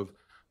because of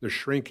the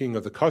shrinking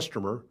of the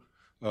customer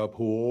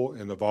pool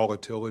and the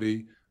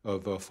volatility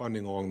of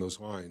funding along those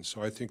lines.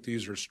 So I think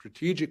these are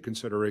strategic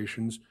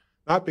considerations,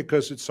 not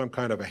because it's some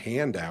kind of a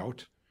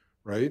handout,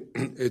 right?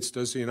 It's,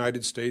 does the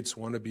United States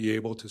want to be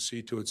able to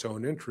see to its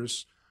own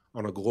interests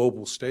on a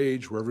global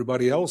stage where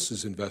everybody else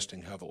is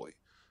investing heavily?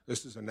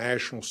 This is a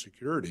national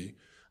security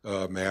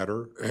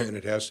matter, and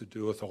it has to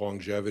do with the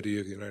longevity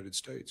of the United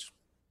States.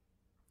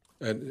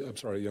 And I'm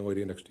sorry, young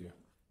lady next to you.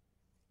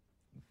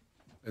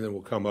 And then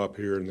we'll come up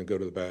here and then go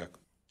to the back.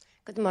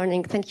 Good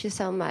morning. Thank you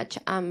so much.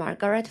 I'm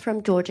Margaret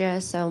from Georgia,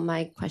 so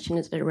my question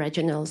is very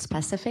regional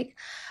specific.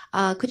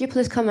 Could you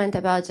please comment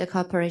about the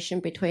cooperation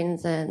between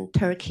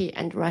Turkey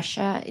and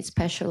Russia,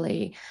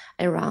 especially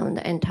around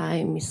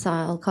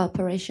anti-missile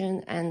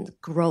cooperation and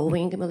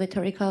growing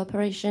military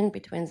cooperation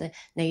between the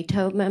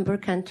NATO member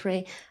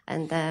country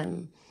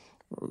and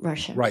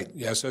Russia? Right.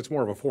 Yes, that's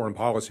more of a foreign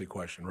policy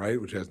question, right,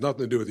 which has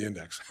nothing to do with the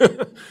index.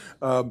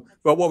 But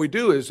what we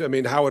do is,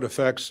 how it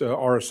affects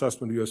our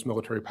assessment of U.S.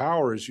 military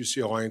power is you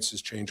see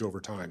alliances change over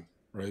time,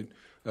 right?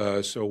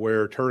 So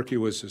where Turkey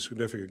was a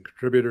significant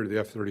contributor to the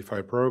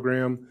F-35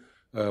 program,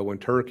 when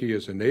Turkey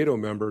as a NATO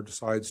member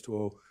decides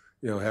to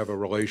have a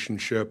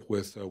relationship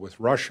with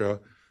Russia,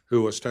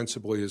 who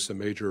ostensibly is a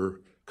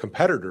major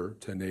competitor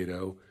to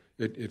NATO,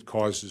 it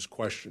causes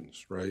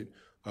questions, right?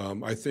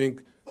 I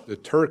think the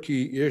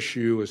Turkey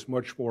issue is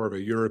much more of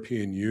a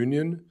European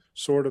Union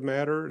sort of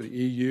matter. The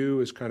EU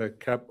has kind of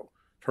kept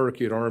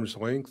Turkey at arm's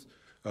length.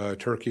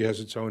 Turkey has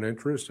its own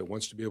interests. It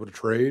wants to be able to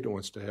trade. It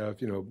wants to have,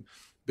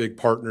 big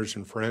partners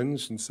and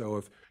friends. And so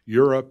if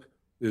Europe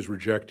is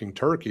rejecting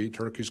Turkey,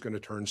 Turkey's going to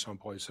turn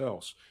someplace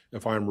else.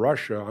 If I'm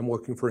Russia, I'm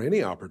looking for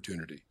any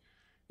opportunity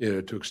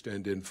to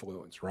extend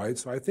influence, right?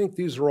 So I think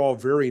these are all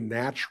very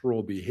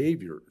natural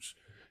behaviors.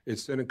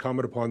 It's then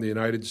incumbent upon the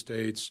United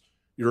States,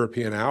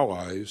 European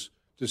allies,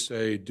 to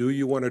say, do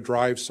you want to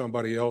drive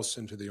somebody else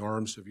into the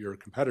arms of your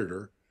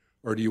competitor,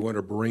 or do you want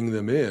to bring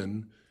them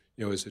in,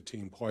 as a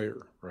team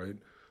player, right?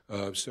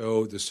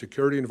 So the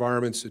security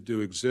environments that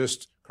do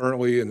exist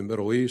currently in the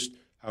Middle East,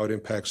 how it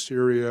impacts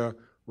Syria,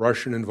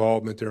 Russian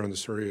involvement there on the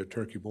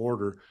Syria-Turkey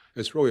border,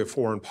 it's really a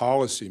foreign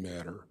policy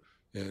matter,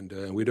 and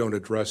we don't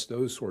address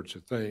those sorts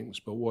of things.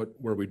 But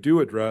where we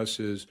do address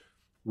is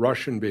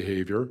Russian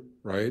behavior,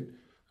 right?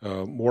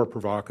 More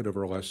provocative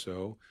or less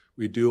so.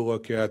 We do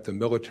look at the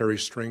military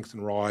strength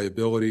and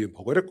reliability and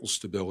political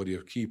stability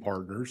of key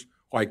partners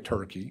like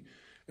Turkey.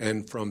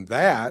 And from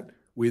that,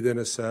 we then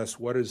assess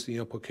what is the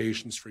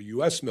implications for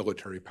U.S.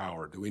 military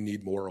power. Do we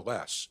need more or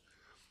less?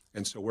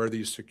 And so where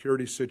these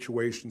security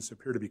situations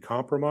appear to be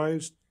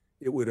compromised,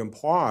 it would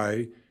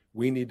imply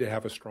we need to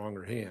have a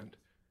stronger hand,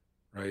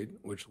 right?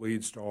 Which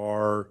leads to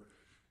our,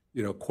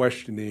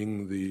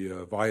 questioning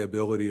the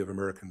viability of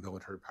American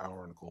military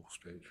power on the global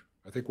stage.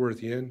 I think we're at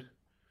the end.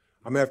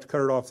 I'm going to have to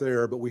cut it off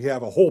there, but we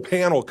have a whole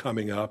panel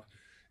coming up,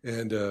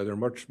 and they're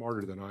much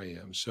smarter than I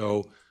am.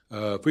 So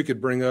if we could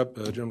bring up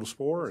General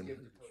Spohr.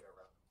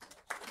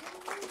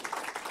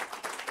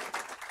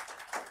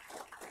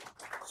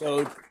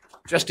 So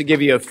just to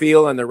give you a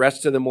feel on the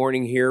rest of the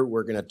morning here,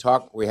 we're going to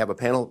talk. We have a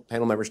panel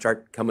member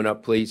start coming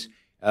up, please.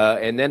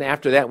 And then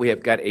after that, we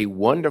have got a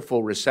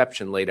wonderful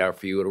reception laid out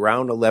for you at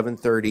around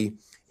 11:30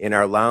 in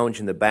our lounge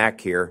in the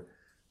back here.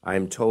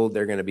 I'm told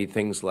there are going to be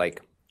things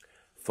like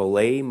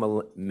filet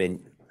mignon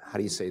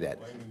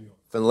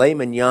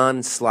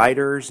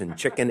sliders and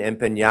chicken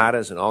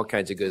empanadas and all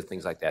kinds of good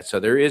things like that. So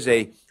there is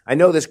I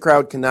know this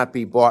crowd cannot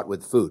be bought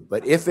with food,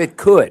 but if it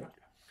could,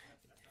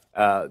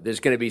 there's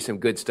going to be some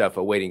good stuff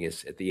awaiting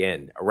us at the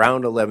end,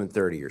 around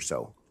 11:30 or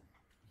so.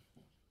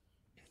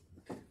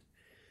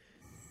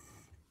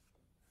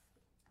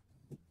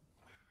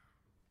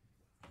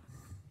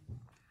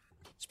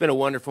 It's been a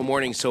wonderful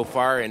morning so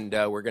far, and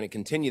we're going to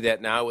continue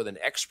that now with an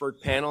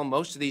expert panel.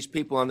 Most of these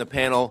people on the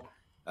panel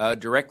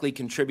directly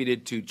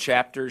contributed to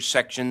chapters,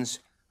 sections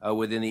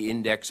within the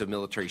Index of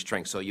Military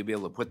Strength, so you'll be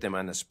able to put them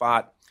on the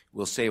spot.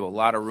 We'll save a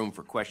lot of room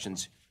for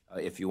questions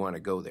if you want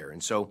to go there.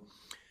 And so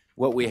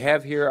what we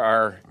have here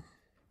are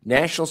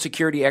national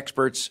security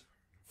experts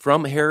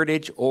from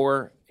Heritage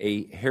or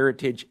a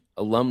Heritage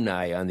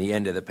alumni on the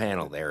end of the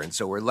panel there. And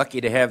so we're lucky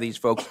to have these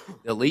folks.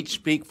 They'll each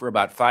speak for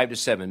about 5 to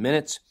 7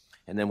 minutes,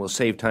 and then we'll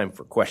save time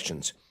for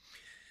questions.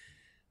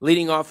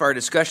 Leading off our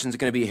discussion is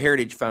going to be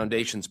Heritage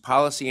Foundation's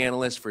policy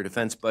analyst for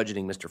defense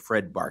budgeting, Mr.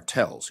 Fred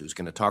Bartels, who's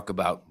going to talk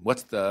about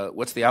what's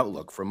the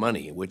outlook for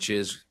money, which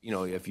is,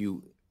 if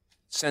you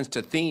sensed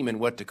a theme in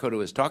what Dakota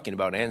was talking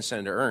about and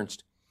Senator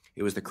Ernst,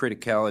 it was the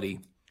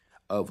criticality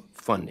of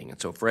funding. And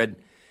so Fred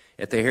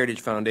at the Heritage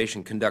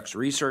Foundation conducts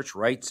research,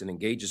 writes, and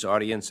engages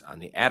audience on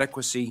the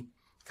adequacy,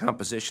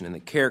 composition, and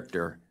the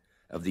character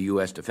of the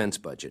U.S. defense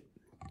budget.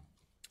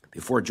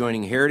 Before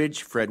joining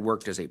Heritage, Fred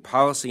worked as a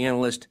policy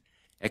analyst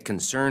at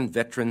Concerned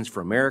Veterans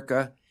for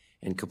America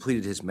and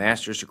completed his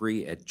master's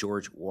degree at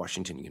George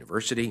Washington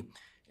University,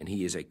 and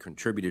he is a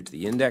contributor to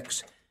the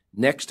Index.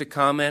 Next to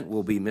comment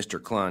will be Mr.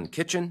 Klon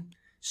Kitchen,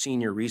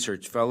 Senior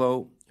Research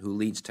Fellow who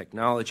leads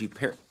technology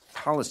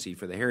policy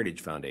for the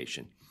Heritage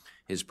Foundation.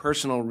 His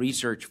personal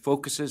research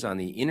focuses on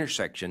the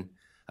intersection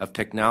of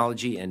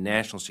technology and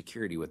national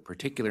security, with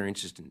particular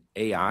interest in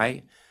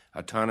AI,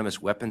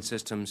 autonomous weapon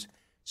systems,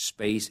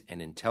 space,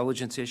 and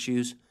intelligence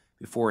issues.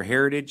 Before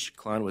Heritage,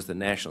 Klon was the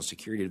National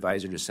Security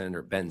Advisor to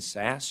Senator Ben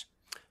Sasse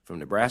from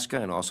Nebraska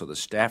and also the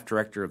staff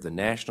director of the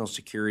National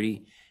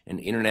Security and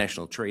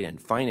International Trade and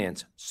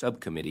Finance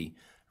Subcommittee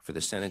for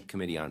the Senate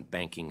Committee on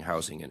Banking,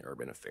 Housing, and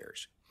Urban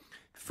Affairs.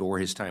 Before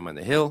his time on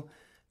the Hill,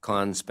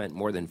 Klon spent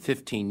more than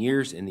 15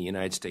 years in the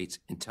United States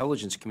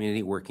intelligence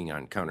community working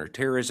on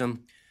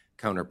counterterrorism,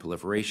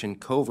 counterproliferation,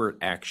 covert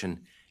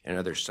action, and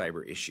other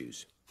cyber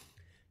issues.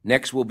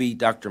 Next will be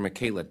Dr.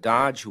 Michaela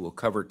Dodge, who will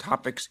cover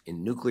topics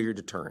in nuclear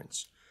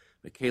deterrence.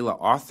 Michaela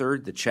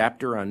authored the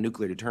chapter on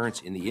nuclear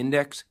deterrence in the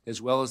index,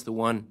 as well as the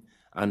one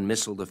on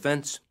missile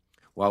defense,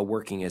 while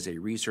working as a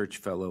research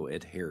fellow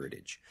at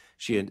Heritage.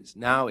 She is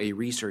now a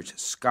research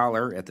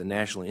scholar at the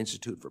National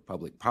Institute for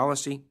Public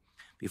Policy.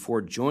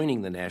 Before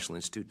joining the National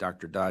Institute,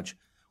 Dr. Dodge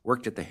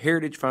worked at the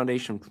Heritage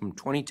Foundation from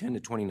 2010 to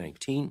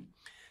 2019.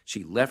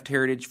 She left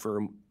Heritage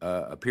for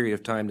a period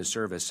of time to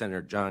serve as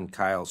Senator Jon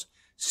Kyle's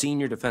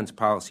Senior Defense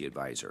Policy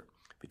Advisor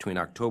between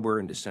October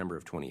and December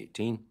of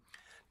 2018.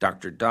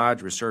 Dr.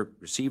 Dodge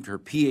received her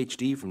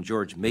PhD from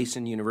George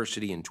Mason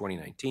University in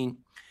 2019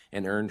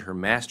 and earned her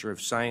Master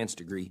of Science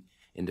degree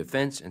in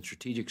Defense and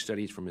Strategic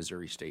Studies from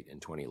Missouri State in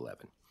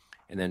 2011.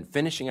 And then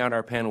finishing out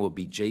our panel will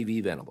be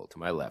J.V. Venable, to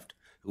my left,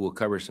 who will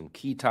cover some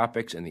key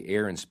topics in the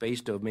air and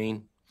space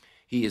domain.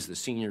 He is the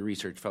Senior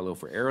Research Fellow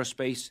for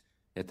Aerospace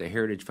at the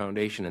Heritage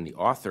Foundation and the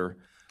author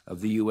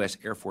of the U.S.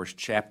 Air Force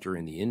chapter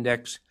in the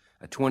Index,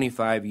 a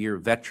 25-year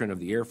veteran of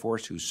the Air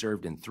Force who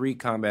served in 3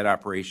 combat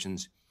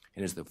operations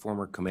and is the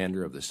former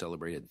commander of the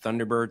celebrated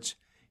Thunderbirds.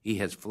 He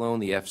has flown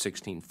the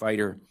F-16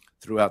 fighter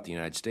throughout the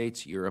United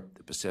States, Europe,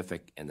 the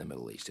Pacific, and the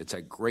Middle East. It's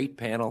a great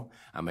panel.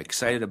 I'm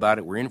excited about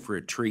it. We're in for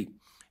a treat.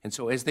 And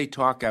so as they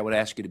talk, I would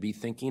ask you to be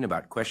thinking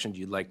about questions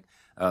you'd like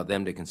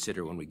them to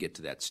consider when we get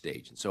to that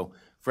stage. And so,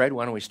 Fred,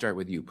 why don't we start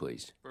with you,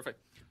 please? Perfect.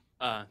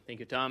 Thank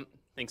you, Tom.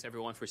 Thanks,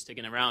 everyone, for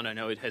sticking around. I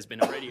know it has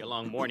been already a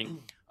long morning.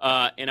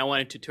 And I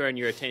wanted to turn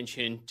your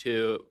attention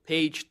to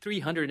page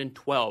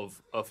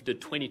 312 of the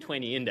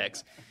 2020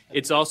 index.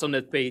 It's also on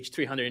the page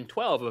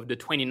 312 of the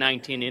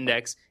 2019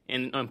 index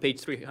and on page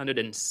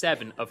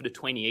 307 of the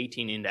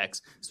 2018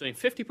 index. So in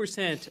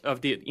 50% of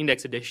the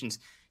index editions,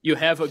 you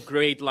have a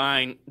great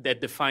line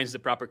that defines the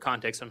proper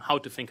context on how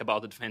to think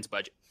about the defense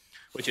budget,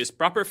 which is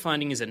proper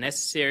funding is a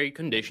necessary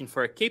condition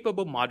for a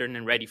capable, modern,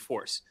 and ready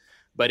force,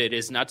 but it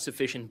is not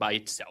sufficient by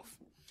itself.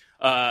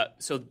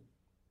 So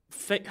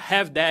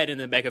have that in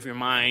the back of your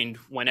mind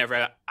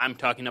whenever I'm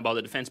talking about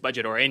the defense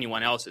budget or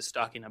anyone else is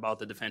talking about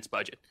the defense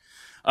budget.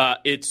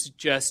 It's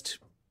just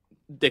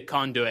the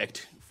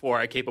conduit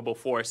for a capable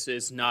force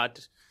is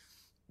not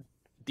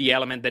the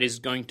element that is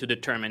going to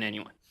determine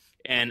anyone.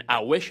 And I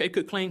wish I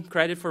could claim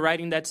credit for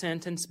writing that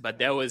sentence, but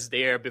that was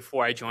there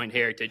before I joined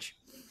Heritage.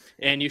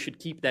 And you should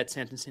keep that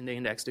sentence in the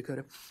index,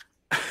 Dakota.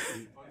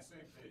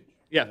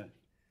 Yeah.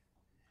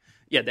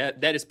 Yeah,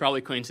 that is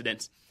probably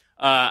coincidence.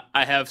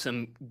 I have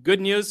some good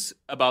news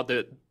about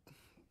the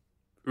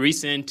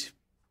recent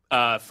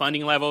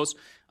funding levels.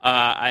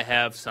 I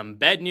have some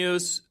bad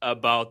news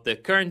about the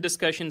current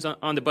discussions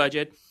on the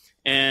budget,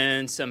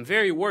 and some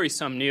very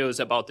worrisome news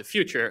about the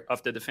future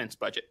of the defense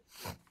budget.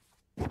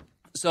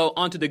 So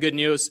on to the good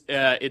news.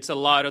 It's a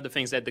lot of the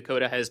things that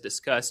Dakota has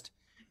discussed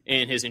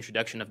in his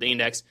introduction of the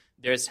index.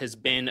 There has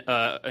been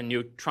a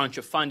new tranche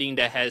of funding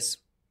that has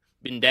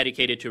been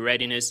dedicated to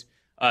readiness.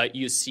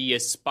 You see a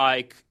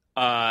spike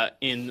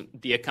in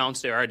the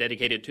accounts that are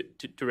dedicated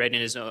to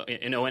readiness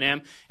in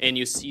O&M, and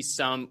you see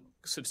some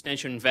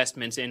substantial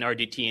investments in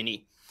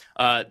RDT&E.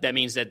 That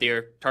means that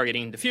they're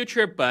targeting the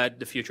future, but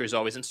the future is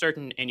always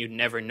uncertain, and you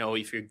never know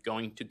if you're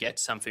going to get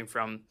something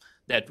from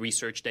that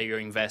research that you're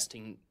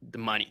investing the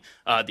money.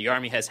 The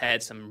Army has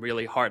had some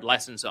really hard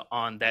lessons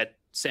on that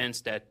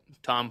sense that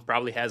Tom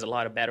probably has a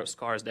lot of battle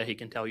scars that he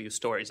can tell you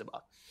stories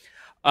about.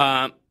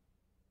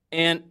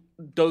 And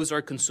those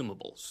are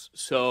consumables.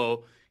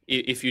 So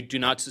if you do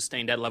not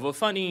sustain that level of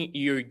funding,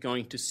 you're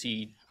going to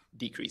see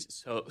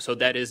decreases. So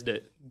that is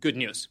the good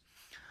news.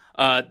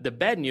 The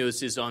bad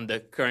news is on the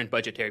current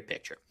budgetary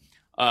picture.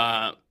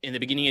 In the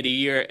beginning of the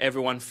year,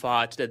 everyone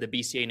thought that the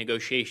BCA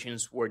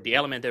negotiations were the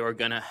element that were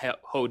going to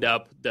hold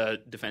up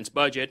the defense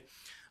budget,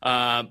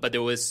 but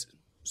there was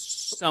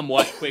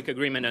somewhat quick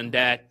agreement on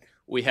that.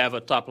 We have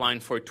a top line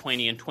for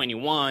 20 and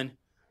 21,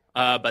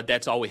 but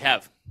that's all we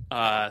have.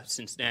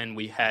 Since then,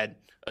 we had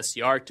a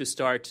CR to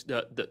start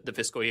the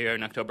fiscal year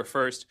on October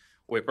 1st.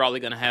 We're probably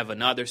going to have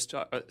another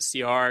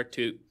CR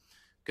to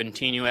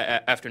continue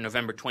after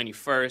November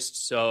 21st,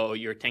 so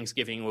your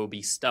Thanksgiving will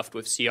be stuffed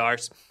with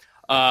CRs.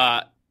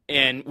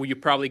 And you're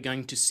probably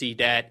going to see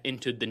that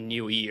into the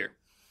new year.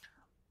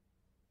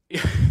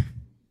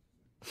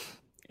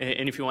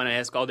 And if you want to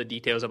ask all the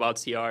details about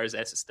CRs,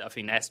 ask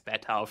stuffing, ask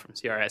Pat Howell from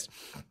CRS.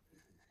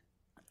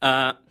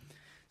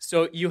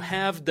 So you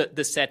have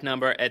the set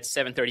number at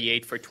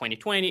 738 for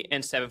 2020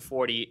 and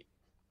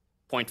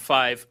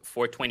 740.5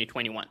 for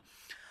 2021.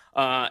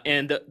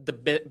 And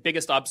the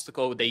biggest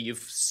obstacle that you've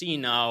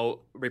seen now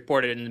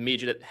reported in the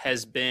media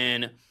has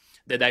been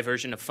the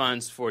diversion of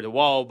funds for the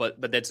wall,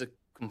 but that's a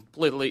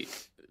completely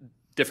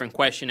different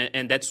question.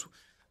 And that's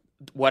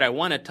what I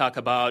want to talk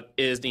about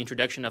is the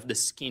introduction of the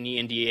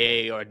skinny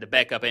NDA or the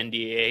backup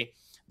NDA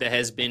that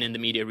has been in the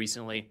media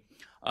recently.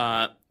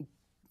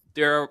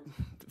 There are a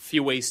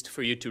few ways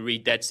for you to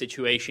read that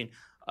situation.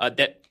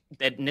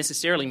 That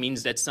necessarily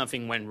means that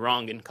something went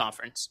wrong in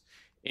conference.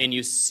 and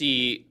you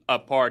see a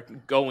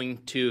part going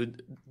to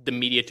the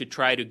media to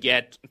try to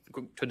get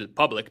to the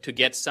public to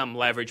get some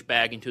leverage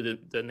back into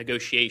the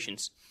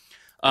negotiations.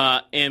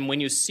 And when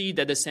you see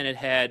that the Senate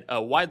had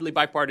a widely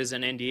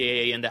bipartisan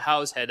NDAA and the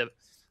House had a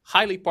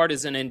highly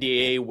partisan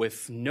NDAA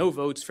with no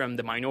votes from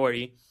the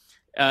minority,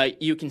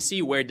 you can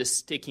see where the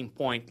sticking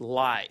point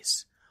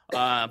lies.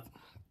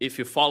 If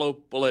you follow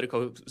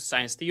political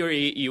science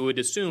theory, you would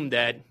assume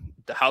that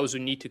the House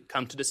would need to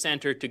come to the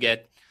center to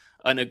get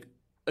an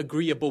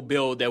agreeable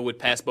bill that would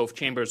pass both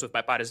chambers with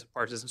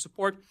bipartisan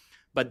support,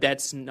 but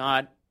that's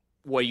not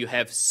what you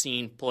have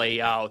seen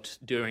play out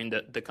during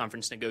the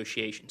conference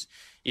negotiations.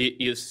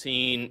 You've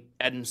seen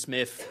Adam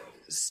Smith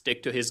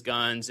stick to his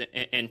guns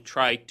and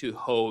try to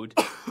hold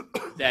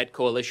that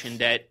coalition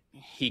that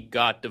he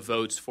got the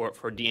votes for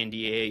the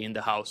NDAA in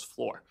the House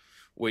floor,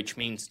 which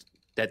means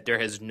that there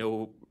has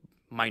no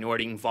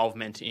minority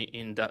involvement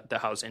in the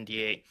House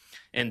NDAA.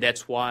 And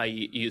that's why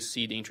you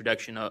see the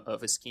introduction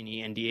of a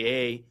skinny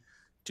NDAA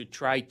to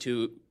try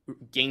to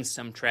gain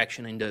some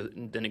traction in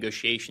the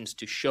negotiations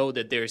to show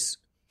that there's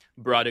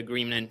broad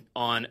agreement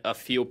on a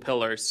few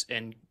pillars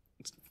and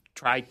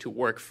try to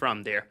work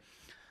from there.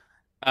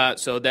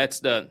 So that's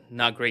the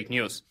not great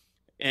news.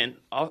 And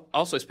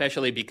also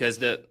especially because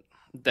the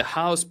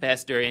House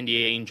passed their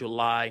NDAA in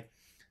July,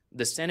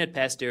 the Senate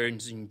passed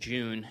theirs in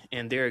June,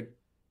 and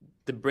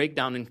the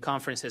breakdown in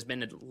conference has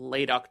been in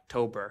late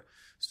October.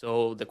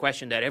 So the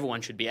question that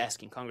everyone should be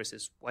asking Congress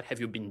is, what have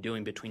you been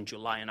doing between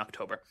July and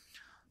October,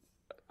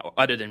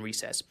 other than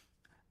recess?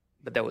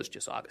 But that was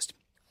just August.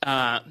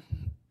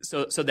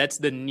 So that's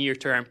the near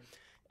term.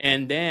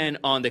 And then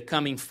on the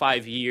coming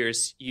 5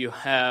 years, you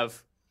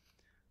have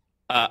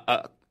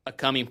a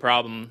coming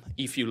problem.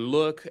 If you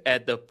look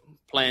at the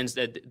plans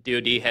that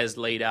DOD has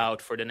laid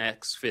out for the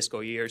next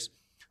fiscal years,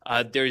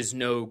 there is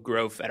no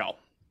growth at all.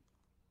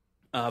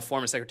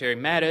 Former Secretary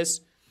Mattis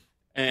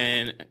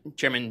and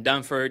Chairman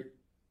Dunford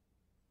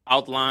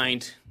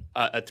outlined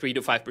a 3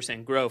 to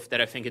 5% growth that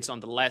I think it's on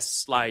the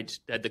last slide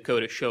that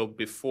Dakota showed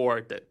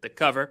before the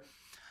cover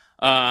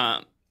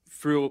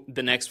through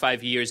the next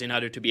 5 years in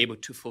order to be able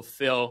to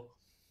fulfill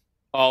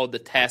all the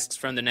tasks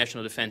from the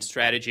National Defense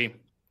Strategy.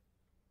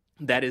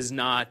 That is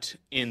not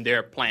in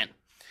their plan.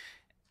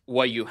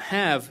 What you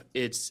have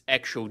is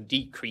actual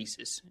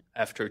decreases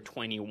after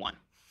 21.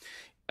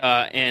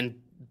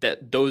 And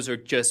that those are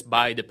just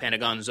by the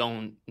Pentagon's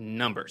own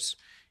numbers.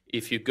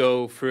 If you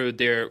go through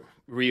their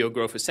real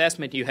growth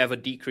assessment, you have a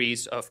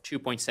decrease of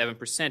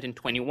 2.7% in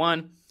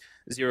 21,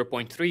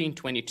 0.3 in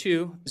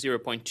 22,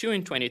 0.2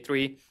 in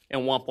 23,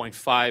 and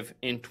 1.5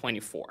 in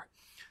 24.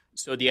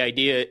 So the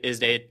idea is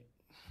that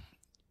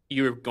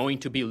you're going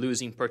to be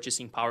losing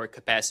purchasing power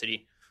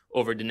capacity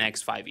over the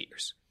next 5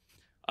 years.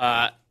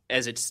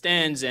 As it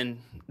stands, and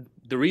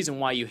the reason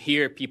why you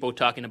hear people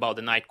talking about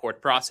the night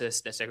court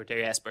process that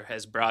Secretary Esper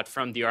has brought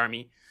from the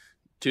Army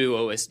to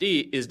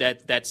OSD is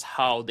that that's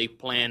how they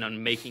plan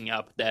on making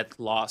up that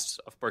loss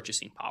of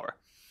purchasing power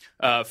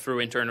through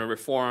internal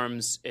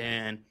reforms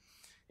and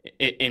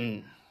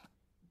in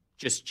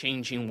just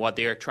changing what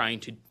they are trying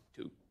to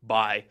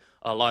buy.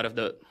 A lot of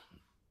the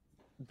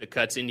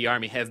cuts in the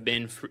Army have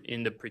been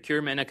in the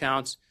procurement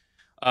accounts,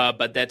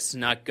 but that's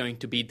not going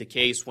to be the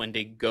case when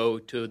they go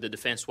to the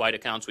defense-wide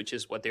accounts, which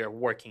is what they're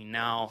working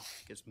now,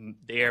 because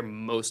there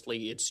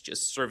mostly it's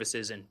just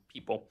services and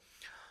people.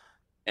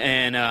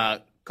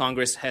 And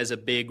Congress has a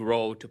big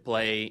role to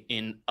play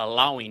in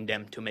allowing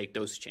them to make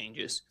those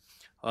changes.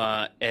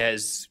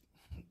 As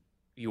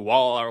you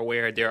all are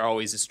aware, there are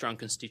always strong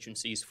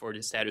constituencies for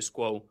the status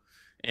quo,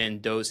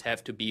 and those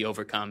have to be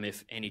overcome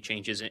if any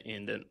changes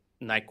in the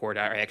night court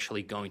are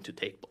actually going to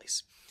take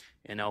place.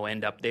 And I'll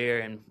end up there,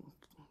 and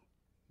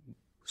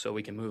so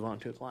we can move on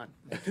to Klan.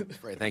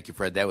 Thank you,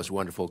 Fred. That was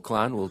wonderful.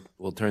 Klan,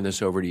 we'll turn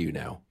this over to you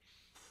now.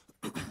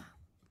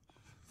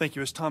 Thank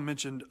you. As Tom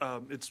mentioned,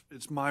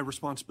 it's my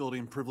responsibility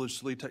and privilege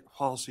to lead tech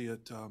policy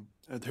at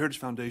the Heritage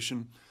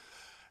Foundation.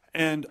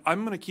 And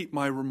I'm going to keep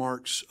my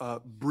remarks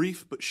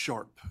brief but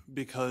sharp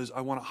because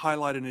I want to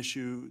highlight an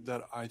issue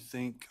that I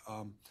think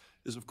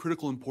is of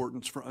critical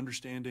importance for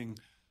understanding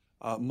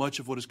much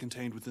of what is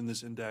contained within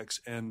this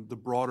index and the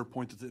broader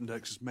point that the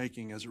index is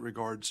making as it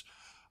regards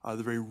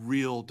the very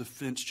real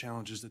defense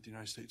challenges that the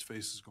United States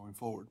faces going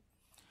forward.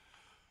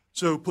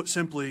 So put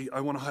simply,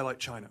 I want to highlight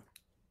China.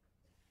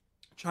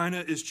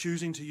 China is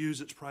choosing to use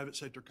its private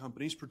sector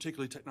companies,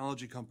 particularly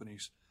technology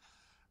companies,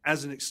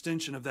 as an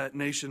extension of that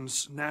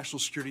nation's national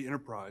security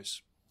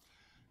enterprise.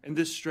 And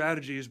this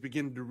strategy is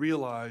beginning to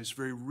realize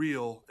very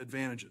real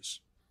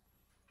advantages.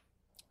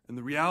 And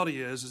the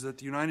reality is that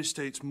the United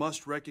States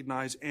must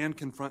recognize and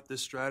confront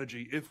this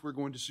strategy if we're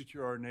going to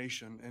secure our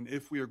nation and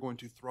if we are going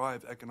to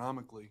thrive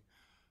economically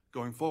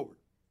going forward.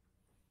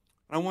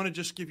 And I want to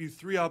just give you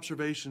 3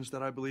 observations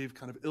that I believe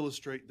kind of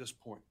illustrate this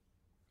point.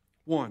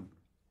 1,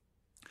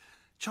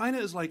 China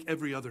is like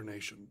every other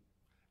nation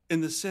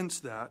in the sense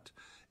that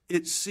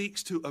it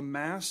seeks to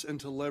amass and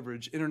to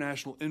leverage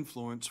international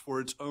influence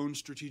for its own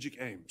strategic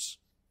aims.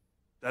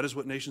 That is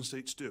what nation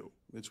states do.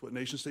 It's what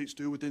nation states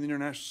do within the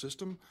international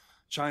system.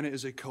 China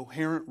is a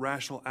coherent,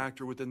 rational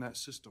actor within that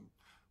system.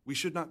 We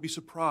should not be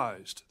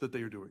surprised that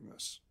they are doing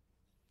this.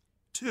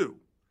 2,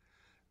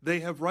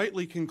 they have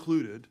rightly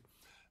concluded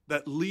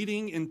that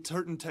leading in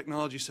certain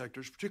technology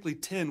sectors, particularly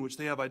 10, which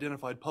they have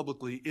identified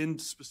publicly in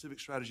specific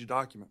strategy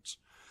documents,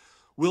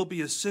 will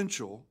be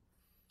essential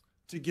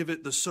to give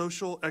it the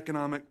social,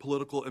 economic,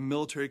 political, and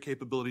military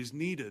capabilities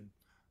needed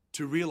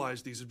to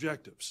realize these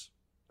objectives.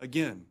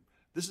 Again,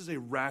 this is a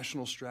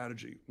rational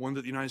strategy, one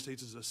that the United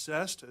States has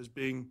assessed as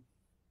being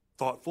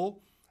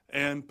thoughtful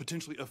and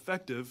potentially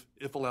effective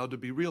if allowed to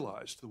be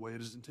realized the way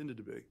it is intended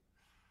to be.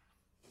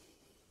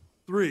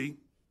 3,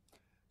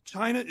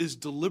 China is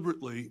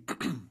deliberately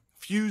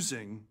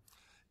fusing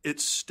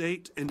its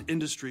state and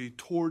industry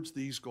towards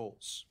these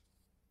goals.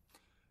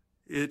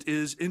 It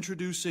is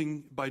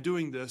introducing, by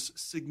doing this,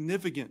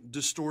 significant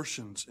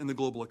distortions in the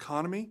global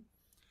economy,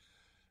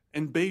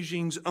 and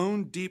Beijing's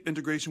own deep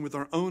integration with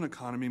our own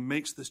economy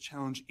makes this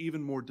challenge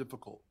even more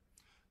difficult.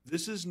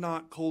 This is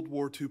not Cold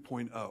War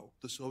 2.0.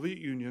 The Soviet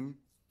Union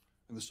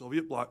and the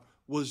Soviet bloc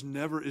was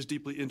never as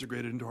deeply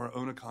integrated into our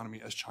own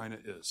economy as China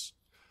is.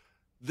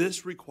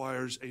 This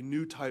requires a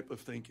new type of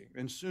thinking,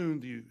 and soon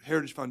the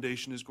Heritage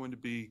Foundation is going to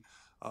be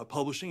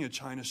publishing a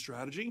China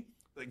strategy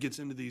that gets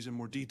into these in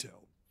more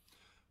detail.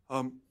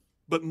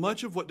 But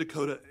much of what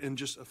Dakota, in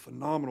just a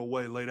phenomenal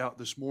way, laid out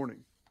this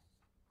morning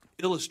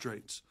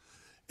illustrates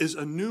is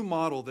a new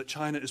model that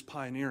China is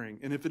pioneering,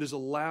 and if it is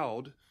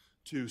allowed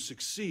to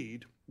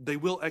succeed, they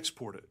will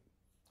export it,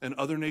 and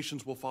other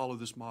nations will follow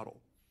this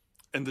model,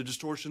 and the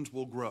distortions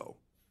will grow,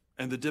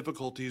 and the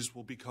difficulties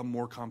will become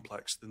more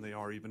complex than they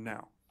are even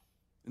now.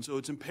 And so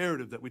it's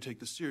imperative that we take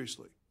this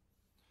seriously.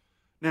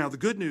 Now, the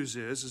good news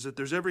is that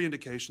there's every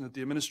indication that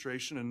the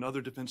administration and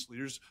other defense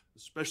leaders,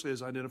 especially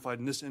as identified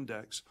in this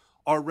index,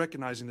 are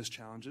recognizing these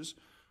challenges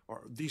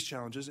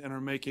and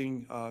are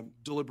making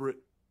deliberate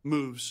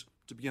moves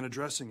to begin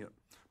addressing it.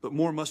 But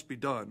more must be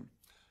done.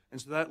 And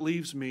so that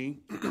leaves me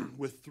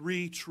with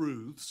 3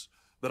 truths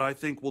that I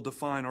think will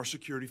define our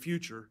security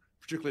future,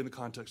 particularly in the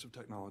context of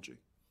technology.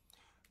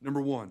 Number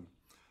 1,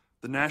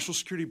 the national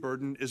security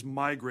burden is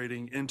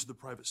migrating into the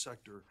private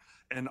sector,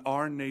 and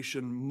our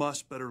nation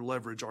must better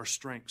leverage our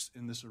strengths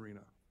in this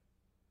arena.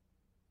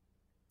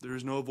 There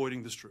is no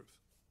avoiding this truth.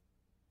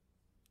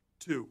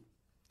 2,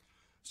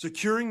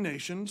 securing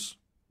nations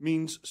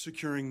means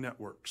securing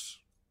networks,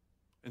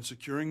 and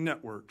securing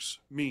networks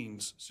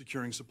means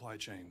securing supply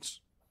chains.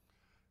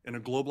 In a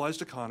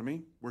globalized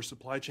economy where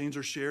supply chains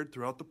are shared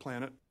throughout the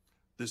planet,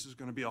 this is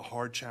going to be a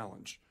hard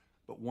challenge,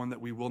 but one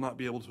that we will not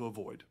be able to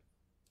avoid.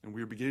 And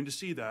we are beginning to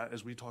see that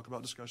as we talk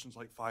about discussions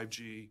like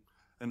 5G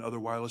and other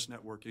wireless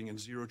networking and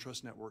zero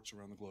trust networks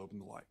around the globe and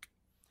the like.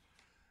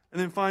 And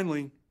then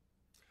finally,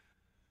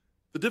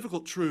 the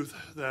difficult truth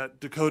that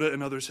Dakota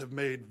and others have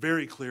made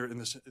very clear in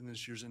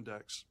this year's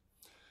index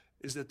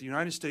is that the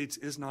United States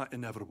is not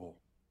inevitable.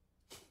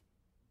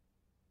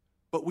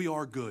 But we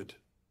are good.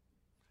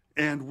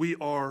 And we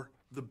are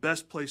the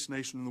best placed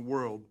nation in the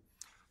world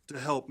to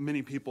help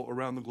many people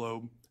around the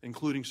globe,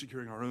 including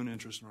securing our own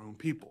interests and our own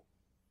people.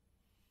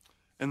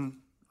 And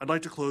I'd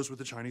like to close with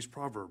a Chinese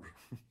proverb,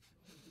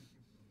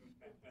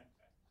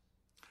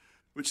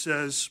 which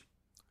says,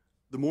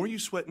 the more you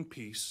sweat in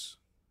peace,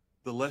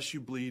 the less you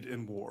bleed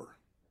in war.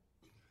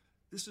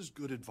 This is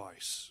good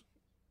advice.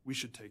 We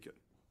should take it.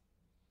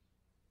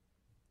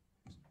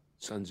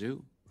 Sun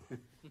Tzu?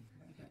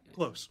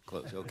 Close.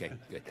 Close, okay,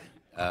 good.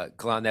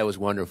 Kalon, that was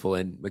wonderful.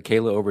 And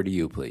Michaela, over to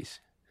you, please.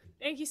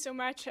 Thank you so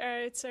much.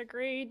 It's a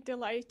great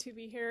delight to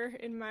be here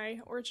in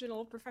my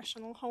original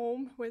professional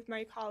home with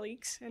my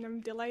colleagues, and I'm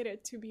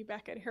delighted to be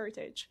back at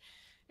Heritage.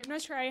 I'm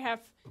not sure I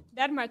have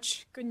that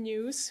much good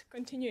news,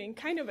 continuing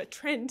kind of a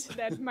trend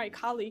that my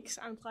colleagues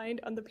outlined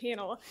on the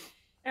panel.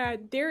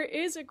 There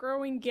is a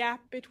growing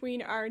gap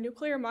between our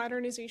nuclear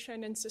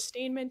modernization and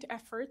sustainment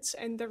efforts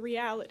and the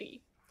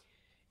reality.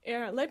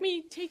 Let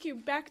me take you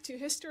back to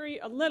history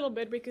a little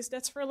bit because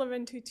that's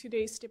relevant to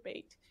today's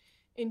debate.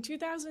 In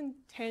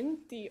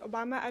 2010, the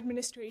Obama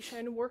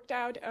administration worked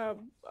out a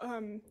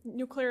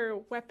nuclear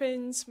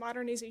weapons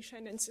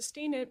modernization and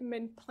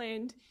sustainment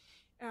plan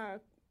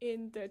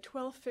in the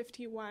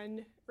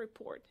 1251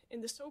 report,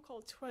 in the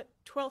so-called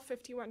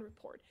 1251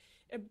 report.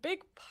 A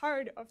big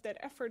part of that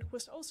effort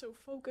was also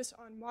focused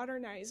on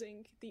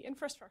modernizing the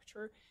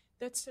infrastructure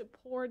that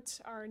supports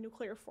our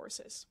nuclear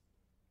forces.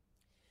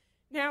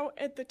 Now,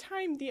 at the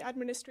time, the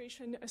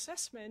administration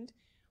assessment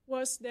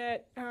was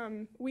that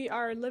we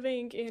are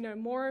living in a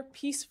more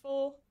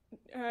peaceful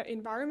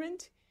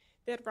environment,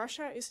 that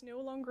Russia is no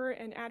longer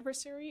an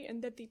adversary,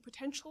 and that the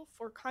potential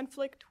for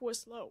conflict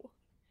was low.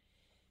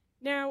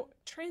 Now,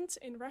 trends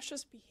in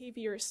Russia's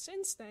behavior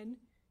since then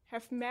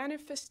have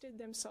manifested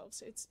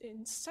themselves. It's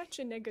in such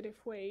a negative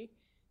way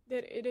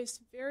that it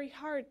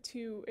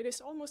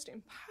is almost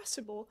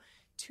impossible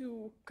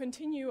to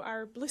continue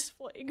our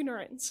blissful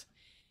ignorance.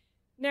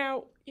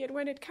 Now, yet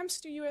when it comes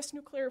to U.S.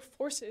 nuclear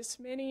forces,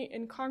 many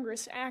in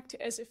Congress act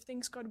as if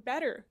things got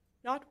better,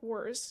 not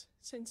worse,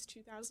 since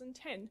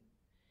 2010.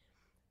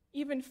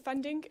 even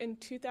funding in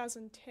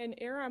 2010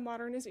 era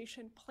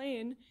modernization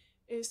plan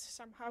is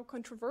somehow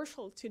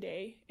controversial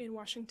today in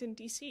Washington,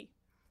 D.C.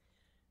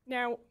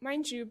 Now,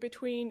 mind you,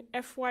 between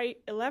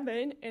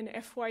FY11 and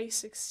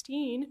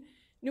FY16,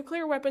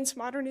 nuclear weapons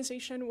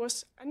modernization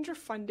was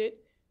underfunded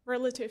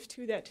relative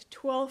to that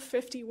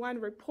 1251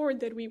 report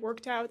that we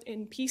worked out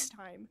in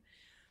peacetime.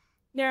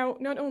 Now,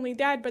 not only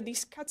that, but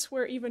these cuts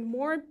were even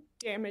more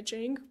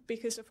damaging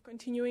because of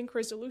continuing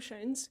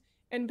resolutions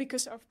and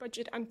because of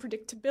budget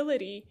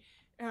unpredictability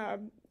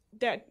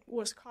that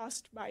was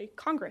caused by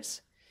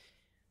Congress.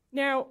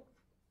 Now,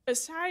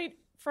 aside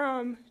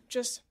from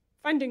just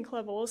funding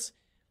levels,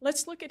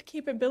 let's look at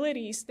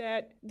capabilities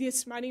that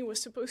this money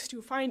was supposed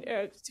to find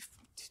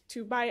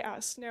to buy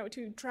us. Now,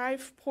 to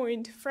drive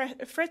home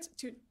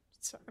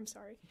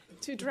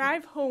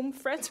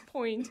Fred's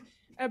point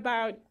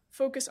about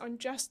focus on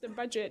just the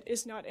budget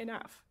is not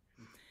enough.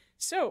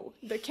 So,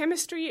 the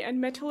Chemistry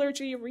and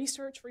Metallurgy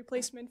Research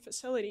Replacement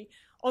Facility,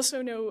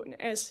 also known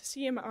as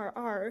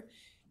CMRR,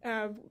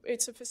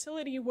 it's a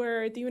facility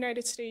where the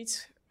United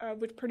States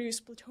would produce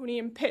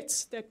plutonium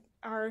pits that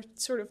are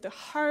sort of the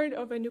heart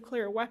of a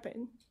nuclear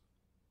weapon.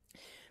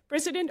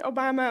 President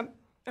Obama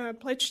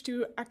pledged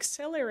to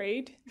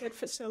accelerate that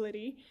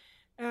facility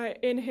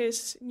in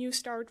his New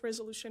START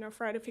resolution of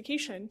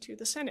ratification to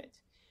the Senate.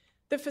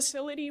 The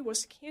facility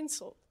was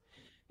canceled.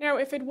 Now,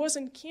 if it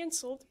wasn't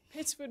canceled,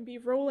 pits would be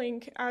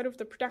rolling out of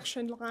the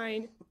production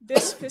line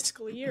this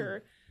fiscal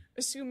year,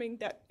 assuming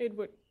that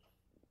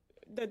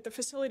the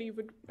facility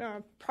would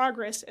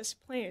progress as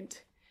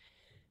planned.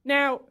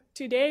 Now,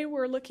 today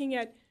we're looking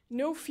at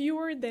no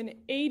fewer than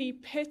 80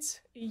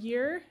 pits a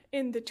year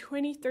in the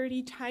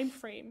 2030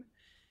 timeframe.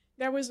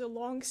 That was a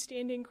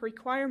long-standing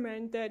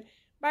requirement that,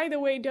 by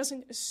the way,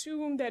 doesn't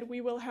assume that we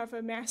will have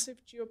a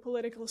massive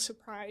geopolitical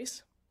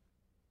surprise.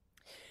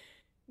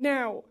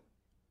 Now,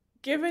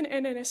 given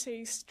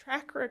NNSA's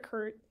track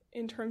record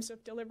in terms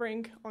of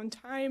delivering on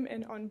time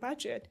and on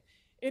budget,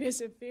 it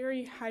is a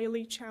very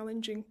highly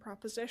challenging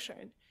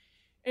proposition.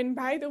 And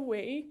by the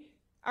way,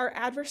 our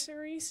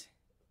adversaries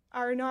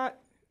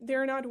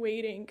they're not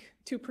waiting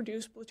to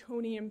produce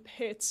plutonium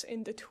pits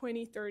in the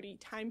 2030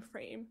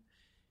 timeframe.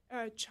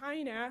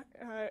 China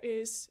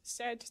is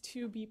said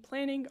to be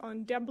planning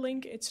on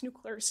doubling its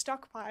nuclear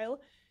stockpile,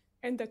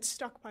 and that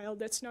stockpile,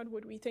 that's not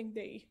what we think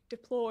they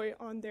deploy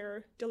on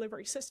their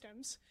delivery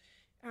systems,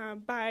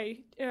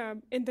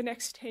 in the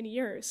next 10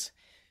 years.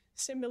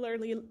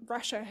 Similarly,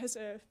 Russia has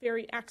a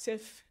very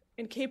active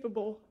and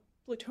capable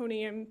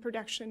plutonium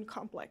production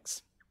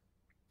complex.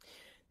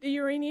 The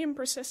uranium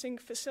processing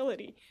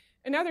facility,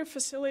 another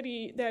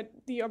facility that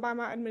the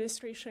Obama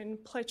administration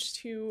pledged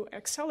to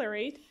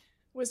accelerate,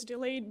 was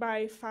delayed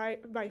by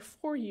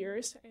 4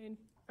 years, and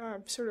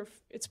sort of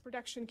its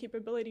production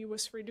capability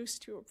was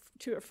reduced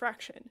to a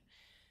fraction.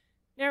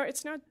 Now,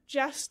 it's not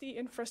just the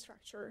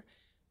infrastructure.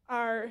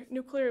 Our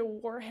nuclear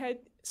warhead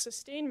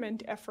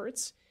sustainment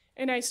efforts,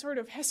 and I sort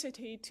of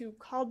hesitate to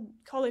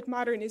call it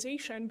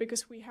modernization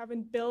because we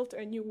haven't built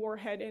a new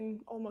warhead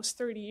in almost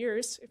 30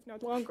 years, if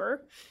not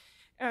longer.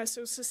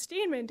 So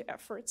sustainment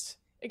efforts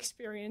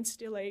experienced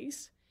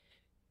delays,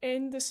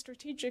 and the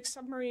strategic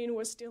submarine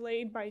was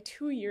delayed by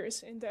 2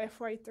 years in the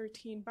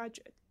FY13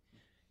 budget.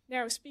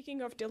 Now,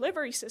 speaking of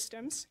delivery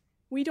systems,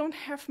 we don't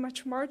have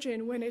much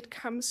margin when it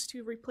comes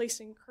to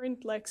replacing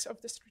current legs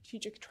of the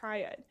strategic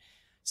triad.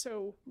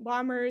 So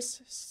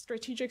bombers,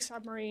 strategic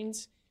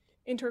submarines,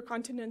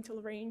 intercontinental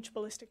range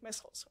ballistic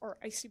missiles, or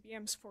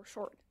ICBMs for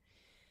short.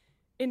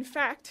 In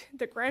fact,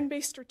 the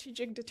ground-based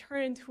strategic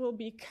deterrent will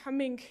be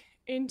coming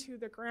into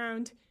the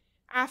ground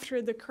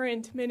after the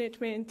current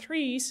Minuteman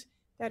IIIs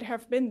that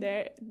have been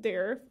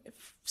there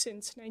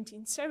since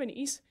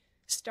 1970s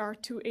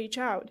start to age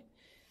out.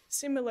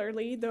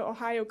 Similarly, the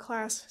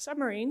Ohio-class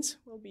submarines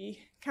will be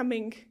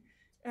coming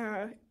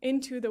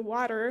into the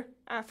water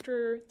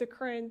after the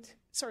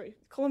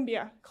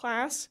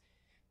Columbia-class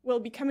will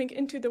be coming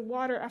into the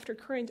water after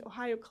current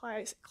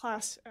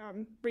Ohio-class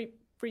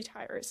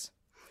retires.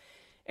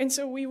 And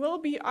so we will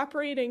be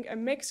operating a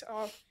mix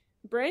of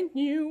brand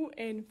new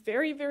and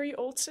very, very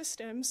old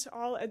systems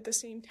all at the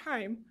same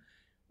time.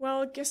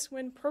 Well, guess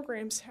when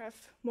programs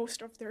have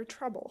most of their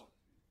trouble?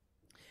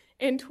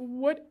 And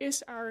what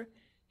is our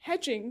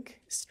hedging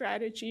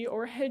strategy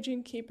or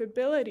hedging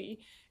capability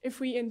if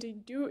we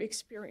indeed do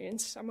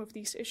experience some of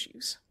these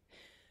issues?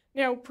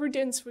 Now,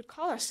 prudence would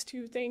call us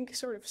to think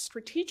sort of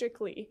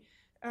strategically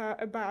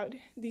about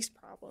these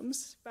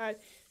problems,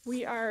 but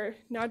we are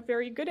not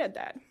very good at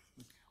that.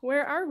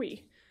 Where are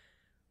we?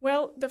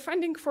 Well, the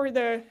funding for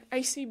the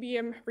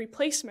ICBM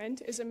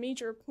replacement is a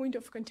major point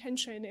of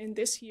contention in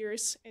this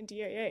year's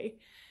NDAA.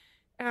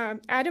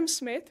 Adam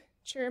Smith,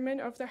 chairman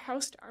of the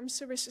House Armed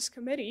Services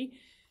Committee,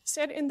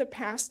 said in the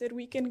past that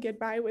we can get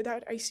by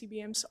without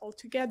ICBMs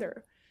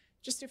altogether.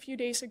 Just a few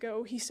days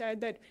ago, he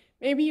said that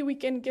maybe we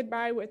can get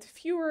by with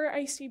fewer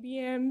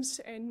ICBMs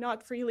and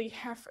not really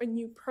have a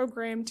new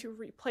program to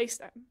replace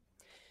them.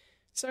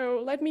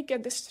 So let me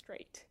get this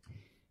straight.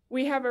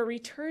 We have a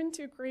return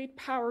to great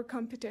power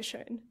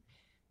competition.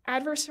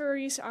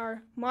 adversaries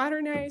are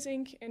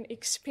modernizing and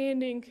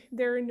expanding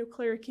their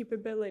nuclear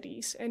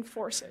capabilities and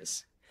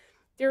forces.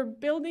 They're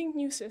building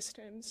new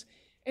systems,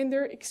 and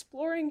they're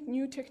exploring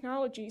new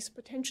technologies,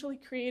 potentially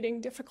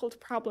creating difficult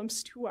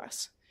problems to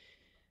us.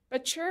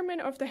 But Chairman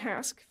of the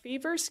HASC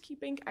favors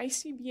keeping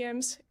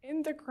ICBMs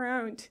in the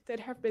ground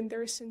that have been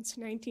there since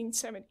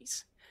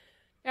 1970s.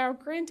 Now,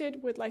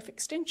 granted, with life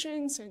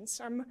extensions and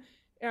some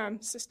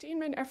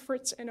sustainment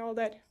efforts and all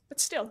that, but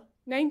still,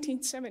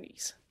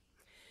 1970s.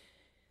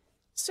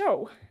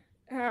 So,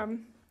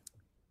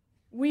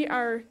 we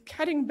are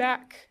cutting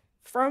back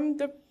from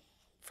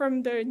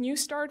the New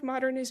START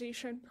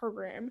modernization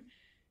program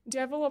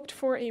developed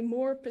for a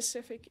more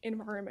Pacific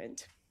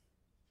environment.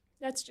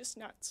 That's just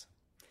nuts.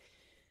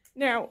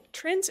 Now,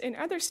 trends in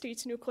other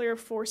states' nuclear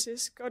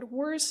forces got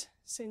worse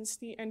since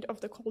the end of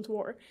the Cold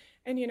War.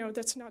 And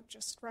that's not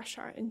just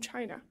Russia and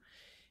China.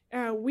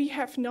 We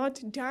have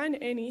not done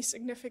any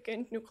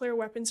significant nuclear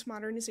weapons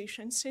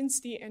modernization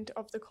since the end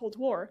of the Cold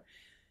War.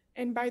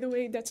 And by the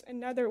way, that's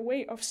another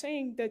way of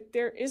saying that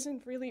there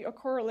isn't really a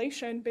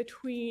correlation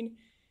between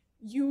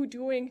you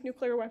doing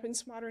nuclear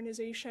weapons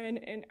modernization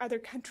and other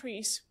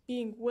countries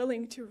being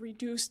willing to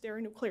reduce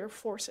their nuclear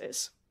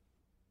forces.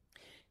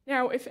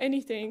 Now, if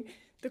anything,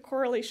 the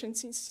correlation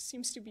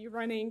seems to be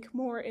running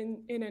more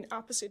in an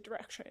opposite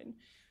direction.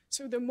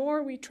 So the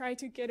more we try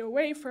to get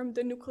away from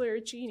the nuclear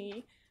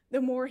genie,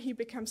 the more he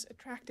becomes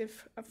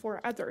attractive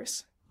for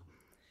others.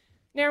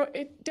 Now,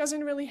 it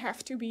doesn't really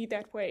have to be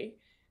that way.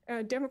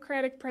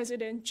 Democratic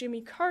President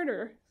Jimmy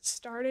Carter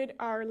started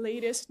our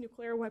latest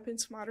nuclear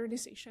weapons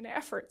modernization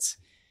efforts.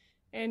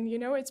 And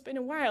it's been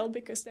a while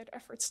because that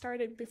effort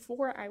started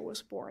before I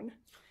was born.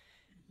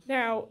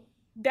 Now,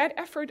 that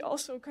effort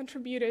also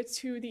contributed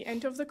to the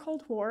end of the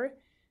Cold War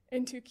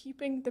and to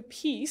keeping the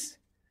peace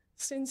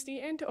since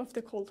the end of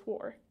the Cold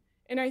War.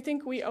 And I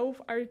think we owe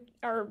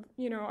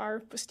our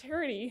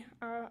posterity,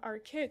 our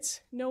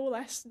kids, no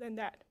less than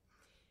that.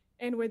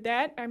 And with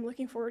that, I'm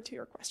looking forward to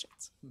your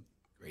questions.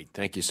 Great.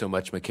 Thank you so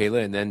much, Michaela.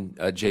 And then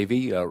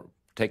JV,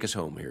 take us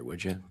home here,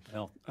 would you?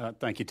 Well,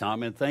 thank you,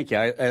 Tom, and thank you.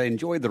 I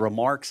enjoyed the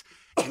remarks.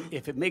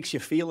 If it makes you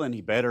feel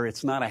any better,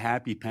 it's not a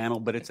happy panel,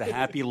 but it's a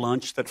happy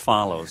lunch that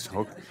follows.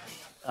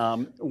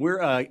 I'm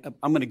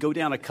going to go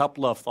down a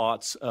couple of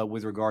thoughts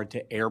with regard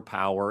to air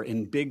power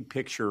in big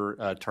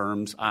picture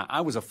terms.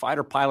 I was a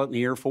fighter pilot in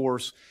the Air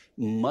Force.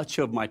 Much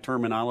of my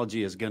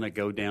terminology is going to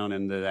go down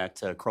into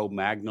that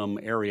Cro-Magnon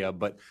area,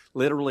 but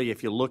literally,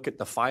 if you look at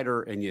the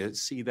fighter and you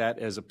see that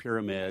as a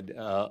pyramid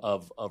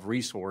of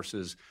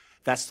resources,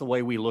 that's the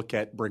way we look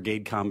at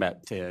brigade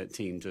combat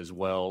teams as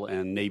well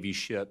and Navy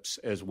ships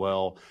as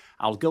well.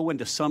 I'll go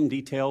into some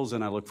details,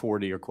 and I look forward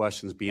to your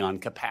questions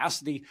beyond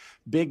capacity.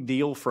 Big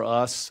deal for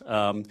us.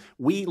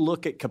 We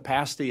look at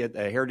capacity at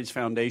the Heritage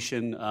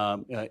Foundation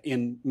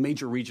in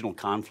major regional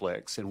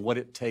conflicts and what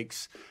it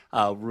takes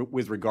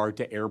with regard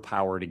to air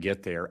power to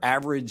get there.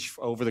 Average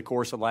over the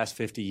course of the last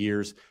 50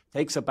 years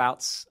takes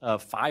about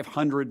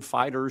 500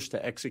 fighters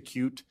to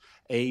execute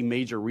a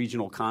major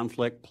regional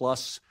conflict,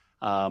 plus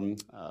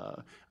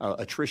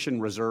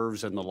attrition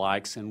reserves and the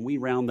likes, and we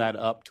round that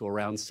up to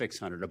around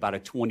 600, about a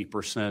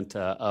 20%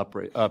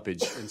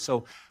 uppage. And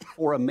so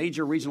for a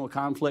major regional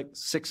conflict,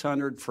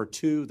 600 for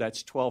two,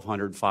 that's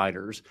 1,200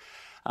 fighters.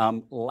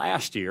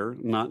 Last year,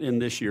 not in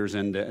this year's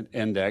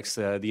index,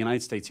 the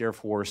United States Air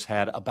Force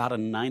had about a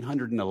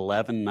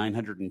 911,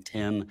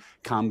 910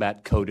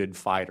 combat-coded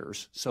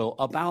fighters. So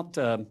about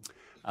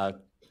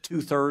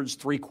two-thirds,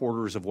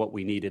 three-quarters of what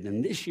we needed.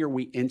 And this year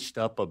we inched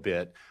up a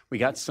bit. We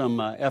got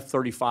some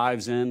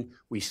F-35s in.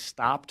 We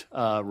stopped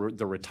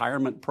the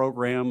retirement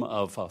program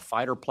of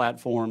fighter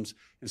platforms.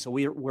 And so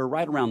we're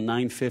right around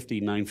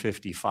 950,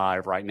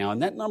 955 right now.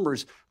 And that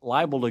number's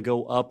liable to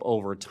go up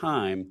over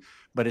time,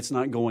 but it's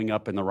not going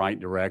up in the right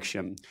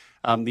direction.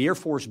 The Air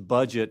Force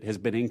budget has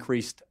been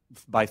increased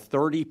by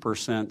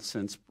 30%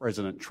 since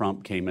President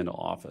Trump came into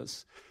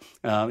office.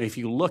 If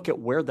you look at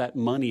where that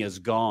money has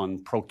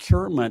gone,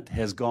 procurement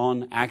has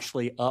gone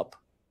actually up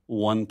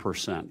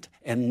 1%.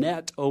 And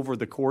net over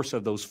the course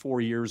of those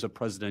 4 years of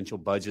presidential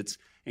budgets,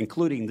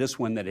 including this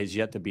one that has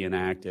yet to be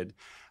enacted,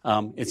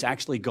 it's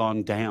actually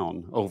gone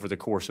down over the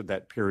course of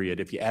that period.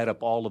 If you add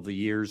up all of the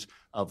years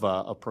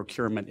of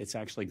procurement, it's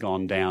actually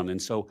gone down.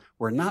 And so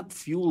we're not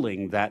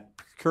fueling that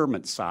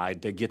procurement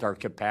side to get our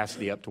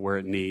capacity up to where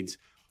it needs.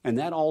 And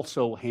that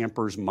also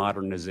hampers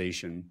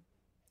modernization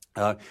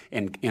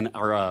and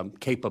our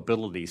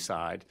capability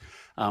side.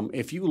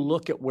 If you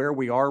look at where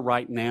we are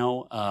right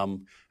now,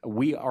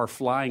 we are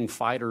flying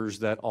fighters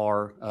that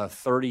are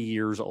 30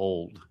 years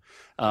old.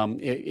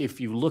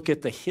 If you look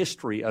at the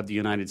history of the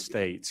United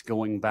States,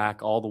 going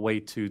back all the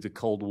way to the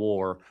Cold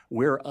War,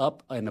 we're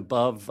up and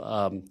above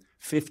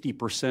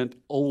 50%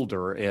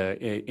 older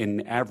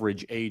in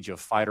average age of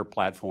fighter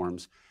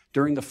platforms.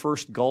 During the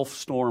first Gulf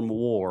Storm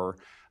War,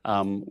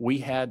 we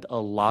had a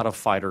lot of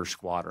fighter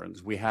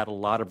squadrons. We had a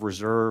lot of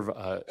reserve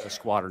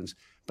squadrons.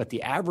 But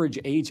the average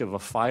age of a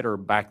fighter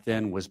back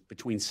then was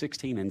between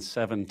 16 and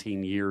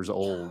 17 years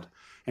old.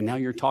 And now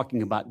you're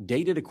talking about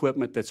dated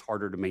equipment that's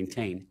harder to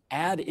maintain.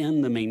 Add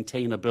in the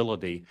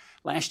maintainability.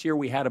 Last year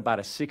we had about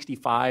a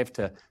 65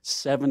 to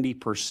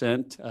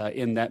 70%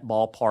 in that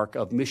ballpark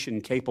of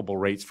mission capable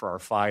rates for our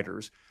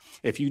fighters.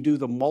 If you do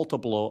the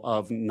multiple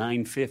of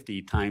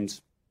 950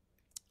 times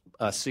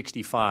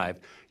 65,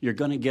 you're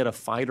going to get a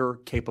fighter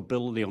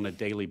capability on a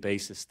daily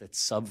basis that's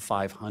sub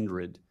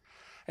 500.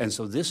 And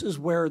so this is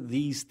where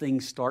these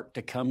things start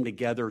to come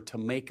together to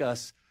make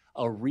us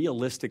a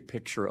realistic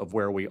picture of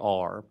where we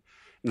are.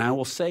 And I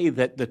will say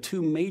that the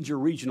two major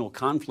regional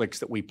conflicts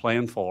that we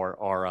plan for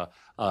are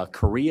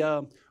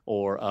Korea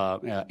or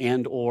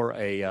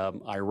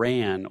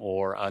Iran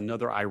or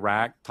another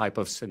Iraq type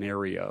of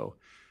scenario.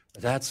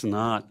 That's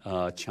not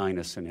a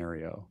China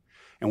scenario.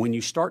 And when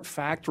you start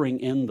factoring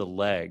in the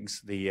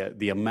legs,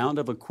 the amount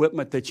of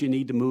equipment that you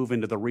need to move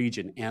into the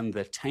region, and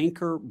the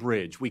tanker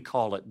bridge, we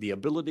call it, the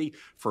ability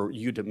for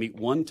you to meet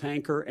one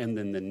tanker and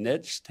then the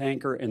next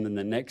tanker and then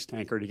the next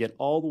tanker to get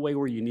all the way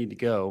where you need to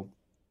go,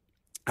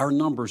 our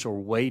numbers are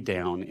way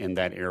down in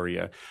that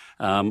area.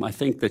 I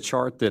think the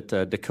chart that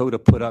Dakota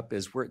put up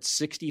is we're at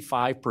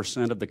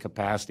 65% of the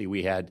capacity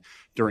we had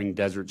during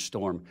Desert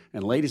Storm.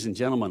 And ladies and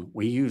gentlemen,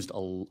 we used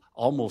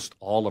almost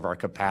all of our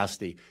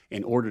capacity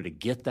in order to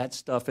get that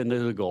stuff into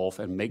the Gulf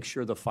and make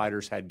sure the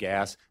fighters had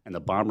gas and the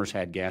bombers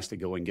had gas to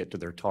go and get to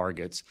their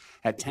targets.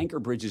 That tanker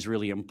bridge is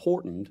really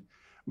important,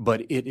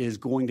 but it is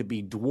going to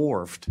be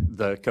dwarfed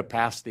the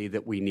capacity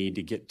that we need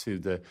to get to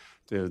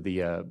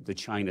the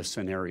China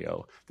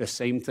scenario. The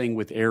same thing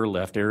with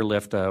airlift.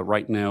 Airlift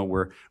right now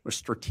we're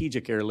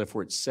strategic airlift.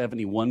 We're at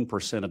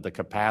 71% of the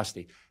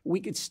capacity. We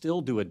could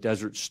still do a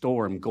Desert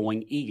Storm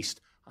going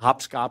east,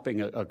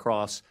 hopscopping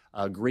across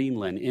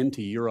Greenland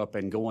into Europe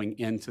and going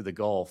into the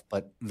Gulf.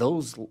 But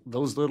those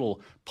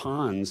little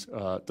ponds,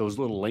 those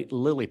little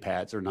lily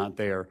pads are not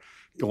there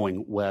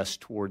going west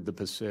toward the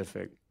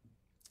Pacific.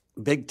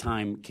 Big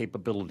time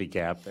capability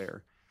gap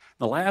there.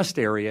 The last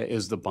area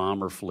is the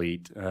bomber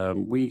fleet.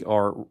 We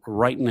are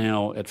right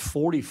now at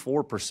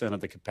 44% of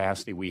the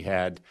capacity we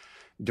had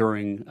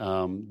during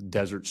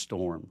Desert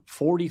Storm.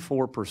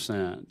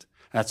 44%.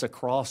 That's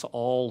across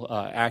all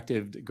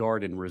active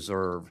guard and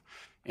reserve.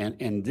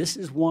 And this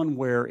is one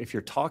where if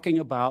you're talking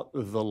about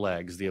the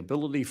legs, the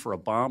ability for a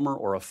bomber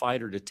or a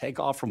fighter to take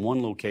off from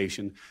one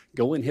location,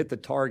 go and hit the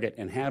target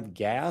and have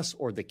gas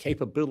or the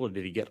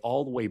capability to get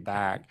all the way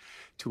back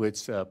to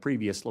its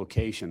previous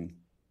location,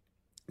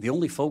 the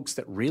only folks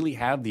that really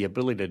have the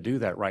ability to do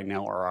that right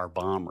now are our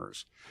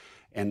bombers.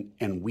 And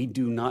we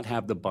do not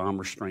have the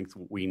bomber strength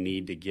we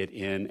need to get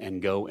in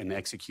and go and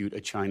execute a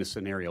China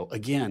scenario.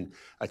 Again,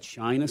 a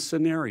China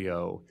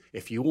scenario,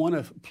 if you want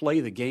to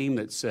play the game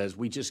that says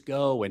we just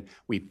go and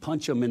we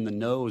punch them in the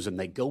nose and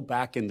they go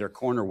back in their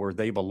corner where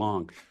they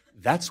belong,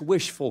 that's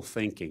wishful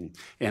thinking.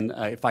 And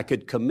if I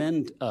could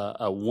commend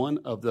one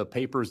of the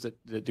papers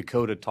that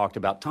Dakota talked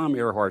about, Tom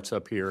Earhart's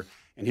up here,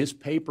 and his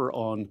paper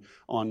on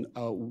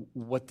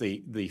what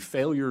the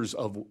failures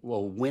of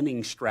a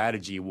winning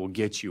strategy will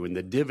get you and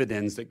the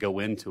dividends that go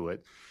into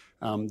it,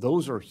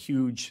 those are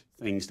huge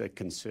things to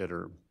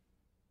consider.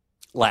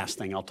 Last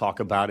thing I'll talk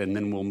about, and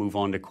then we'll move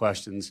on to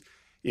questions,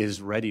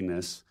 is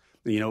readiness.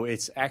 You know,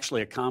 it's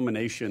actually a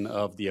combination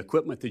of the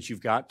equipment that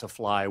you've got to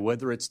fly,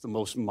 whether it's the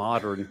most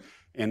modern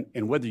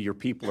and whether your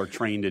people are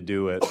trained to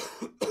do it.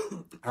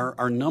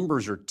 Our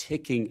numbers are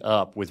ticking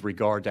up with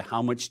regard to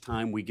how much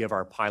time we give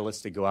our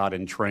pilots to go out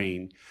and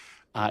train.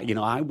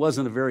 I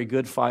wasn't a very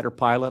good fighter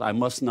pilot. I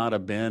must not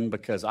have been,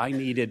 because I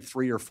needed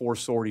 3 or 4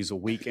 sorties a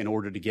week in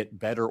order to get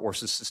better or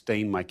to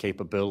sustain my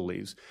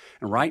capabilities.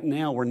 And right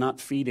now, we're not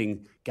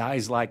feeding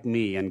guys like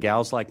me and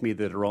gals like me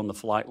that are on the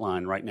flight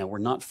line right now. We're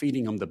not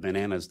feeding them the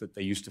bananas that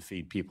they used to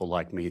feed people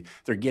like me.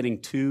 They're getting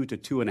 2 to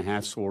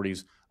 2.5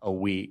 sorties a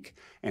week.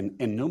 And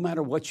no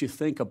matter what you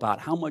think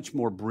about how much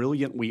more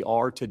brilliant we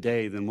are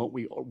today than what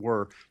we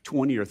were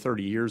 20 or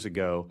 30 years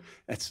ago,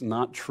 that's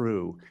not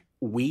true.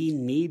 We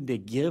need to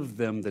give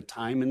them the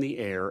time in the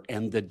air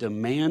and the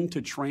demand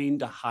to train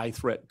to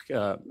high-threat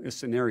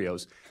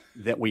scenarios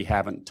that we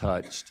haven't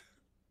touched.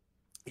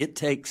 It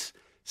takes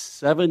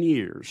 7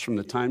 years from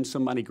the time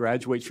somebody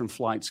graduates from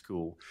flight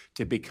school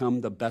to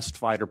become the best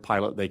fighter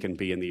pilot they can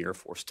be in the Air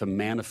Force, to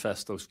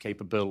manifest those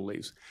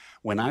capabilities.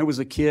 When I was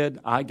a kid,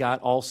 I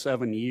got all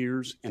 7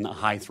 years in a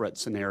high-threat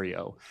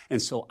scenario.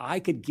 And so I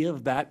could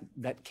give that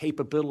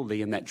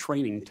capability and that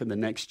training to the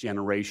next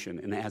generation.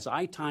 And as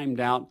I timed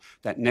out,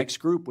 that next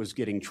group was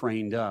getting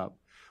trained up.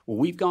 Well,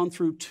 we've gone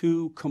through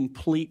 2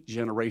 complete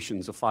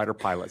generations of fighter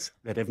pilots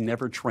that have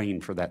never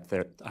trained for that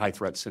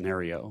high-threat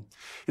scenario.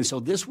 And so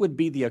this would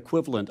be the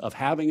equivalent of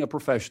having a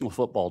professional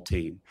football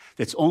team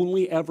that's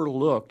only ever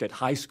looked at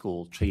high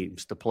school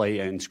teams to play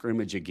and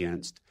scrimmage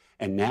against,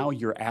 and now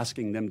you're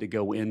asking them to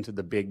go into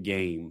the big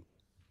game.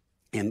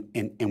 And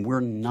we're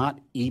not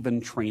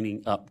even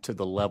training up to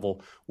the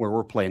level where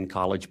we're playing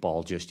college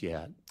ball just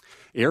yet.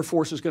 The Air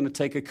Force is going to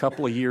take a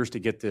couple of years to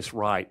get this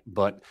right,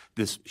 but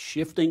this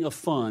shifting of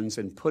funds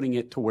and putting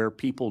it to where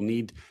people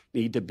need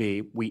to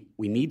be, we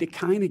need to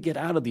kind of get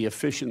out of the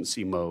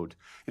efficiency mode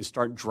and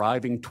start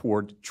driving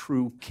toward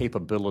true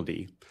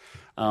capability.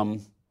 The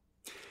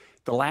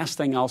last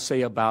thing I'll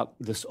say about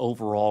this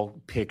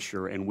overall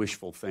picture and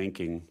wishful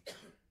thinking,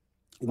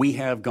 we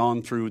have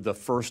gone through the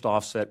first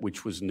offset,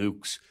 which was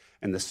nukes,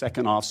 and the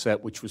second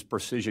offset, which was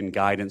precision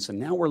guidance, and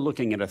now we're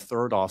looking at a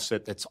third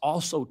offset that's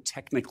also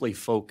technically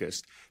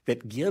focused,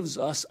 that gives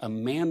us a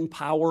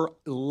manpower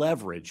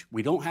leverage.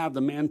 We don't have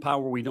the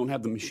manpower, we don't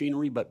have the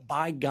machinery, but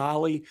by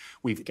golly,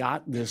 we've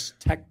got this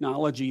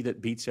technology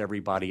that beats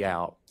everybody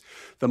out.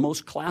 The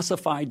most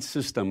classified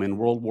system in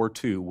World War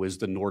II was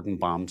the Norden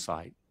bomb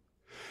sight.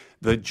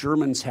 The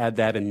Germans had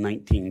that in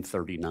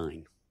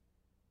 1939.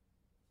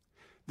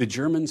 The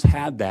Germans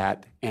had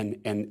that,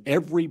 and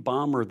every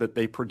bomber that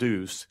they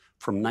produced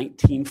from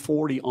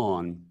 1940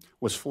 on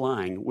was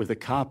flying with a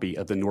copy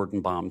of the Norden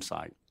bomb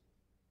sight.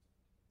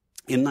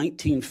 In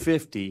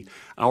 1950,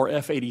 our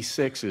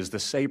F-86s, the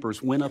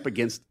Sabres, went up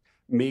against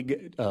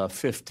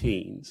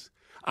MiG-15s.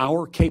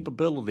 Our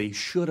capability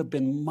should have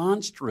been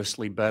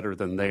monstrously better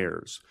than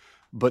theirs,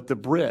 but the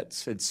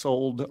Brits had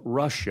sold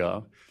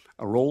Russia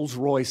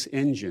Rolls-Royce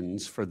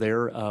engines for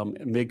their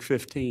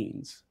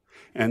MiG-15s.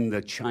 And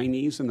the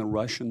Chinese and the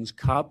Russians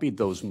copied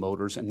those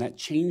motors, and that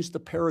changed the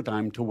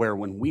paradigm to where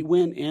when we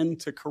went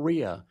into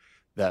Korea,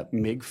 the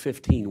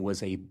MiG-15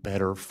 was a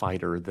better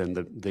fighter than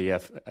the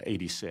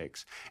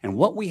F-86. And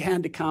what we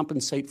had to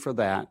compensate for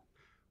that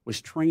was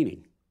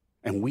training,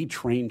 and we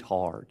trained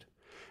hard.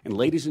 And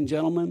ladies and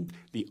gentlemen,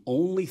 the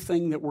only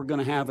thing that we're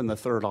going to have in the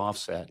third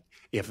offset,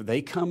 if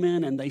they come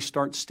in and they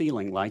start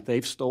stealing like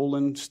they've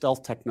stolen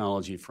stealth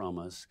technology from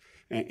us,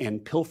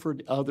 and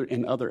pilfered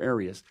in other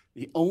areas,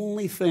 the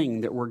only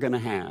thing that we're going to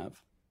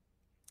have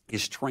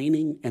is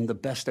training and the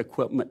best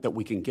equipment that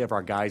we can give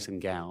our guys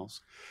and gals.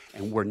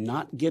 And we're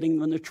not getting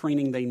them the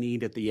training they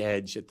need at the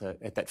edge, at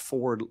that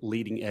forward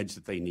leading edge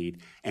that they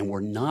need. And we're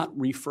not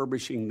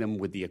refurbishing them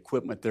with the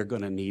equipment they're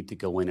going to need to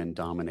go in and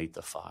dominate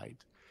the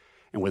fight.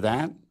 And with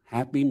that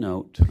happy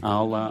note,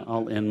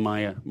 I'll end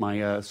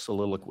my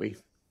soliloquy.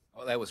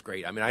 Oh, that was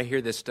great. I mean, I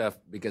hear this stuff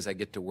because I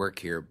get to work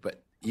here,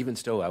 but even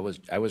still, I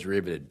was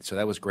riveted. So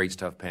that was great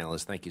stuff,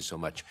 panelists. Thank you so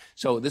much.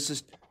 So this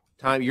is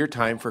your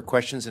time for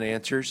questions and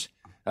answers.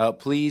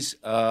 Please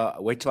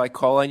wait till I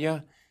call on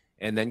you,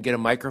 and then get a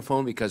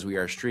microphone because we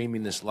are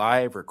streaming this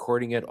live,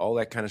 recording it, all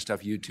that kind of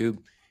stuff, YouTube.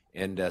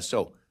 And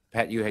so,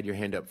 Pat, you had your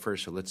hand up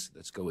first, so let's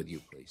go with you,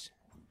 please.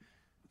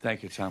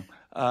 Thank you, Tom.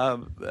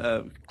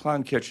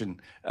 Klon Kitchen,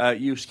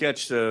 you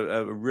sketched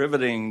a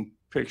riveting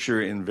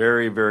picture in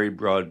very, very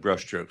broad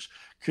brushstrokes.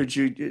 Could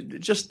you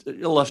just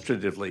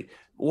illustratively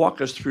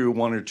walk us through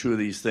one or two of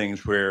these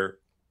things where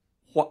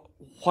what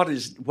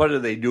are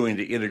they doing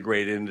to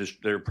integrate into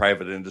their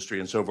private industry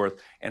and so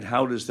forth, and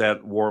how does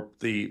that warp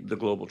the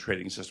global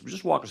trading system?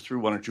 Just walk us through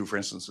one or two, for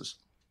instances.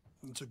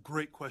 It's a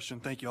great question.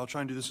 Thank you. I'll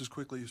try and do this as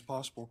quickly as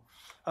possible.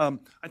 I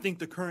think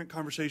the current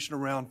conversation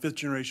around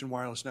fifth-generation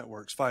wireless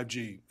networks,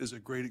 5G, is a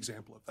great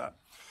example of that.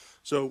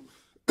 So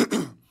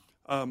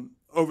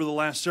over the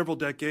last several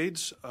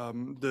decades,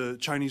 the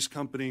Chinese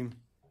company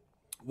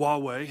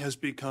Huawei has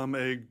become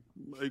a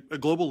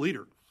global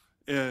leader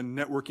in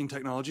networking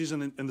technologies,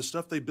 and the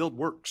stuff they build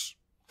works.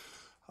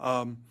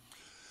 And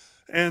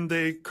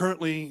they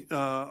currently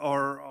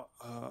are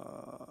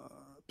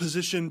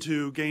positioned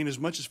to gain as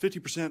much as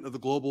 50% of the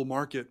global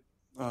market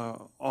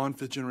on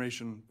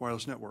fifth-generation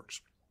wireless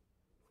networks.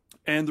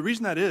 And the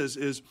reason that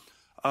is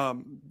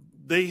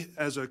they,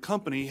 as a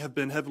company, have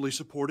been heavily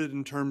supported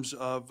in terms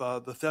of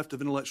the theft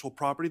of intellectual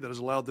property that has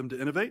allowed them to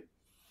innovate,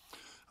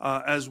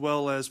 as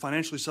well as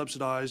financially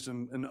subsidized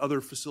and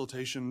other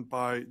facilitation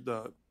by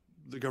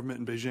the government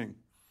in Beijing.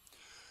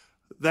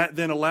 That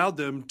then allowed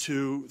them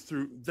to,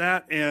 through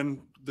that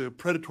and the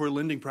predatory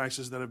lending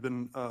practices that have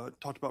been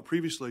talked about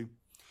previously,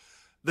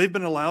 they've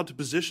been allowed to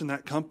position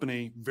that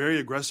company very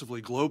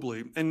aggressively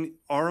globally. And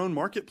our own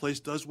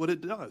marketplace does what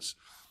it does.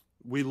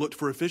 We looked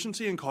for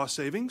efficiency and cost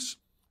savings,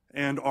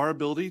 and our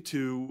ability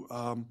to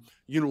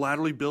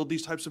unilaterally build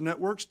these types of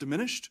networks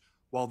diminished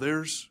while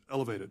theirs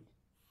elevated.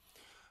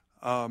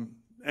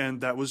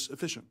 And that was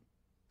efficient.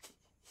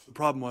 The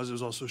problem was it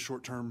was also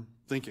short-term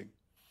thinking.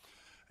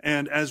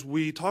 And as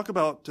we talk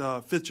about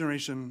fifth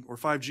generation or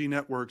 5G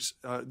networks,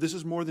 this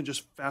is more than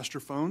just faster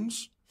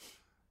phones.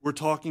 We're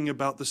talking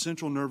about the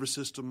central nervous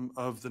system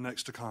of the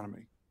next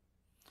economy.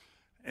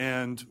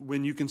 And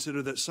when you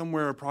consider that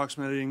somewhere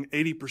approximating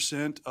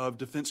 80% of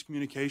defense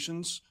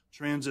communications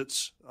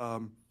transits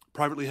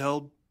privately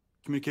held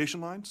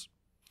communication lines,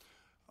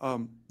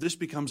 this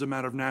becomes a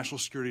matter of national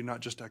security,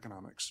 not just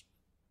economics.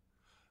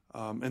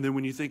 And then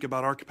when you think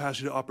about our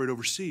capacity to operate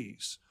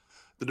overseas,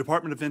 the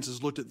Department of Defense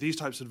has looked at these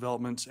types of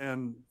developments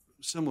and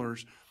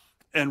similars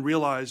and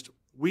realized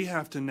we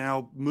have to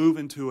now move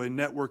into a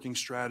networking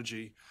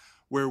strategy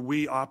where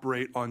we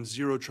operate on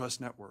zero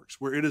trust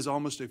networks, where it is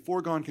almost a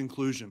foregone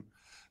conclusion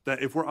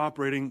that if we're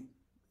operating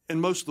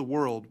in most of the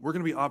world, we're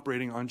going to be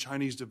operating on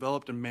Chinese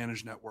developed and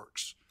managed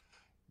networks.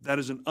 That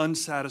is an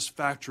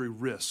unsatisfactory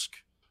risk.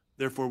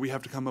 Therefore, we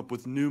have to come up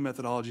with new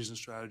methodologies and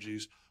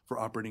strategies for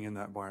operating in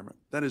that environment.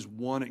 That is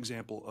one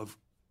example of,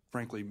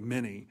 frankly,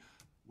 many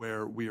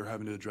where we are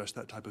having to address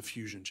that type of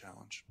fusion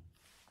challenge.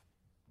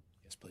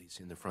 Yes, please,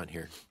 in the front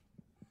here.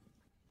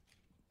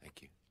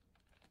 Thank you.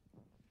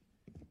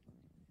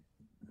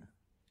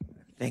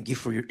 Thank you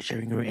for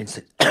sharing your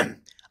insight.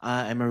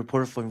 I'm a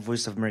reporter for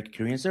Voice of America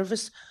Korean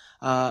Service.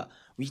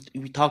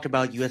 We talked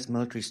about U.S.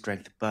 military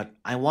strength, but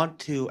I want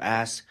to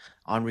ask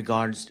on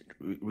regards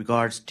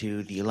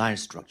to the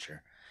alliance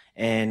structure.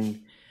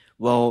 And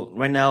well,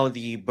 right now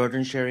the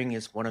burden sharing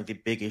is one of the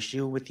big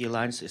issue with the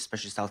alliance,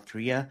 especially South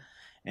Korea.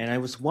 And I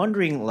was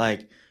wondering,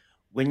 like,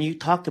 when you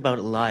talked about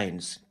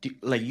alliance,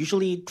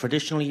 usually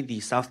traditionally the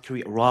South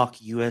Korea,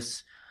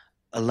 ROK-U.S.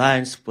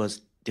 alliance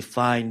was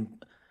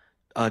defined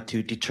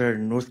to deter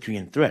North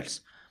Korean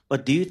threats.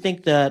 But do you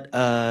think that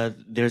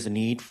there's a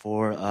need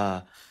for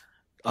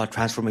a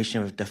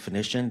transformation of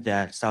definition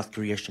that South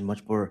Korea should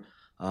much more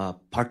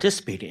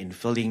participate in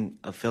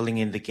filling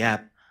in the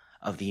gap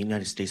of the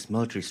United States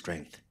military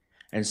strength?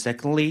 And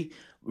secondly,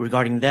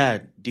 regarding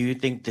that, do you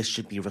think this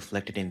should be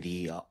reflected in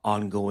the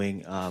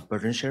ongoing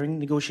burden sharing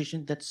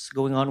negotiation that's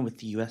going on with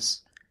the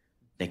U.S.?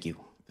 Thank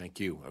you. Thank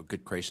you.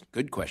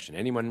 Good question.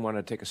 Anyone want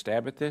to take a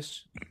stab at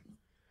this?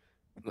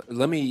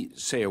 Let me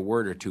say a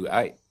word or two.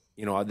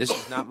 This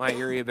is not my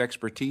area of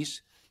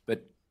expertise,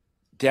 but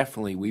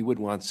definitely we would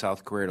want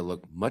South Korea to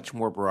look much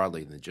more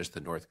broadly than just the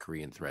North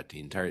Korean threat. The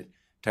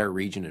entire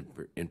region,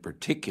 in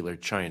particular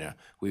China,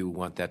 we would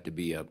want that to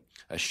be a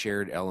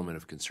shared element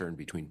of concern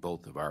between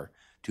both of our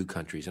two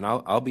countries. And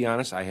I'll be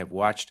honest, I have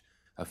watched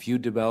a few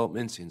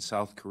developments in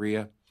South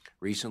Korea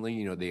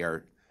recently. They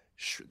are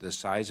the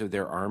size of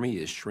their army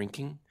is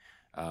shrinking.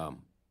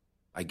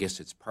 I guess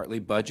it's partly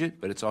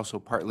budget, but it's also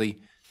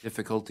partly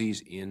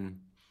difficulties in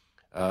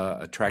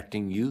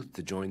attracting youth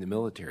to join the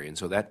military. And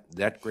so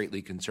that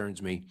greatly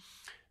concerns me.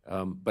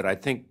 But I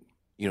think,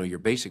 your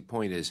basic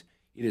point is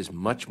it is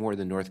much more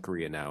than North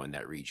Korea now in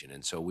that region.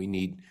 And so we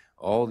need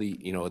all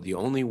the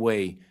only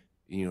way,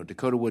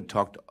 Dakota Wood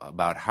talked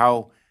about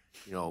how,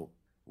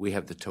 we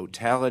have the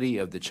totality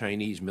of the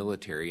Chinese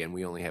military and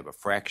we only have a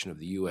fraction of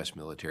the U.S.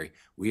 military.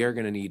 We are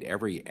going to need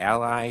every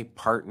ally,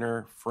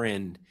 partner,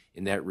 friend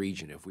in that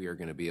region if we are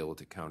going to be able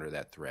to counter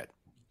that threat.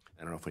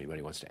 I don't know if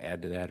anybody wants to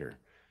add to that or...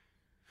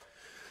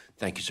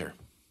 Thank you, sir.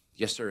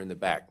 Yes, sir, in the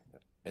back.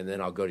 And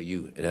then I'll go to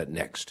you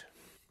next,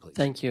 please.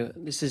 Thank you.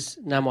 This is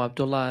Namo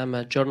Abdullah. I'm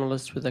a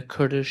journalist with the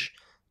Kurdish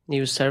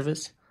news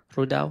service,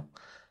 Rudao.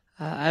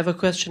 I have a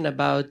question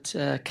about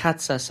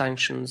CAATSA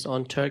sanctions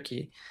on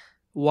Turkey.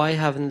 Why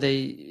haven't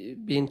they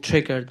been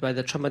triggered by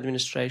the Trump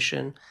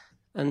administration?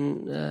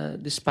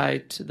 And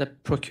despite the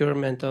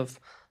procurement of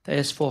the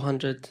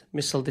S-400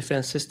 missile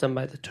defense system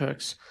by the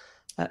Turks,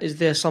 is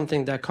there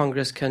something that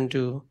Congress can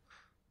do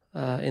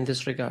in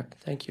this regard?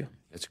 Thank you.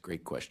 That's a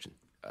great question.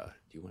 Do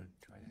you want to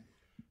try that?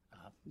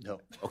 No.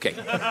 Okay.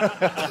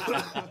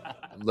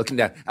 I'm looking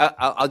down.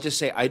 I'll just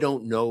say I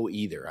don't know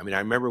either. I mean, I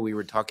remember we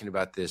were talking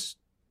about this.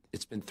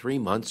 It's been 3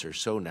 months or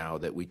so now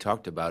that we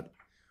talked about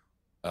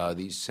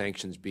these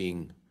sanctions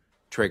being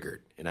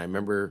triggered. And I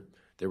remember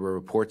there were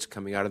reports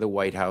coming out of the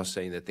White House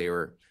saying that they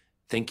were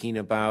thinking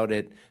about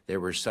it. There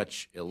were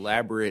such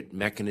elaborate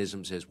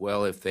mechanisms as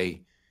well. If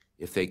they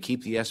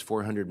keep the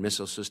S-400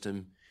 missile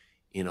system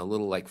in a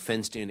little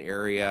fenced-in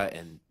area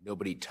and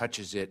nobody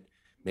touches it,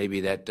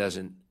 maybe that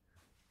doesn't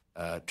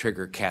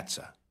trigger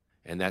CAATSA.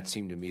 And that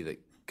seemed to me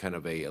that kind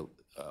of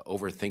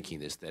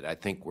overthinking this, that I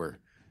think we're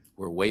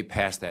way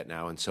past that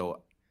now. And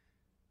so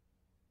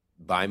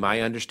by my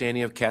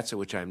understanding of CAATSA,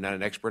 which I'm not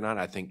an expert on,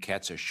 I think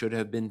CAATSA should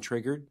have been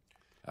triggered.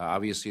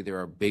 Obviously, there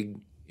are big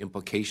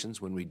implications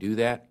when we do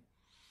that.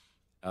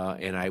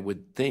 And I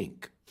would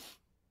think,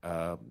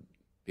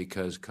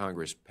 because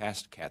Congress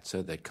passed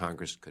CAATSA, that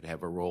Congress could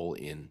have a role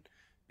in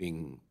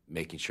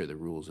making sure the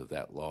rules of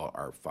that law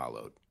are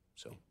followed.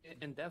 So,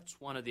 and that's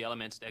one of the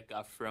elements that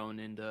got thrown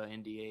in the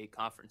NDA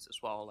conference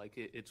as well.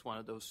 It's one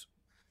of those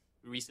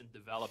recent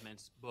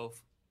developments,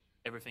 both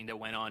everything that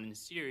went on in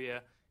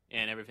Syria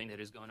and everything that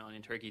is going on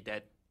in Turkey,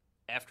 that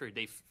after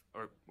they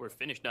were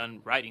finished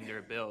done writing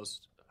their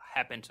bills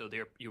happened, so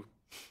you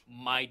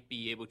might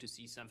be able to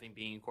see something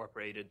being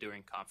incorporated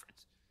during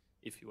conference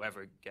if you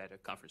ever get a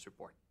conference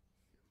report.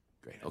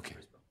 Great. Okay.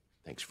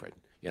 Thanks, Fred.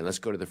 Yeah, let's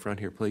go to the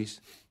front here,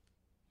 please.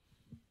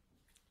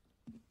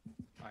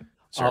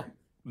 Sir.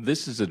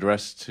 This is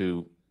addressed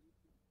to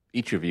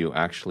each of you,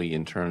 actually,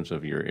 in terms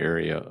of your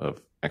area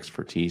of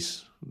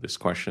expertise, this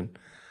question.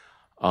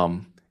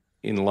 In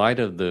light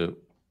of the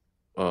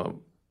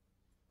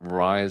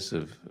rise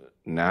of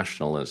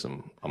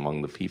nationalism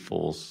among the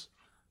peoples,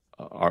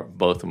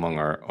 both among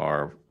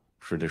our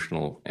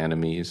traditional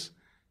enemies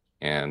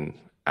and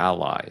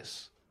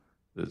allies,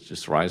 there's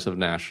just rise of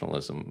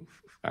nationalism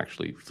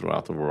actually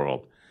throughout the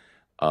world.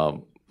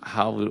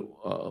 How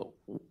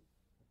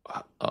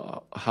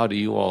do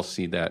you all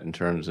see that in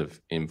terms of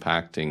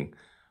impacting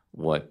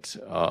what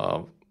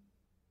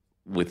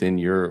within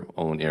your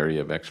own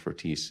area of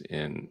expertise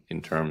in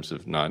terms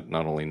of not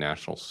only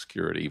national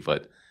security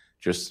but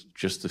just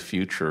the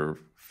future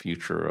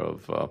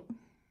of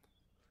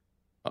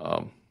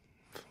the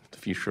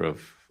future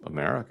of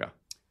America.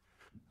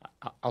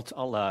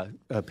 I'll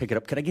pick it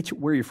up. Can I get you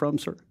where you're from,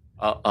 sir?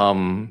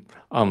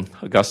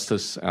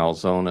 Augustus,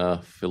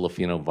 Arizona,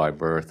 Filipino by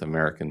birth,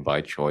 American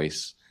by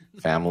choice.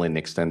 Family and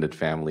extended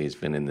family has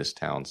been in this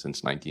town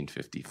since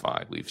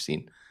 1955. We've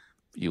seen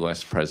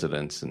U.S.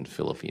 presidents and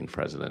Philippine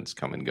presidents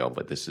come and go,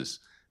 but this is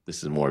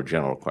a more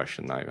general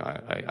question.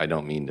 I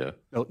don't mean to.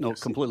 No,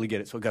 completely get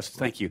it. So, Augustus,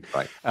 thank you.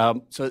 Right.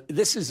 So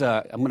this is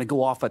I'm going to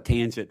go off a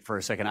tangent for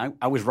a second.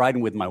 I was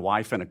riding with my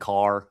wife in a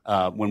car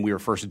when we were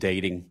first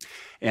dating,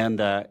 and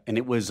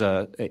it was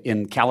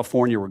in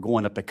California. We're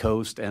going up the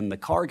coast, and the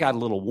car got a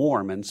little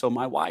warm, and so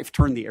my wife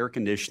turned the air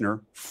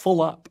conditioner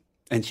full up,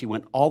 and she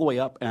went all the way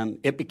up, and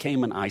it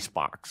became an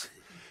icebox.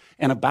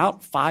 And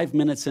about 5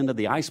 minutes into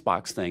the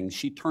icebox thing,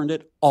 she turned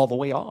it all the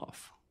way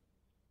off.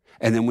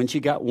 And then when she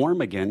got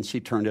warm again,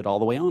 she turned it all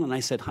the way on. And I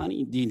said,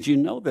 honey, did you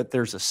know that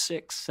there's a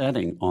 6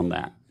 setting on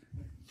that?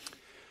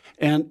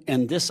 And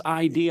this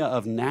idea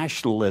of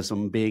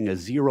nationalism being a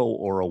 0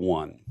 or a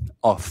 1,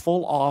 a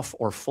full off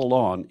or full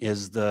on,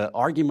 is the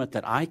argument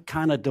that I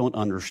kind of don't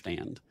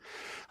understand.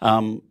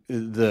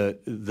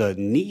 The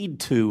need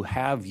to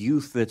have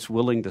youth that's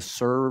willing to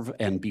serve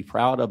and be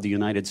proud of the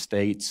United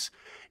States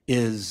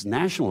is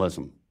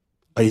nationalism.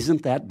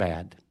 Isn't that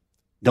bad?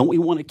 Don't we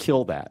want to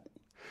kill that?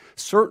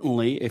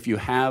 Certainly, if you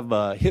have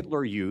a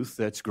Hitler Youth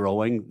that's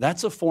growing,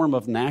 that's a form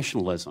of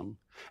nationalism.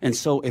 And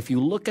so if you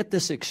look at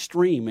this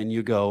extreme and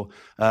you go,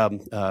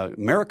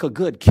 America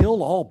good,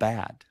 kill all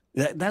bad,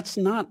 that's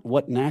not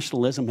what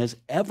nationalism has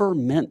ever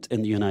meant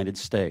in the United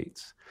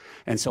States.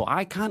 And so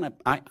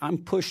I'm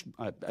pushed,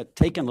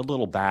 taken a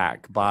little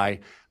back by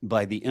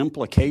the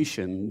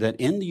implication that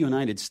in the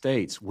United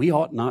States, we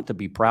ought not to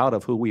be proud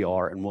of who we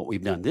are and what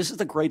we've done. This is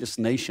the greatest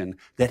nation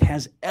that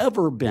has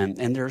ever been,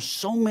 and there's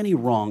so many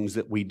wrongs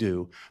that we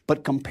do.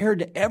 But compared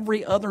to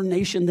every other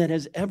nation that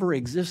has ever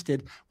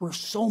existed, we're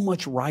so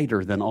much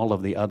righter than all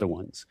of the other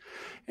ones.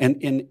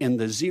 And in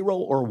the 0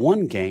 or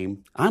 1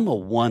 game, I'm a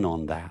 1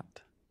 on that.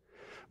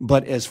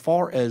 But as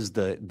far as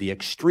the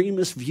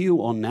extremist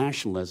view on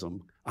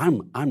nationalism,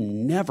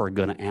 I'm never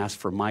going to ask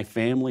for my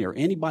family or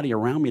anybody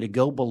around me to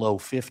go below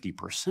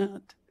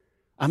 50%.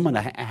 I'm going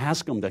to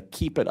ask them to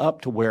keep it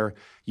up to where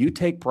you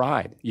take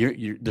pride.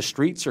 The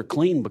streets are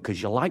clean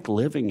because you like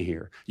living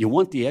here. You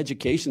want the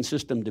education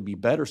system to be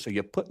better, so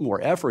you put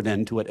more effort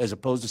into it, as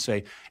opposed to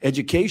say,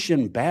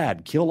 education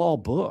bad, kill all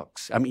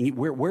books. I mean,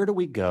 where do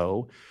we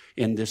go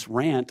in this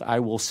rant?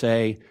 I will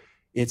say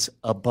it's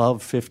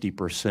above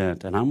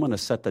 50%, and I'm going to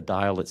set the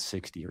dial at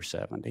 60 or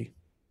 70.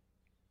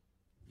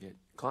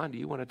 Claude, do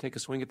you want to take a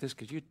swing at this?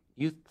 Because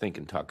you think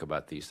and talk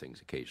about these things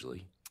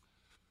occasionally.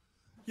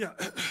 Yeah,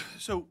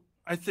 so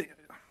I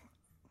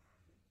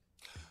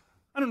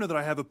don't know that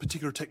I have a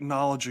particular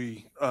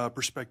technology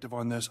perspective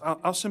on this. I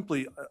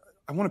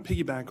want to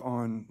piggyback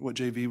on what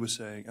JV was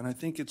saying, and I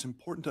think it's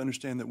important to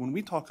understand that when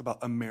we talk about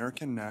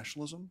American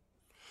nationalism,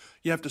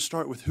 you have to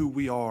start with who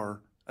we are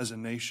as a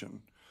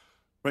nation,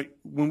 right?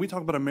 When we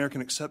talk about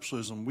American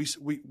exceptionalism,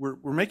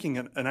 we're making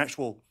an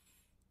actual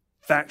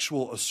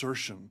factual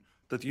assertion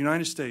that the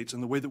United States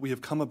and the way that we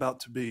have come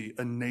about to be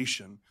a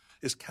nation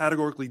is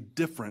categorically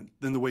different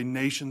than the way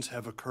nations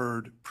have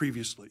occurred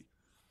previously,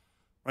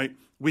 right?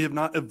 We have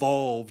not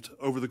evolved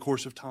over the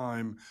course of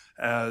time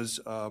as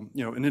an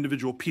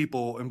individual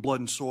people in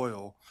blood and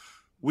soil.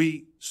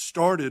 We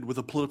started with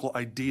a political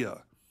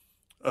idea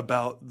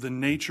about the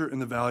nature and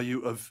the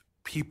value of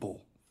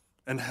people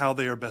and how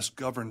they are best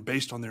governed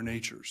based on their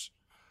natures.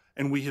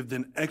 And we have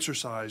then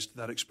exercised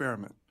that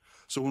experiment.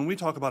 So when we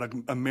talk about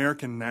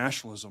American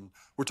nationalism,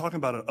 we're talking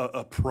about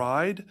a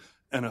pride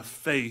and a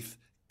faith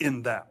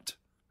in that.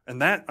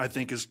 And that, I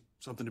think, is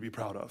something to be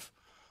proud of.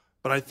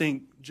 But I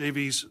think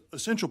JV's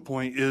essential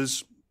point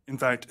is, in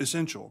fact,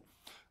 essential,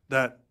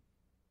 that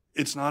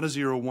it's not a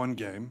 0-1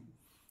 game.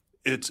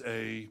 It's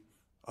a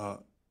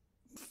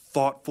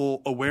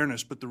thoughtful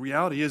awareness. But the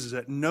reality is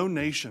that no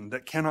nation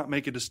that cannot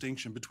make a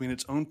distinction between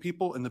its own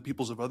people and the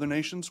peoples of other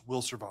nations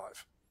will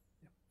survive.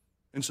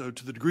 And so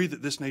to the degree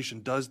that this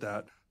nation does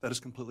that, that is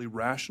completely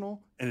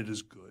rational and it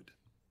is good.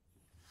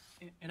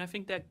 And I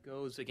think that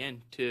goes,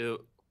 again,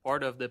 to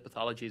part of the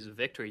pathologies of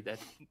victory that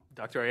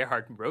Dr.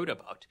 Earhart wrote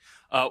about.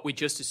 We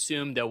just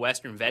assume that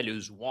Western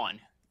values won,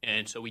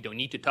 and so we don't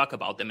need to talk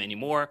about them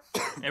anymore.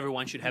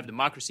 Everyone should have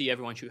democracy.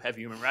 Everyone should have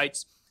human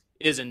rights.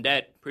 Isn't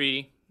that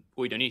pretty?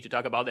 We don't need to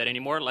talk about that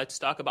anymore. Let's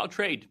talk about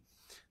trade.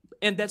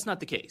 And that's not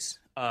the case.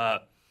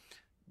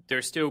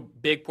 There's still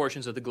big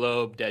portions of the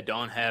globe that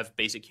don't have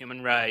basic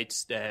human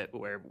rights,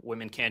 where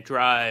women can't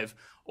drive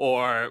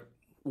or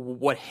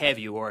what have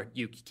you, or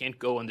you can't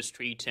go on the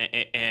street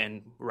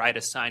and write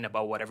a sign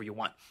about whatever you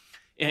want.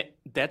 And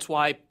that's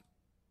why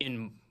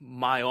in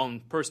my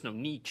own personal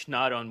niche,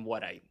 not on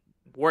what I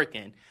work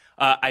in,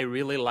 I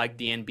really like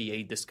the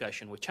NBA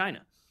discussion with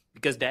China,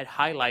 because that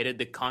highlighted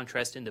the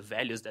contrast in the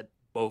values that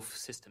both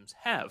systems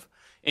have.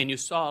 And you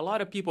saw a lot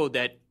of people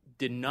that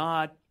did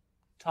not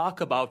talk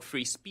about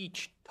free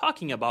speech,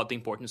 talking about the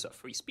importance of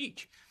free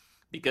speech.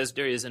 because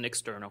there is an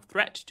external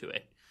threat to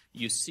it.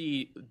 You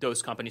see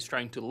those companies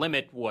trying to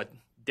limit what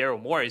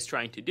Daryl Moore is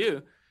trying to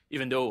do,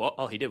 even though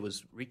all he did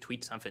was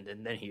retweet something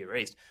and then he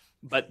erased.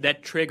 But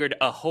that triggered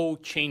a whole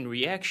chain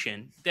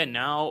reaction that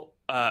now,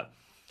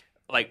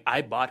 like,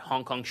 I bought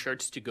Hong Kong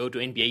shirts to go to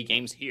NBA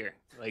games here,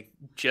 like,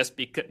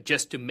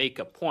 just to make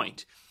a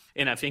point.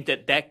 And I think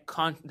that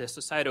the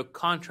societal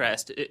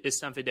contrast is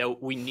something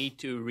that we need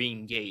to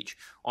re-engage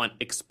on,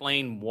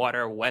 explain what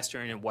are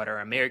Western and what are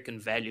American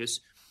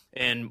values,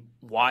 and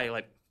why,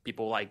 like,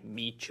 people like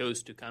me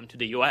chose to come to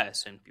the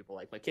U.S. and people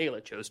like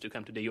Michaela chose to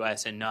come to the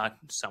U.S. and not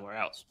somewhere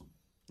else.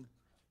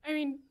 I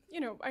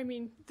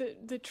mean,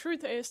 the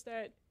truth is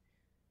that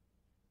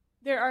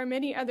there are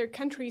many other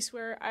countries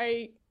where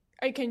I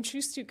can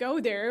choose to go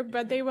there,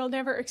 but they will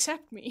never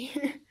accept me.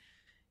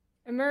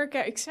 America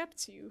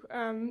accepts you.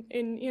 And,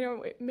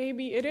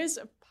 maybe it is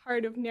a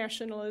part of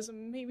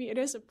nationalism, maybe it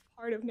is a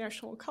part of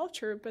national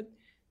culture, but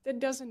that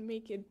doesn't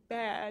make it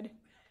bad.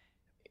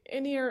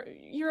 And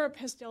Europe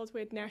has dealt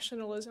with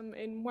nationalism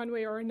in one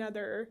way or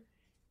another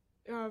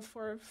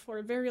for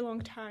a very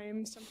long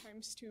time,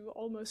 sometimes to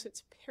almost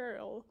its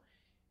peril.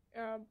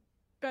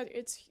 But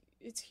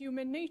it's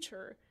human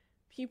nature.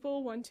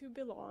 People want to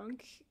belong.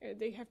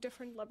 They have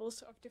different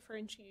levels of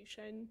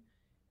differentiation.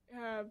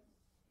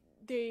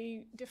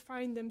 They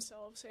define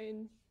themselves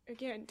in,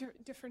 again,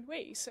 different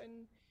ways.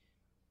 And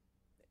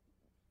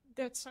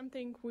that's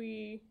something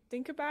we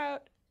think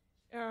about.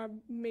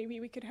 Maybe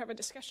we could have a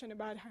discussion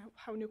about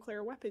how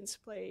nuclear weapons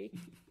play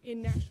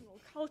in national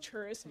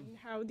cultures and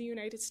how the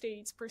United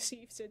States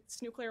perceives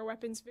its nuclear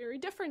weapons very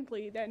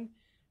differently than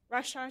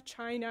Russia,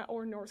 China,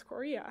 or North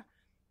Korea.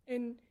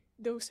 And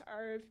those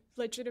are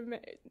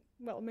legitimate,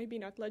 well, maybe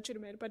not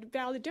legitimate, but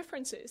valid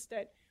differences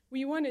that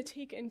we want to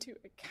take into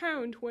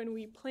account when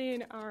we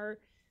plan our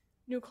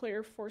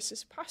nuclear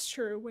forces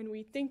posture, when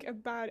we think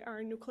about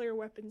our nuclear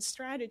weapons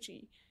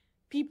strategy.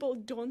 People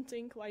don't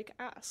think like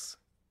us.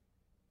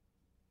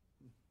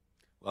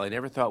 Well, I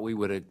never thought we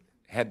would have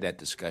had that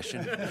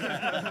discussion,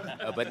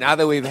 but now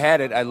that we've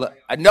had it, I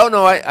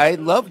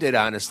loved it,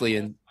 honestly.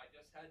 And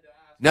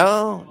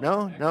no,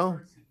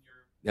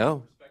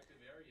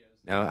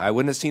 I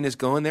wouldn't have seen us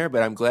going there,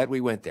 but I'm glad we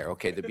went there.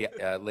 Okay,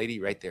 the lady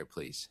right there,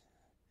 please.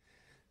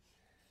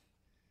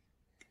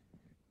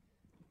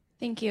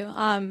 Thank you.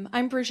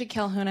 I'm Bridget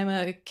Calhoun. I'm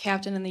a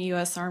captain in the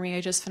U.S. Army.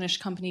 I just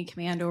finished company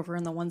command over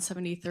in the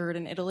 173rd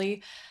in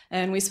Italy,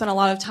 and we spent a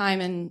lot of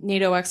time in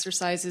NATO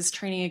exercises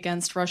training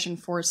against Russian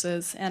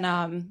forces.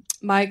 And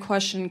my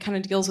question kind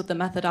of deals with the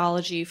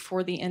methodology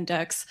for the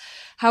index.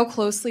 How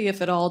closely,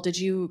 if at all, did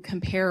you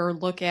compare or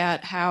look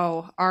at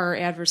how our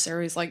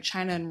adversaries like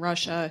China and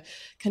Russia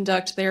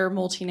conduct their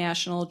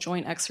multinational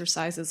joint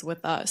exercises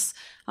with us?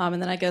 And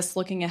then I guess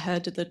looking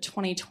ahead to the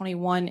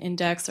 2021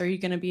 index, are you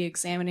going to be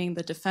examining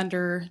the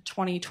Defender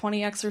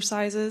 2020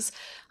 exercises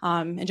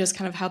and just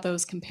kind of how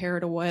those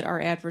compare to what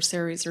our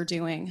adversaries are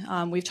doing?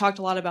 We've talked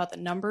a lot about the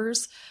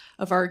numbers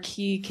of our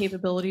key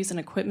capabilities and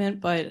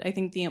equipment, but I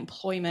think the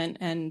employment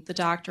and the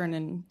doctrine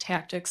and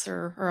tactics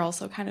are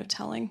also kind of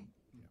telling.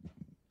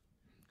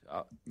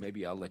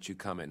 Maybe I'll let you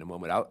comment in a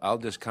moment. I'll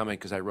just comment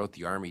because I wrote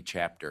the Army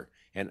chapter,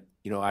 and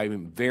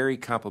I'm very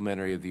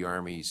complimentary of the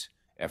Army's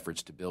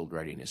efforts to build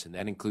readiness, and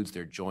that includes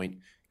their joint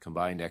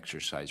combined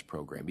exercise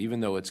program.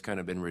 Even though it's kind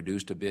of been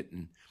reduced a bit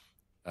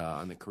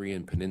on the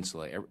Korean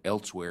Peninsula,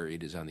 elsewhere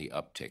it is on the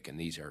uptick, and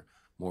these are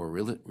more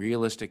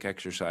realistic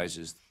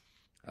exercises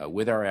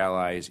with our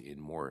allies in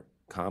more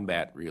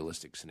combat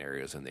realistic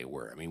scenarios than they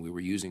were. I mean, we were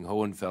using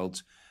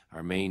Hohenfelds,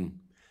 our main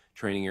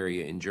training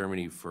area in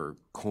Germany, for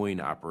COIN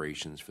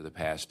operations for the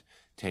past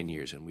 10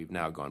 years, and we've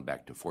now gone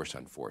back to force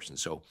on force. And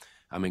so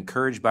I'm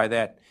encouraged by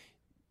that.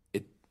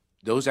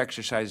 Those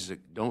exercises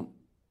don't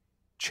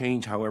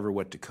change, however,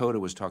 what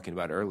Dakota was talking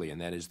about earlier, and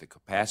that is the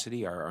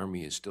capacity. Our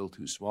Army is still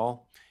too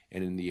small,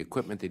 and in the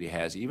equipment that he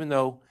has, even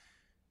though,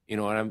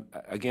 and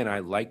I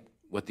like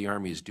what the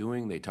Army is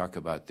doing. They talk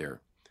about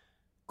their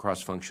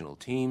cross-functional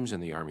teams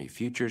and the Army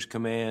Futures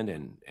Command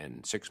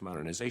and 6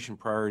 modernization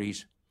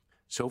priorities.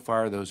 So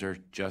far, those are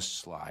just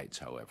slides,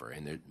 however,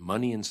 and they're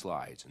money in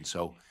slides. And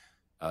so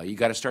you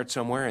got to start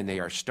somewhere, and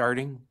they are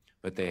starting,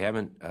 but they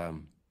haven't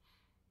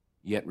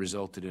yet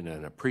resulted in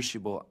an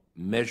appreciable,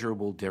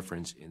 measurable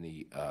difference in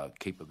the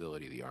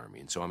capability of the Army.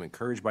 And so I'm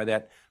encouraged by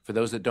that. For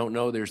those that don't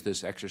know, there's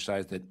this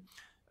exercise that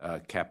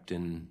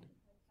Captain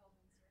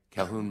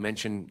Calhoun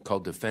mentioned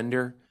called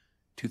Defender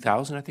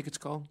 2000, I think it's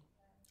called?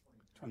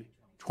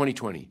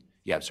 2020.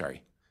 Yeah,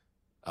 sorry.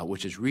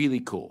 Which is really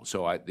cool.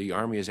 So the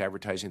Army is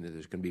advertising that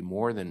there's going to be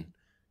more than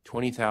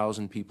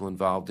 20,000 people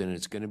involved in it.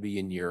 It's going to be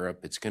in Europe.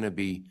 It's going to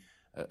be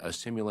a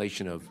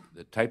simulation of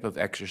the type of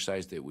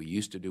exercise that we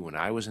used to do when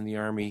I was in the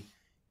Army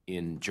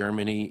in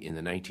Germany in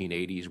the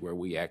 1980s, where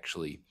we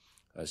actually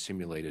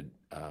simulated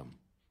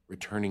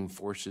returning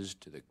forces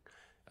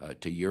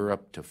to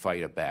Europe to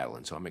fight a battle.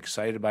 And so I'm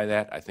excited by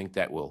that. I think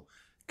that will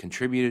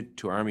contribute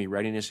to Army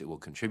readiness. It will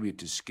contribute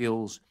to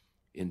skills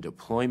in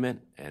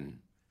deployment and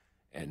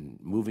and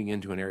moving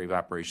into an area of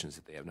operations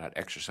that they have not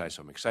exercised.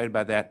 So I'm excited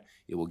about that.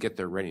 It will get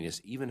their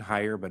readiness even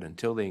higher, but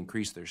until they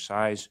increase their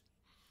size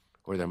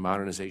or their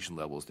modernization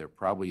levels, their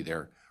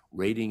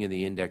rating in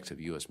the index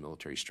of U.S.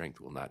 military strength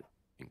will not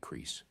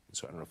increase.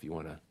 So I don't know if you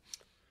want to.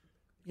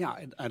 Yeah,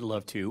 I'd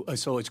love to.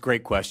 So it's a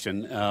great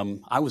question.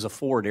 I was a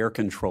forward air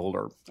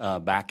controller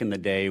back in the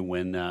day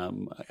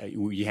when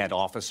we had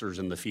officers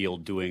in the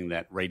field doing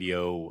that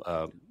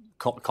radio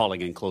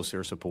calling in close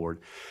air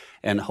support.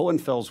 And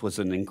Hohenfels was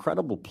an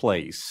incredible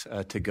place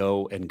to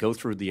go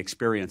through the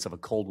experience of a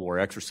Cold War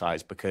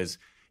exercise, because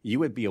you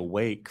would be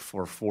awake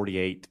for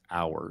 48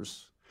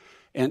 hours.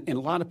 And a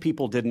lot of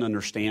people didn't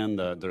understand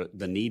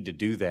the need to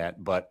do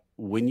that. But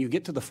when you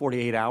get to the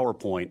 48-hour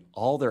point,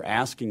 all they're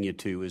asking you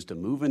to is to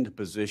move into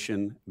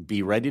position,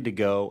 be ready to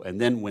go,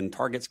 and then when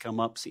targets come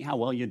up, see how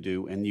well you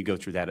do, and you go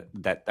through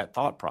that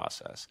thought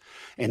process.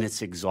 And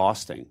it's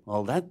exhausting.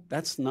 Well,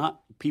 that's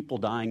not people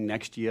dying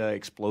next to you,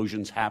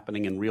 explosions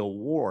happening in real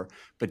war,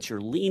 but you're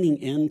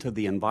leaning into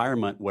the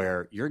environment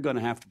where you're going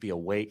to have to be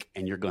awake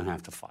and you're going to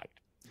have to fight.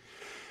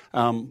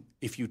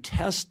 If you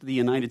test the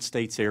United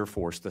States Air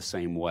Force the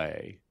same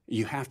way,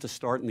 you have to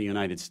start in the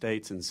United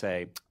States and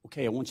say,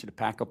 okay, I want you to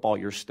pack up all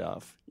your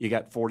stuff. You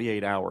got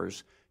 48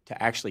 hours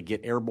to actually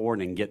get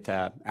airborne and get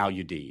to Al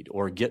Udeid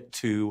or get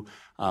to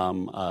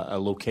a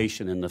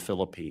location in the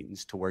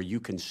Philippines to where you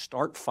can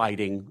start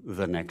fighting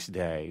the next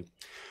day.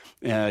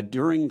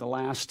 During the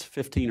last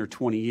 15 or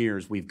 20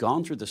 years, we've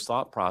gone through this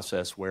thought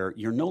process where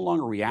you're no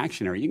longer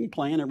reactionary. You can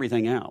plan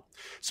everything out.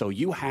 So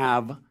you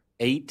have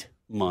 8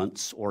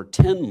 months or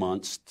 10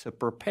 months to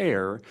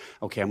prepare.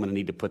 Okay, I'm going to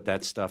need to put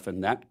that stuff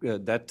in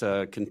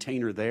that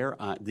container there.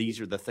 These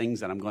are the things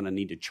that I'm going to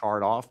need to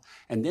chart off.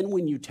 And then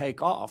when you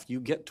take off, you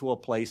get to a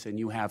place and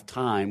you have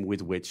time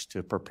with which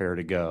to prepare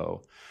to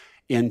go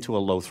into a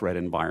low-threat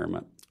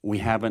environment. We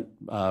haven't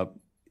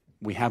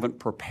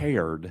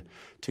prepared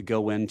to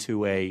go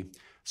into a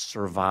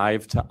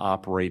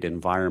survive-to-operate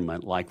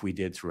environment like we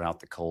did throughout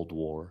the Cold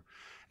War.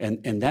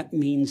 And that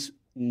means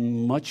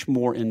much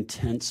more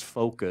intense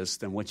focus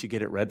than what you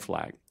get at Red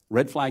Flag.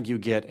 Red Flag, you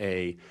get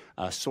a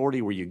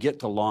sortie where you get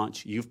to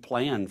launch. You've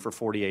planned for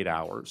 48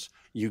 hours.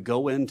 You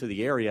go into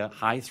the area,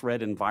 high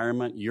threat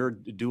environment. You're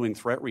doing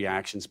threat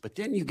reactions, but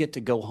then you get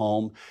to go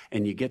home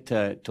and you get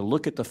to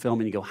look at the film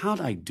and you go, how'd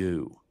I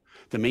do?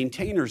 The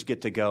maintainers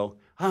get to go,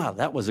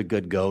 that was a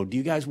good go. Do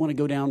you guys want to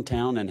go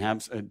downtown and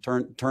have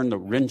turn the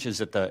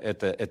wrenches at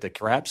the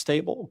craps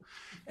table?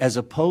 As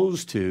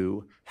opposed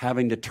to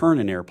having to turn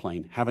an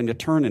airplane, having to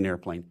turn an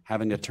airplane,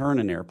 having to turn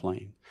an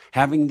airplane,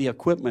 having the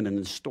equipment and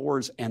the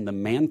stores and the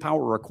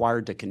manpower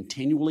required to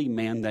continually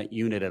man that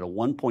unit at a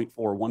 1.4,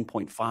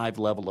 1.5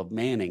 level of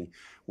manning,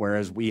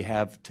 whereas we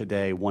have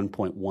today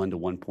 1.1 to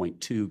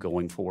 1.2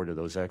 going forward to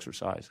those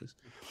exercises.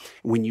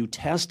 When you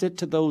test it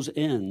to those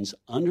ends,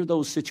 under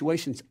those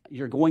situations,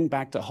 you're going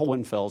back to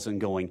Hohenfels and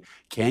going,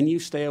 can you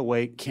stay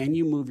awake? Can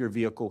you move your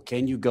vehicle?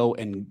 Can you go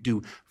and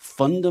do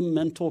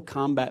fundamental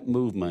combat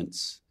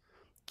movements?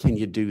 Can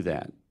you do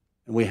that?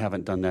 And we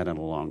haven't done that in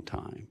a long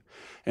time.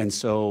 And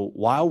so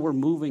while we're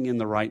moving in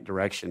the right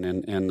direction,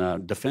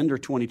 and Defender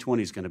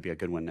 2020 is going to be a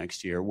good one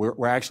next year,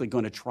 we're actually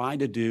going to try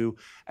to do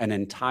an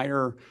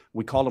entire,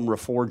 we call them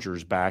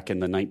reforgers back in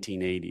the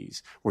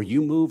 1980s, where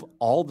you move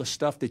all the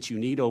stuff that you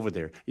need over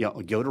there. You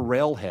know, go to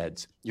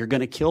railheads. You're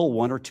going to kill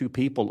 1 or 2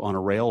 people on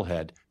a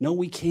railhead. No,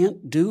 we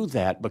can't do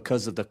that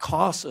because of the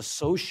costs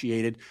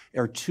associated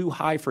are too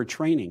high for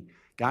training.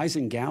 Guys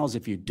and gals,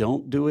 if you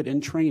don't do it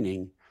in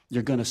training,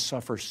 you're going to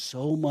suffer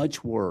so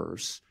much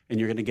worse, and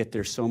you're going to get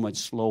there so much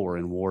slower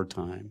in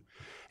wartime.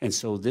 And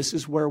so this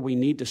is where we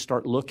need to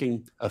start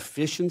looking.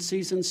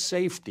 Efficiencies and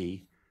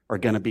safety are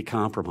going to be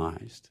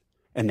compromised,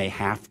 and they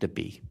have to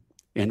be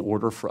in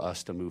order for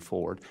us to move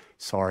forward.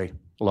 Sorry,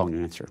 long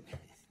answer.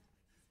 Thank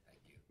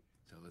you.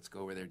 So let's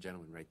go over there,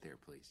 gentlemen, right there,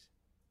 please.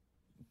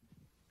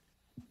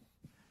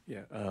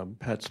 Yeah,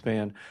 Pat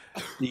Spann.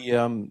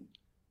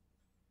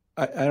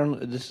 I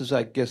don't. This is,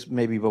 I guess,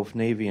 maybe both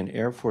Navy and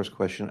Air Force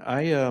question.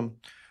 I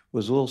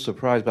was a little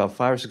surprised. About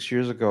 5 or 6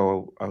 years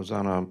ago, I was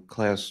on a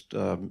class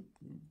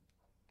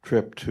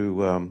trip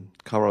to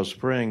Colorado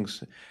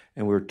Springs,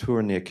 and we were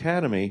touring the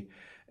academy.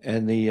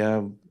 And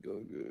the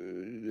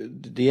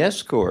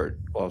escort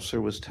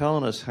officer was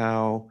telling us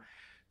how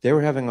they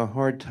were having a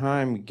hard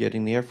time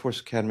getting the Air Force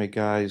Academy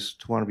guys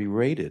to want to be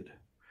rated,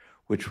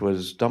 which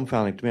was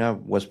dumbfounding to me. I'm a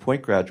West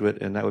Point graduate,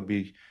 and that would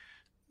be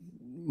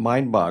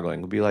mind-boggling.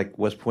 It would be like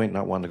West Point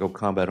not wanting to go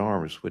combat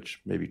arms, which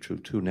may be true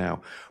too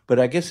now. But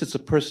I guess it's a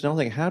personnel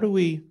thing. How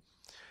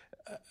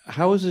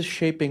is this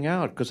shaping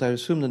out? Because I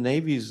assume the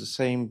Navy is the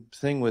same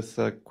thing with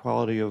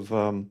quality of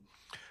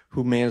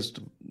who mans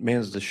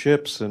the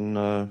ships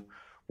and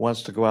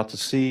wants to go out to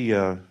sea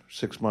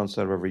 6 months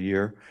out of every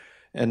year.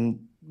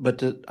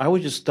 But I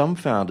was just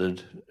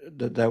dumbfounded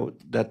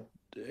that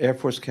Air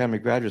Force Academy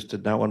graduates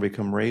did not want to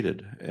become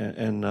rated.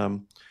 And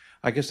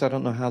I guess I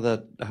don't know how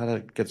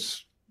that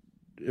gets.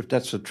 If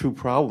that's a true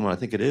problem, I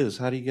think it is.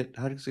 How does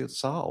it get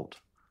solved?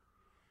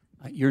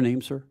 Your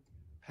name, sir?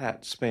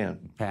 Pat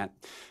Spann. Pat,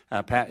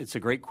 it's a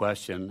great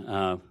question.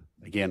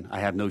 Again, I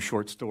have no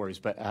short stories,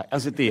 but I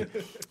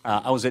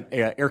was at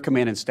Air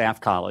Command and Staff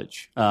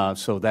College,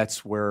 so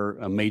that's where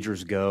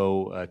majors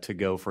go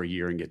for a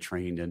year and get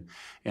trained,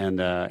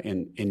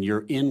 and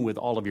you're in with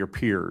all of your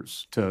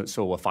peers.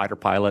 So a fighter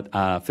pilot,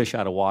 fish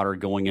out of water,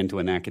 going into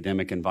an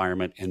academic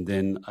environment, and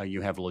then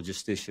you have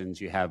logisticians,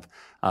 you have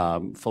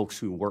folks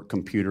who work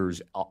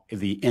computers.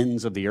 The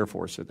ends of the Air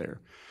Force are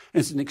there.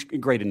 And it's a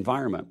great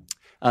environment.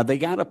 They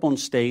got up on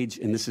stage,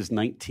 and this is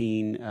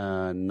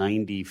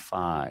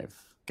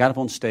 1995. Got up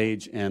on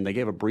stage and they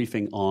gave a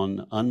briefing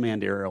on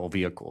unmanned aerial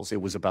vehicles. It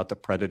was about the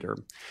Predator.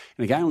 And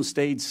the guy on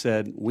stage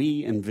said,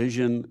 we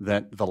envision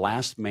that the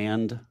last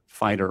manned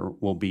fighter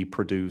will be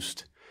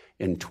produced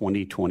in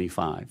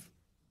 2025.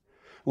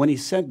 When he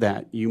said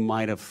that, you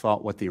might have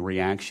thought what the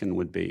reaction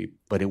would be,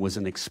 but it was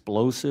an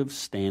explosive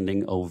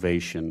standing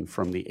ovation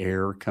from the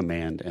Air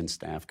Command and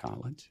Staff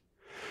College.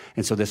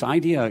 And so this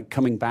idea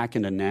coming back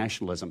into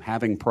nationalism,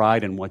 having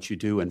pride in what you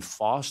do and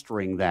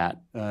fostering that,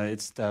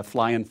 it's the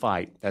fly and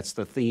fight. That's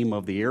the theme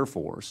of the Air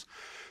Force.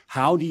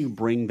 How do you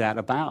bring that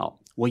about?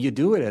 Well, you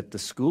do it at the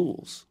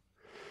schools.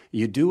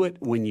 You do it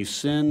when you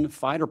send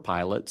fighter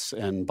pilots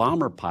and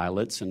bomber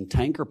pilots and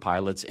tanker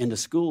pilots into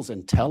schools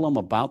and tell them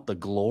about the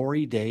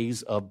glory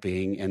days of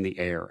being in the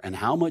air and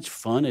how much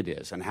fun it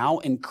is and how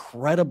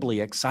incredibly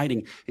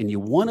exciting. And you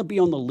want to be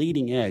on the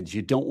leading edge.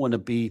 You don't want to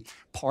be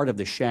part of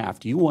the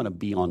shaft. You want to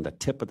be on the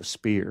tip of the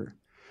spear.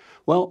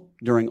 Well,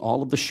 during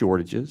all of the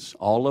shortages,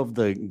 all of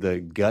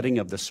the gutting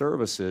of the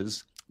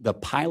services, the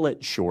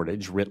pilot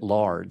shortage writ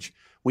large,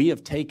 we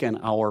have taken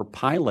our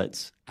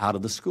pilots out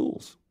of the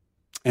schools.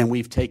 And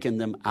we've taken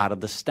them out of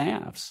the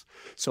staffs.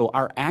 So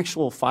our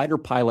actual fighter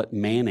pilot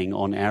manning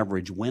on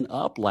average went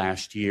up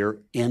last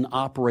year in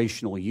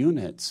operational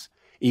units,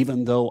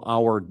 even though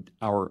our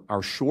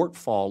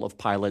shortfall of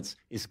pilots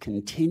is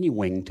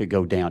continuing to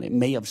go down. It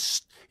may have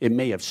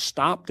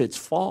stopped its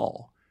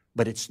fall,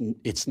 but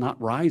it's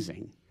not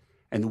rising.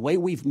 And the way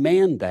we've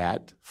manned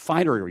that,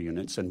 fighter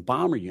units and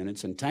bomber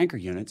units and tanker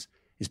units,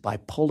 is by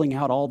pulling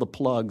out all the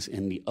plugs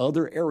in the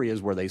other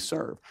areas where they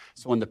serve.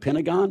 So in the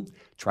Pentagon,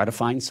 try to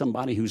find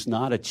somebody who's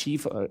not a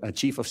chief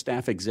of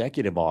staff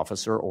executive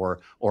officer or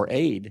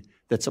aide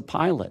that's a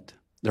pilot.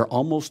 They're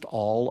almost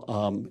all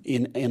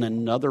in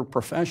another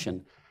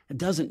profession. It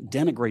doesn't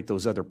denigrate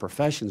those other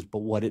professions, but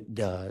what it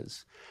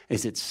does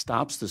is it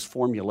stops this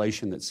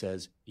formulation that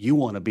says you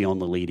want to be on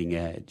the leading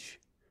edge.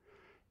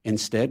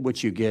 Instead,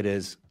 what you get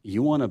is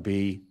you want to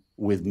be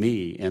with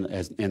me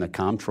in a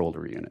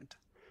comptroller unit.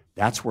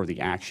 That's where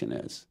the action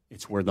is.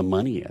 It's where the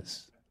money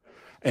is.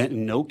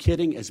 And no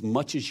kidding, as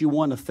much as you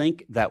want to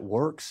think that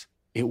works,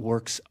 it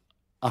works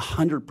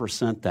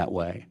 100% that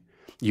way.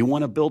 You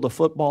want to build a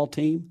football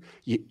team?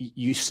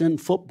 You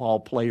send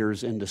football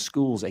players into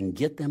schools and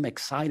get them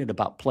excited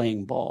about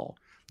playing ball.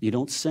 You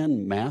don't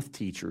send math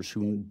teachers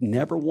who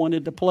never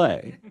wanted to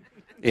play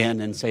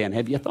in and saying,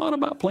 have you thought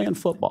about playing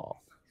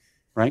football?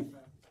 Right?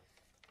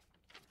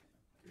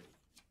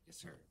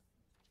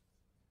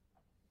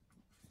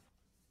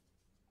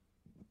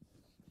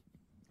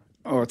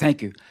 Oh,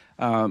 thank you.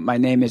 My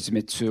name is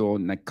Mitsuo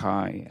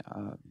Nakai,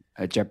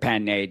 a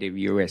Japan native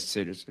U.S.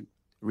 citizen,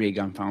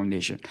 Reagan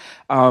Foundation.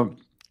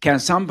 Can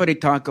somebody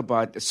talk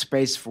about the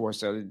Space Force,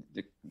 the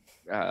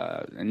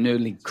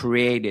newly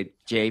created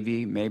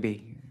JV,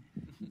 maybe?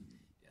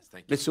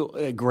 It's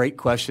a great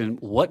question.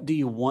 What do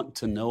you want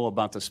to know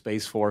about the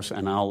Space Force?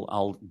 And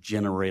I'll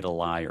generate a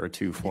lie or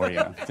two for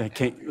you.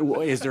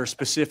 Is there a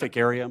specific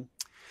area?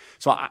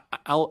 So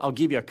I'll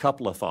give you a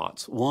couple of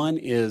thoughts. One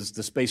is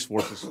the Space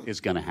Force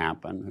is going to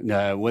happen.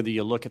 Whether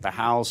you look at the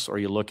House or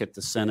you look at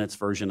the Senate's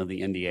version of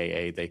the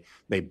NDAA,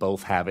 they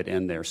both have it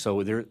in there. So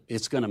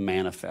it's going to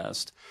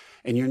manifest.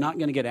 And you're not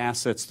going to get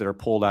assets that are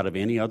pulled out of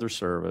any other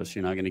service.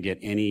 You're not going to get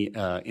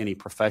any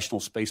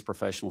professional space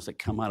professionals that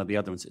come out of the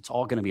other ones. It's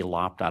all going to be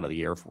lopped out of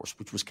the Air Force,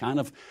 which was kind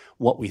of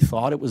what we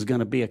thought it was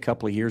going to be a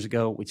couple of years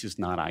ago, which is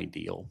not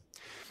ideal.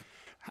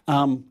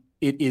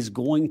 It is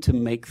going to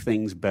make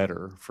things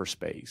better for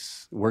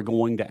space. We're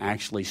going to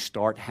actually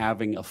start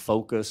having a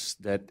focus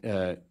that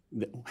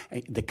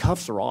the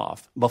cuffs are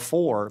off.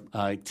 Before,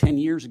 10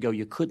 years ago,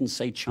 you couldn't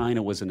say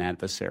China was an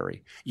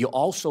adversary. You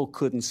also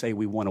couldn't say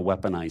we want to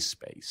weaponize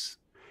space.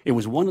 It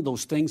was one of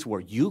those things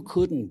where you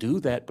couldn't do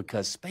that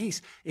because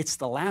space, it's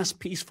the last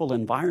peaceful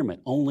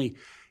environment, only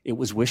it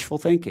was wishful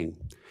thinking.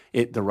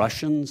 The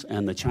Russians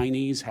and the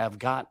Chinese have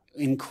got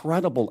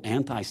incredible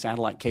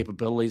anti-satellite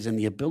capabilities and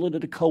the ability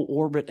to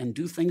co-orbit and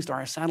do things to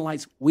our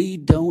satellites. We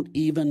don't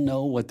even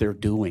know what they're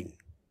doing.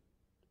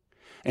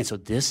 And so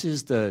this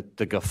is the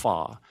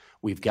guffaw.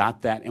 We've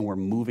got that, and we're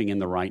moving in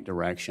the right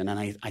direction. And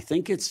I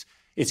think it's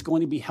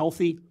going to be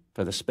healthy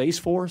for the Space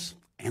Force,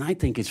 and I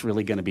think it's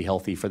really going to be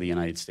healthy for the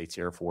United States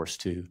Air Force,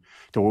 too,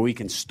 to where we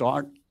can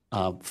start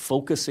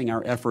focusing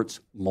our efforts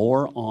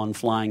more on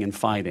flying and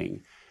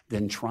fighting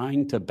than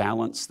trying to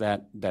balance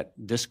that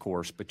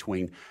discourse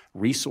between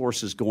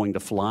resources going to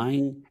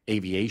flying,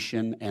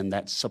 aviation, and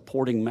that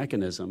supporting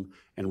mechanism,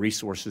 and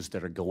resources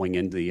that are going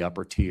into the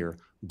upper tier.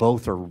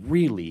 Both are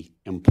really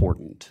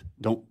important.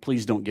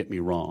 Please don't get me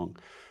wrong.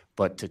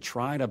 But to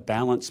try to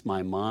balance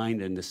my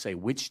mind and to say,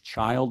 which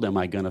child am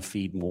I going to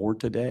feed more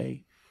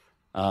today?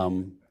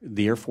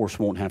 The Air Force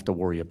won't have to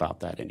worry about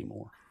that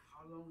anymore.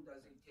 How long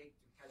does it take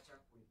to catch up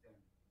with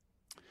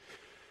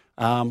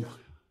them?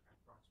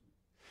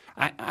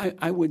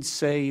 I would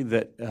say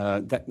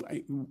that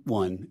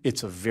one,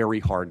 it's a very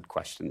hard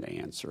question to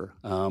answer.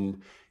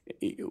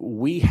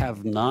 We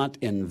have not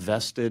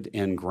invested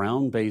in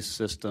ground-based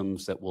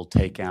systems that will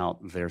take out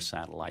their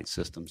satellite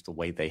systems the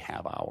way they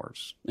have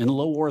ours. In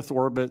low Earth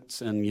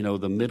orbits and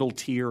the middle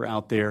tier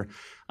out there,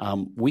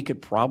 we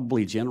could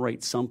probably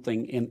generate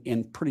something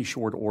in pretty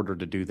short order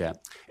to do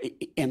that.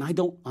 And I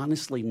don't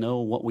honestly know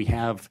what we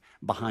have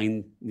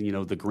behind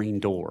the green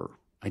door.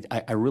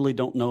 I really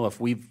don't know if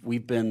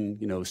we've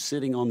been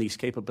sitting on these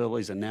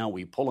capabilities and now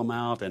we pull them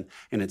out and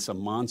it's a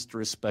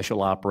monstrous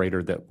special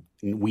operator that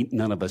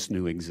none of us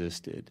knew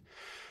existed.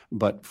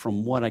 But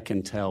from what I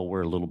can tell,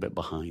 we're a little bit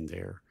behind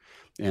there.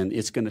 And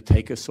it's going to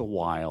take us a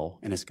while,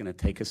 and it's going to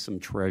take us some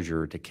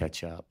treasure to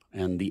catch up.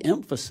 And the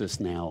emphasis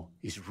now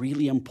is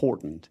really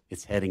important.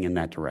 It's heading in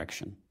that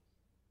direction.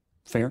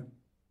 Fair?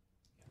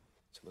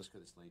 So let's go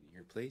to this lady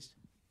here, please.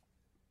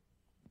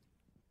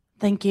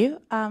 Thank you.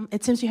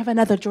 It seems you have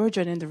another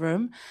Georgian in the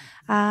room.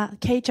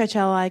 Kate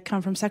Chachel, I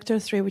come from Sector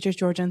 3, which is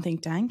Georgian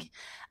think tank.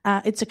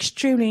 It's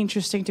extremely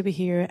interesting to be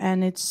here,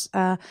 and it's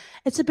a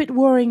bit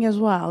worrying as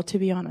well, to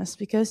be honest,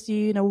 because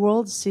the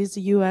world sees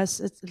the U.S.,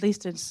 at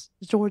least it's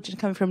Georgia,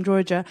 coming from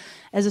Georgia,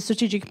 as a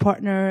strategic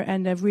partner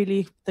and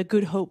really the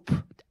good hope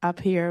up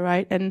here,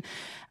 right? And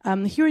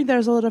hearing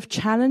there's a lot of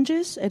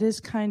challenges, it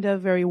is kind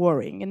of very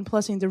worrying. And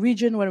plus in the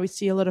region where we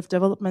see a lot of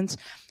developments,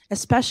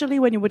 especially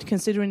when you would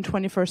consider in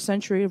 21st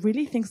century,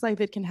 really things like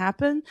that can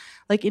happen,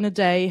 like in a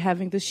day,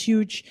 having this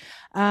huge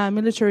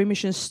military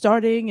mission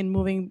starting and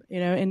moving,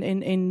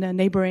 in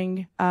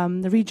neighboring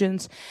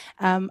regions.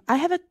 I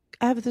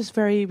have this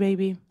very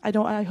maybe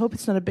I hope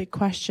it's not a big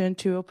question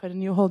to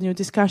open a whole new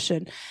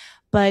discussion,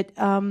 but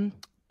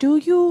do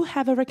you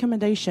have a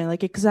recommendation,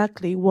 like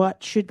exactly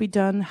what should be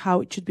done,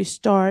 how it should be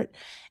started,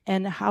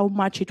 and how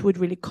much it would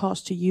really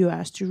cost to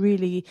U.S. to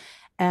really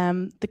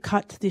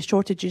cut the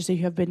shortages that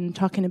you have been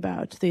talking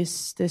about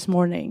this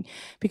morning?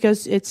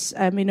 Because it's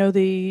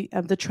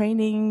the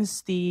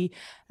trainings, the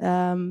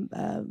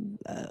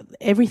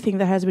everything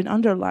that has been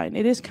underlined,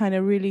 it is kind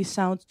of really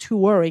sounds too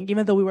worrying.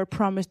 Even though we were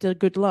promised a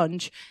good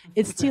lunch,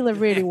 it's still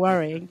really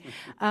worrying.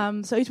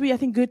 So it would be, I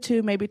think, good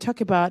to maybe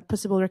talk about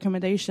possible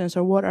recommendations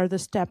or what are the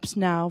steps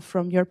now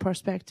from your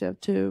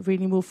perspective to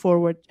really move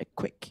forward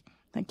quick.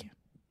 Thank you.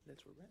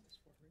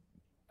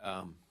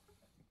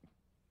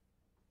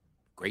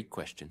 Great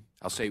question.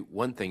 I'll say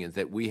one thing is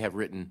that we have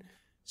written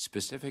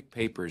specific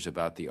papers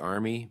about the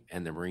Army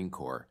and the Marine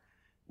Corps,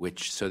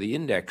 so the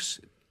index,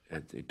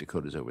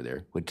 Dakota's over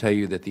there, would tell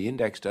you that the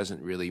index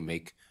doesn't really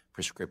make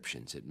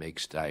prescriptions, it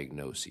makes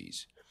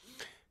diagnoses.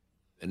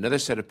 Another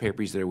set of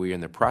papers that we're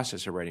in the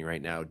process of writing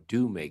right now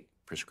do make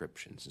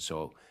prescriptions. And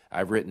so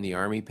I've written the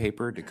Army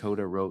paper,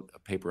 Dakota wrote a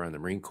paper on the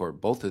Marine Corps.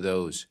 Both of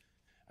those,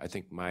 I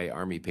think my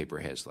Army paper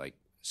has like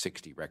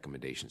 60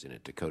 recommendations in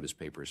it. Dakota's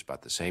paper is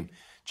about the same.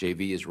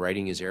 JV is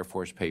writing his Air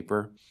Force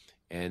paper,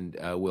 and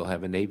we'll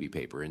have a Navy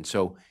paper. And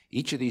so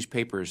each of these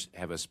papers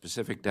have a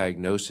specific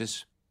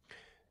diagnosis.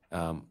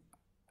 I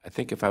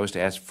think if I was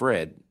to ask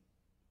Fred,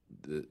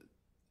 the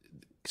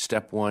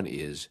step one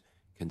is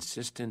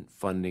consistent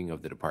funding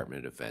of the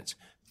Department of Defense,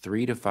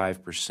 3 to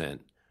 5%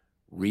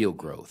 real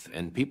growth.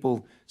 And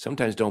people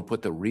sometimes don't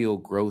put the real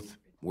growth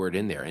word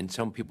in there, and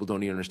some people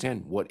don't even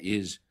understand what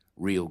is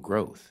real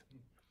growth.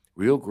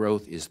 Real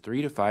growth is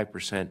 3 to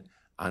 5%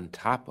 on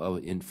top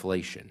of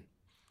inflation.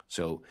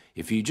 So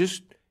if you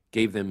just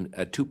gave them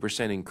a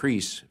 2%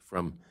 increase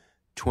from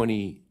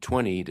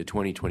 2020 to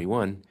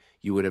 2021,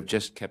 you would have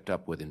just kept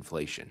up with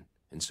inflation.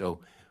 And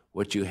so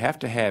what you have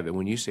to have, and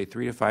when you say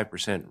 3 to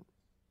 5%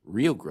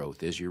 real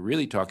growth, is you're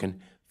really talking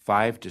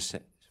 5 to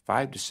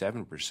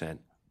 7%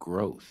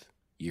 growth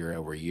year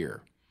over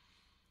year.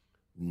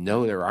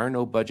 No, there are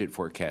no budget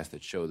forecasts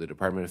that show the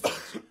Department of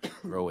Defense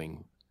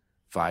growing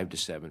 5 to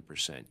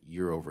 7%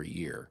 year over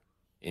year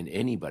in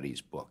anybody's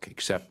book,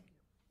 except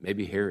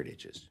maybe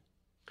Heritage's.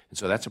 And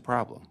so that's a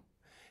problem.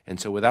 And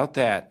so without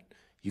that,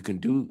 you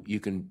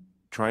can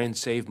try and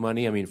save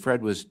money. I mean,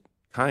 Fred was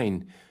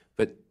kind,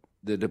 but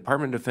the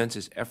Department of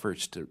Defense's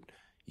efforts to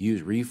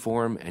use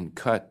reform and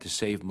cut to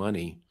save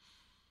money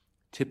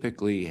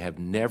typically have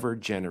never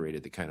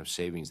generated the kind of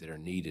savings that are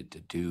needed to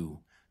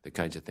do the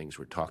kinds of things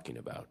we're talking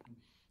about.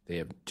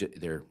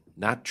 They're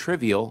not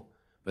trivial,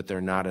 but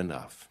they're not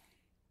enough.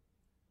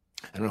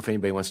 I don't know if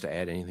anybody wants to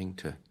add anything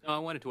to. No, I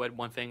wanted to add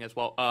one thing as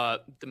well.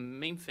 The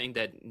main thing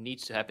that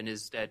needs to happen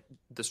is that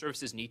the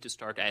services need to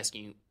start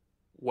asking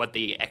what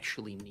they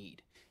actually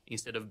need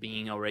instead of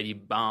being already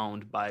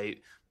bound by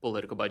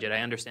political budget.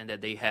 I understand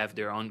that they have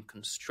their own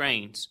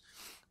constraints,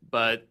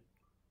 but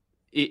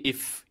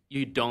if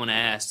you don't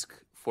ask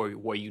for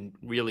what you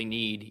really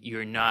need,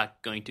 you're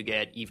not going to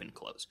get even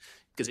close.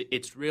 Because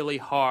it's really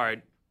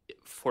hard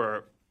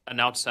for an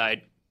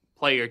outside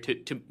player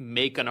to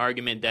make an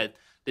argument that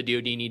the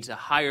DoD needs a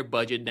higher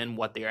budget than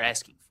what they're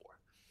asking for.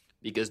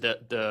 because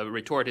the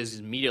retort is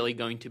immediately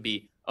going to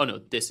be, oh no,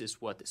 this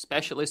is what the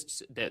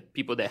specialists, that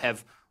people that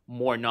have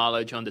more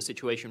knowledge on the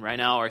situation right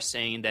now are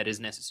saying that is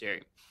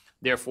necessary.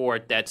 Therefore,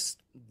 that's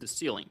the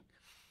ceiling.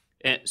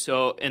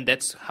 And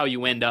that's how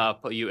you end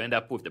up. You end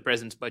up with the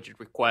president's budget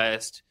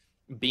request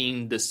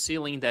being the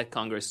ceiling that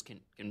Congress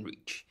can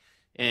reach.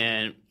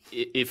 And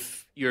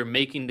if you're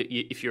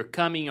if you're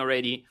coming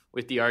already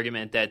with the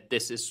argument that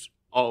this is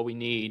all we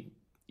need,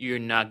 you're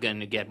not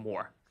going to get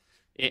more.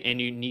 And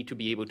you need to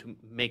be able to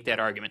make that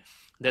argument.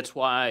 That's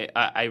why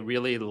I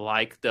really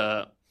like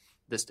the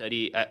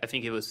study. I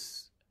think it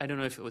was, I don't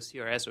know if it was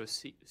CRS or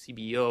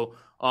CBO,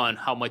 on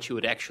how much it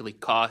would actually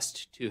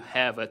cost to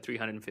have a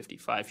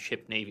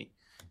 355-ship Navy,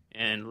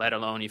 and let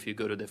alone if you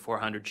go to the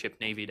 400-ship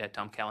Navy that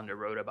Tom Callender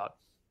wrote about.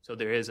 So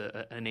there is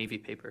a Navy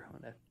paper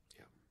on that.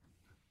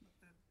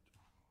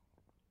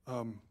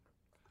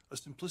 A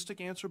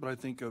simplistic answer, but I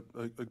think a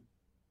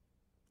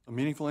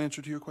meaningful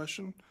answer to your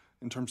question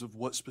in terms of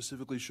what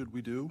specifically should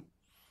we do.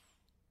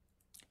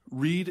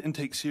 Read and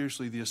take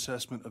seriously the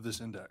assessment of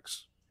this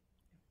index.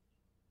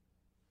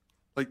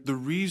 Like, the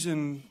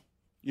reason,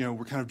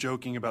 we're kind of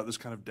joking about this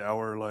kind of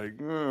dour, like,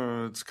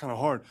 it's kind of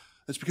hard.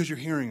 It's because you're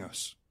hearing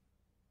us,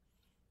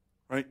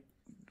 right?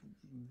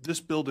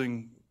 This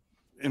building,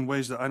 in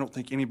ways that I don't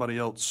think anybody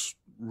else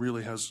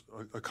really has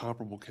a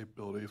comparable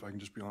capability, if I can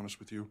just be honest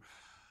with you,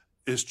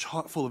 is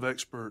chock full of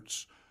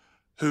experts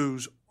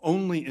whose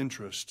only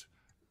interest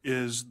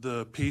is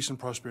the peace and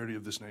prosperity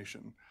of this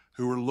nation,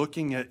 who are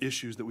looking at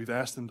issues that we've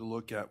asked them to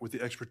look at with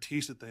the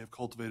expertise that they have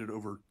cultivated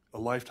over a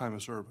lifetime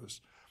of service,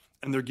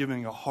 and they're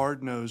giving a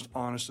hard-nosed,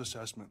 honest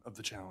assessment of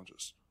the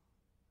challenges.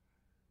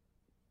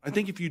 I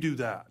think if you do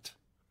that,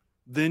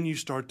 then you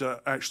start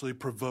to actually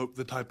provoke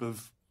the type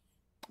of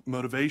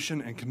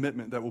motivation and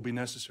commitment that will be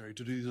necessary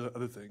to do the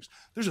other things.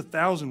 There's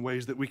 1,000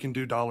 ways that we can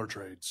do dollar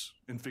trades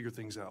and figure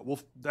things out. Well,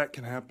 that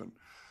can happen.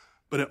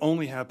 But it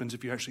only happens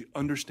if you actually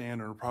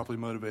understand and are properly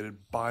motivated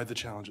by the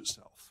challenge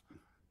itself.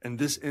 And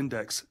this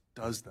index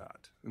does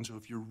that. And so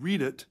if you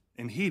read it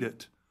and heed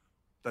it,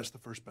 that's the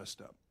first best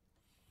step.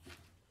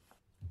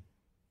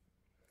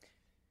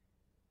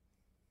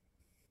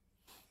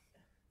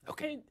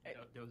 Okay.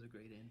 That was a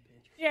great end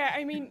page. Yeah,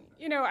 I mean,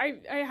 I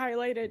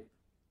highlighted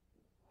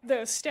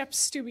the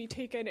steps to be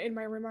taken in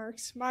my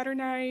remarks.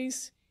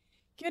 Modernize,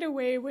 get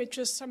away with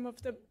just some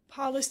of the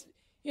policy,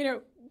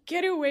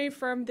 get away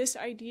from this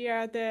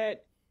idea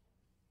that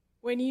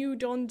when you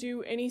don't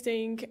do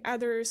anything,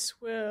 others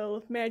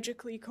will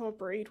magically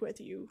cooperate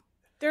with you.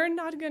 They're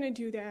not going to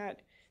do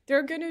that.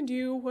 They're going to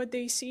do what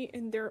they see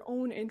in their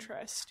own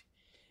interest.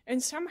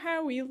 And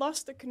somehow we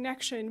lost the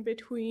connection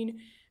between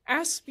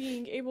us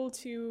being able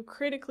to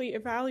critically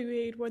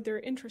evaluate what their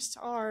interests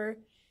are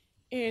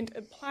and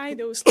apply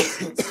those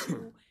lessons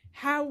to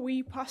how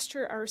we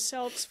posture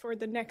ourselves for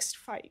the next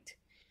fight.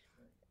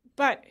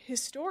 But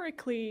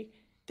historically,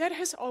 that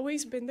has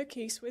always been the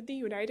case with the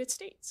United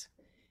States,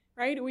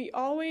 right? We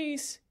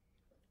always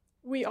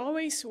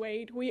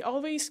wait. We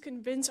always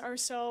convince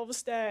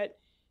ourselves that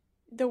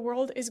the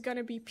world is going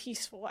to be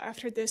peaceful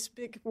after this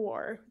big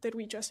war that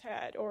we just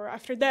had, or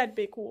after that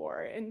big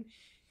war. And,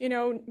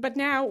 but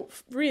now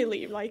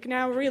really,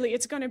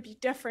 it's going to be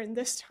different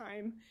this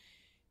time.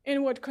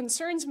 And what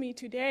concerns me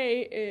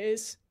today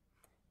is,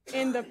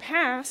 in the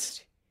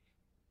past,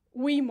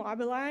 we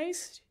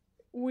mobilized,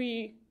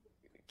 we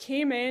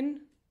came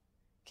in,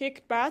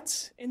 kicked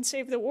butts, and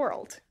saved the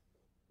world,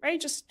 right?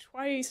 Just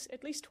twice,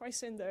 at least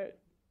twice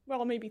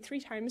maybe 3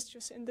 times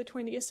just in the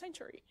 20th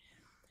century.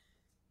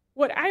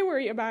 What I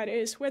worry about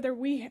is whether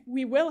we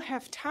will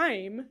have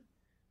time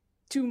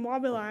to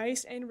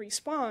mobilize and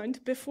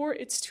respond before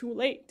it's too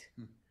late,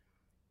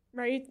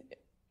 right?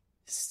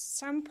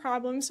 Some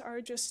problems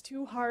are just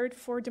too hard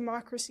for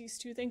democracies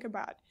to think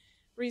about.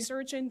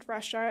 Resurgent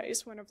Russia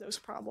is one of those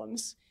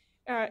problems.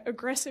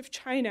 Aggressive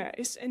China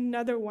is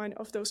another one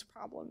of those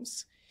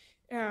problems.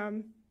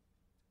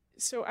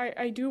 So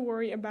I do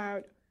worry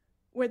about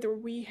whether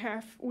we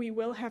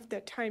will have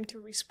that time to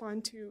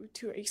respond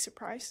to a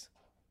surprise.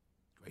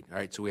 Great. All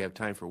right, so we have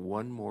time for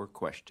one more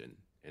question.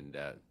 And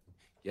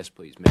yes,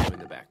 please, ma'am in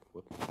the back.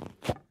 Whoop.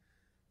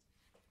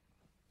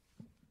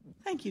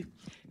 Thank you.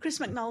 Chris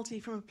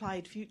McNulty from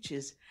Applied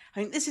Futures.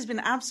 I mean, this has been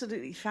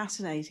absolutely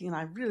fascinating and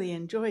I really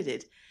enjoyed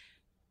it.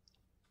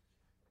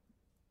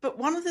 But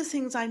one of the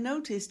things I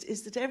noticed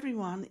is that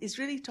everyone is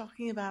really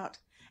talking about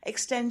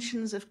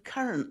extensions of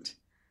current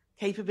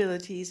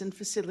capabilities and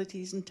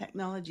facilities and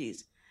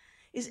technologies.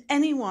 Is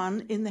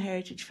anyone in the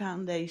Heritage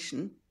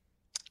Foundation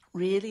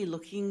really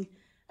looking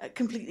at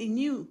completely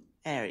new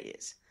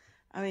areas?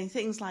 I mean,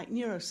 things like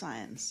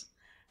neuroscience,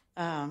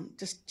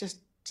 just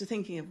to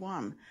thinking of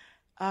one.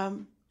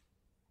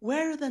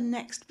 Where are the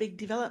next big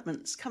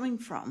developments coming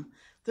from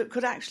that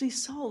could actually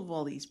solve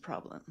all these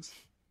problems?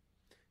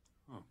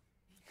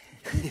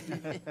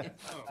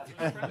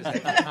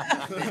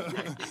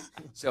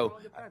 So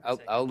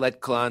I'll let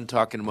Kalon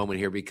talk in a moment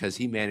here because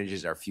he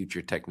manages our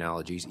future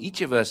technologies.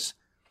 Each of us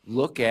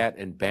look at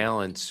and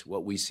balance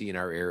what we see in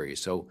our area.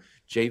 So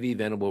J.V.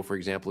 Venable, for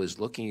example, is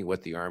looking at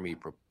what the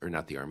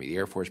the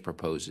Air Force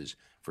proposes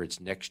for its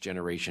next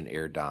generation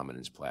air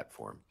dominance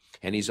platform.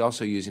 And he's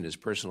also using his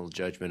personal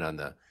judgment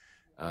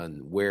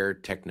on where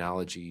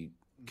technology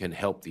can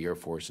help the Air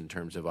Force in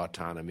terms of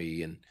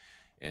autonomy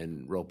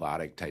and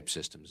robotic type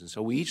systems. And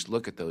so we each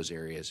look at those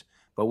areas,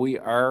 but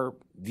our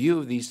view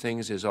of these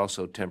things is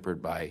also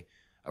tempered by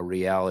a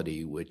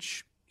reality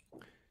which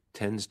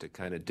tends to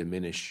kind of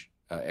diminish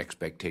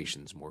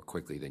expectations more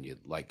quickly than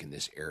you'd like in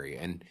this area.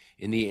 And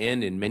in the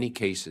end, in many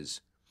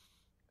cases,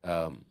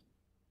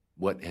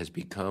 what has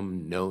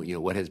become known,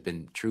 what has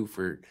been true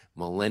for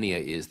millennia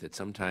is that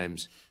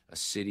sometimes a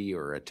city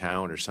or a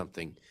town or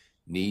something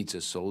needs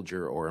a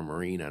soldier or a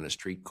Marine on a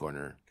street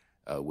corner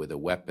with a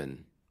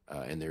weapon,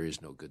 and there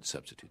is no good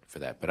substitute for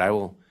that. But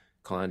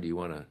Kalon, do you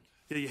want to?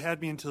 Yeah, you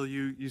had me until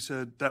you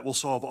said that will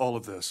solve all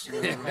of this.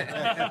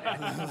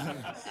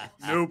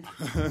 Nope,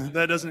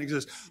 that doesn't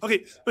exist.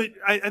 Okay, but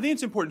I think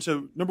it's important.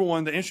 So, number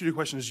one, the answer to your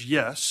question is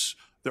yes,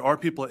 there are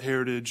people at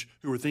Heritage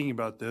who are thinking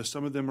about this.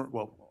 Some of them are,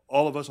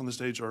 all of us on the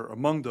stage are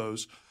among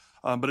those.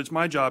 But it's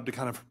my job to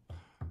kind of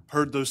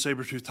herd those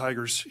saber-toothed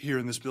tigers here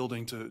in this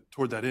building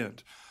toward that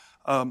end.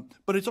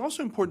 But it's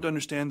also important to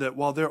understand that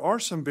while there are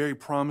some very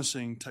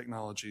promising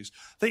technologies,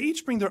 they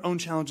each bring their own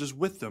challenges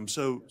with them.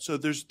 So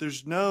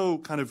there's no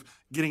kind of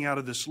getting out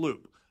of this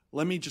loop.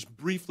 Let me just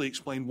briefly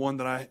explain one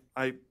that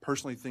I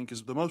personally think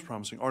is the most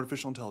promising: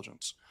 artificial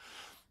intelligence.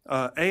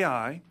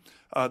 AI,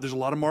 there's a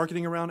lot of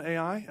marketing around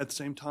AI. At the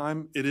same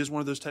time, it is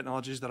one of those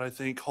technologies that I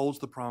think holds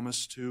the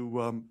promise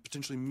to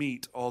potentially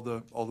meet all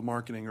the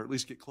marketing, or at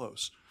least get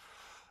close.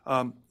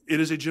 It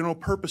is a general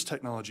purpose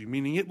technology,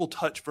 meaning it will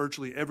touch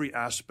virtually every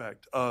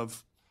aspect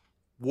of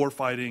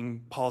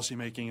warfighting,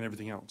 policymaking, and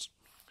everything else.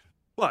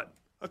 But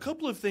a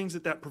couple of things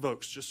that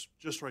provokes,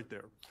 just right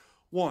there.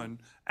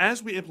 One,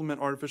 as we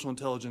implement artificial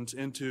intelligence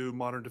into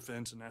modern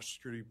defense and national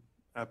security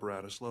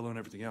apparatus, let alone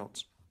everything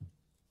else,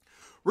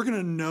 we're going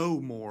to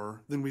know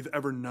more than we've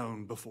ever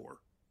known before.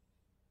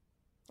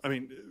 I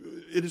mean,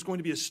 it is going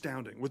to be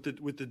astounding. With the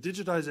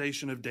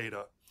digitization of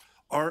data,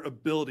 our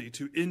ability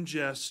to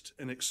ingest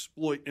and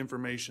exploit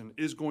information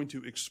is going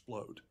to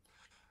explode.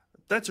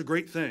 That's a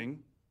great thing.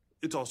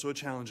 It's also a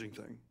challenging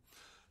thing.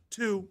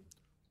 Two,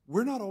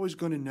 we're not always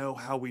going to know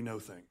how we know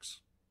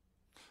things.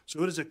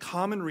 So it is a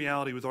common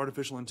reality with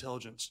artificial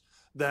intelligence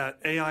that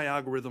AI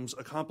algorithms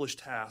accomplish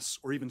tasks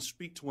or even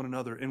speak to one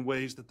another in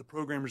ways that the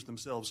programmers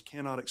themselves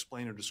cannot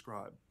explain or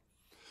describe.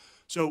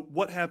 So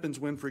what happens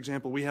when, for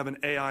example, we have an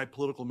AI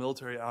political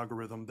military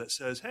algorithm that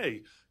says,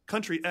 hey,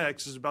 country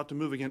X is about to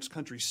move against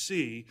country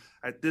C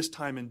at this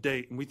time and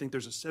date, and we think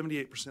there's a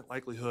 78%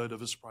 likelihood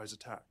of a surprise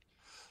attack.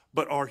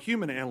 But our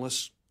human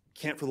analysts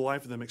can't for the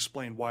life of them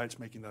explain why it's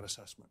making that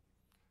assessment.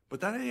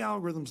 But that AI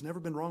algorithm's never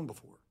been wrong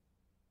before.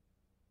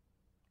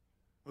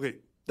 Okay,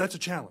 that's a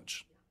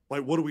challenge.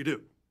 Like, what do we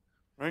do,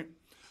 right?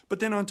 But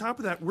then on top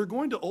of that, we're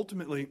going to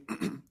ultimately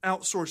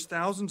outsource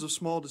thousands of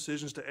small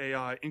decisions to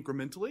AI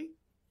incrementally,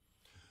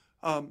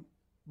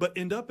 but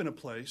end up in a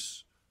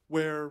place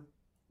where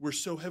we're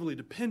so heavily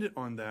dependent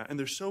on that, and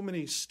there's so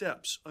many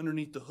steps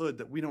underneath the hood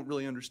that we don't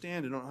really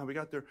understand and don't know how we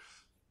got there.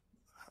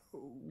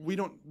 We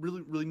don't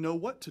really know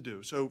what to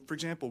do. So, for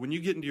example, when you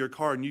get into your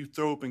car and you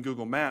throw open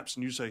Google Maps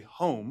and you say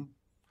home,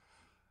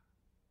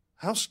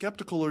 how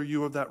skeptical are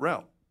you of that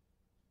route?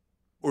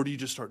 Or do you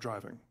just start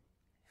driving?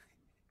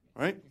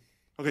 Right?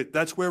 Okay,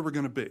 that's where we're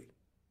going to be.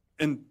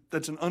 And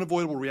that's an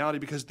unavoidable reality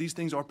because these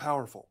things are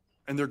powerful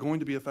and they're going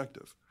to be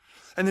effective.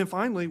 And then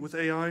finally, with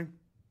AI,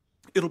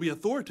 it'll be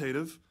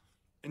authoritative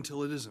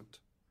until it isn't.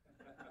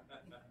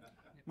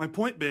 My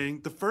point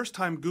being, the first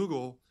time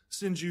Google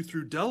sends you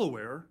through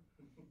Delaware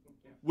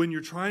when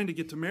you're trying to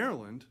get to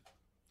Maryland,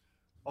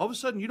 all of a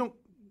sudden you don't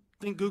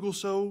think Google's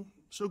so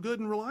good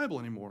and reliable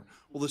anymore.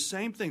 Well, the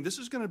same thing. This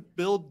is going to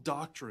build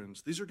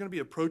doctrines. These are going to be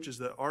approaches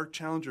that our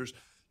challengers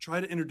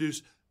try to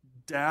introduce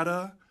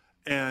data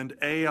and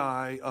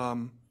AI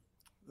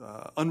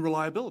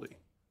unreliability.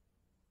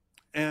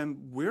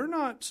 And we're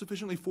not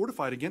sufficiently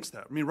fortified against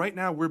that. I mean, right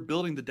now we're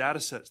building the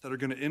data sets that are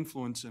going to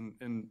influence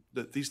and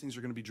that these things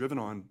are going to be driven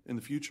on in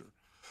the future.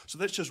 So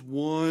that's just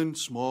one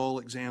small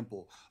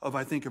example of,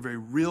 I think, a very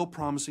real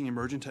promising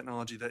emerging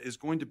technology that is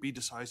going to be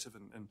decisive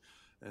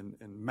and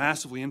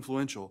massively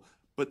influential,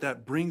 but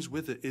that brings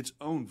with it its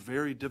own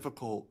very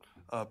difficult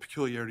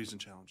peculiarities and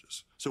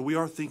challenges. So we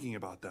are thinking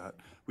about that.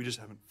 We just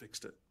haven't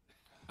fixed it.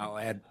 I'll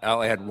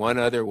add one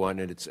other one,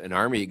 and it's an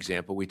Army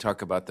example. We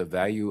talk about the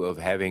value of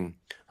having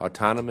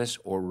autonomous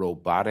or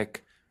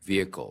robotic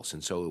vehicles.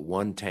 And so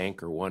one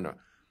tank or one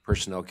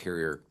personnel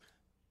carrier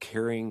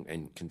carrying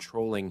and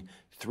controlling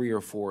 3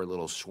 or 4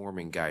 little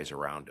swarming guys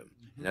around them.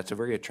 And that's a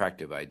very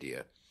attractive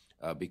idea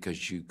because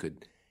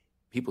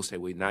people say,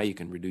 well, now you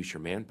can reduce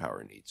your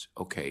manpower needs.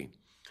 Okay,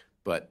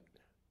 but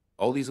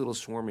all these little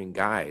swarming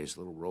guys,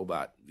 little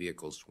robot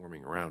vehicles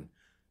swarming around,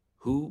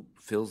 who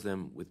fills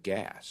them with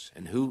gas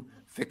and who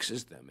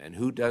fixes them and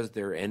who does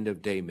their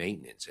end-of-day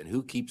maintenance and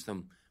who keeps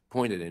them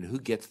pointed and who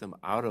gets them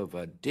out of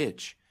a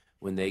ditch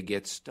when they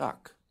get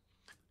stuck?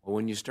 Well,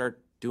 when you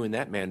start doing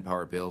that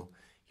manpower bill,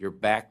 you're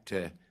back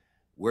to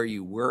where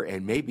you were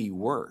and maybe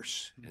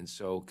worse. And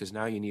so, because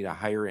now you need a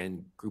higher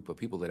end group of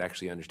people that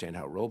actually understand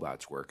how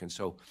robots work. And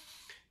so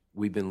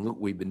we've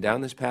been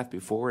down this path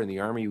before. In the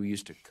Army,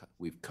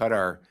 we've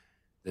cut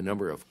the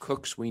number of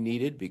cooks we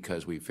needed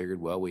because we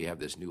figured, well, we have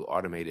this new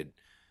automated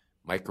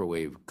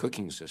microwave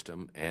cooking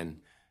system, and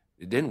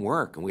it didn't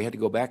work, and we had to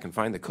go back and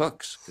find the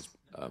cooks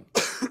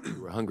because we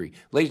were hungry.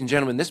 Ladies and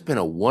gentlemen, this has been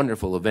a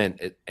wonderful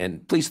event,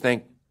 and please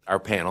thank our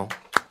panel.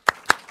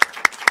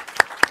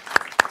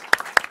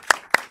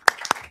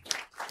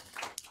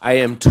 I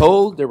am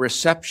told the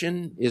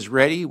reception is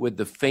ready with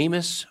the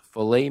famous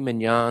filet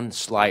mignon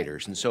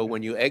sliders, and so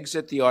when you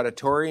exit the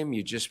auditorium,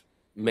 you just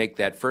make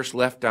that first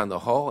left down the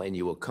hall, and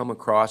you will come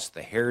across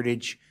the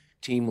Heritage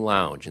Team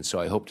Lounge, and so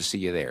I hope to see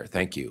you there.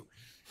 Thank you.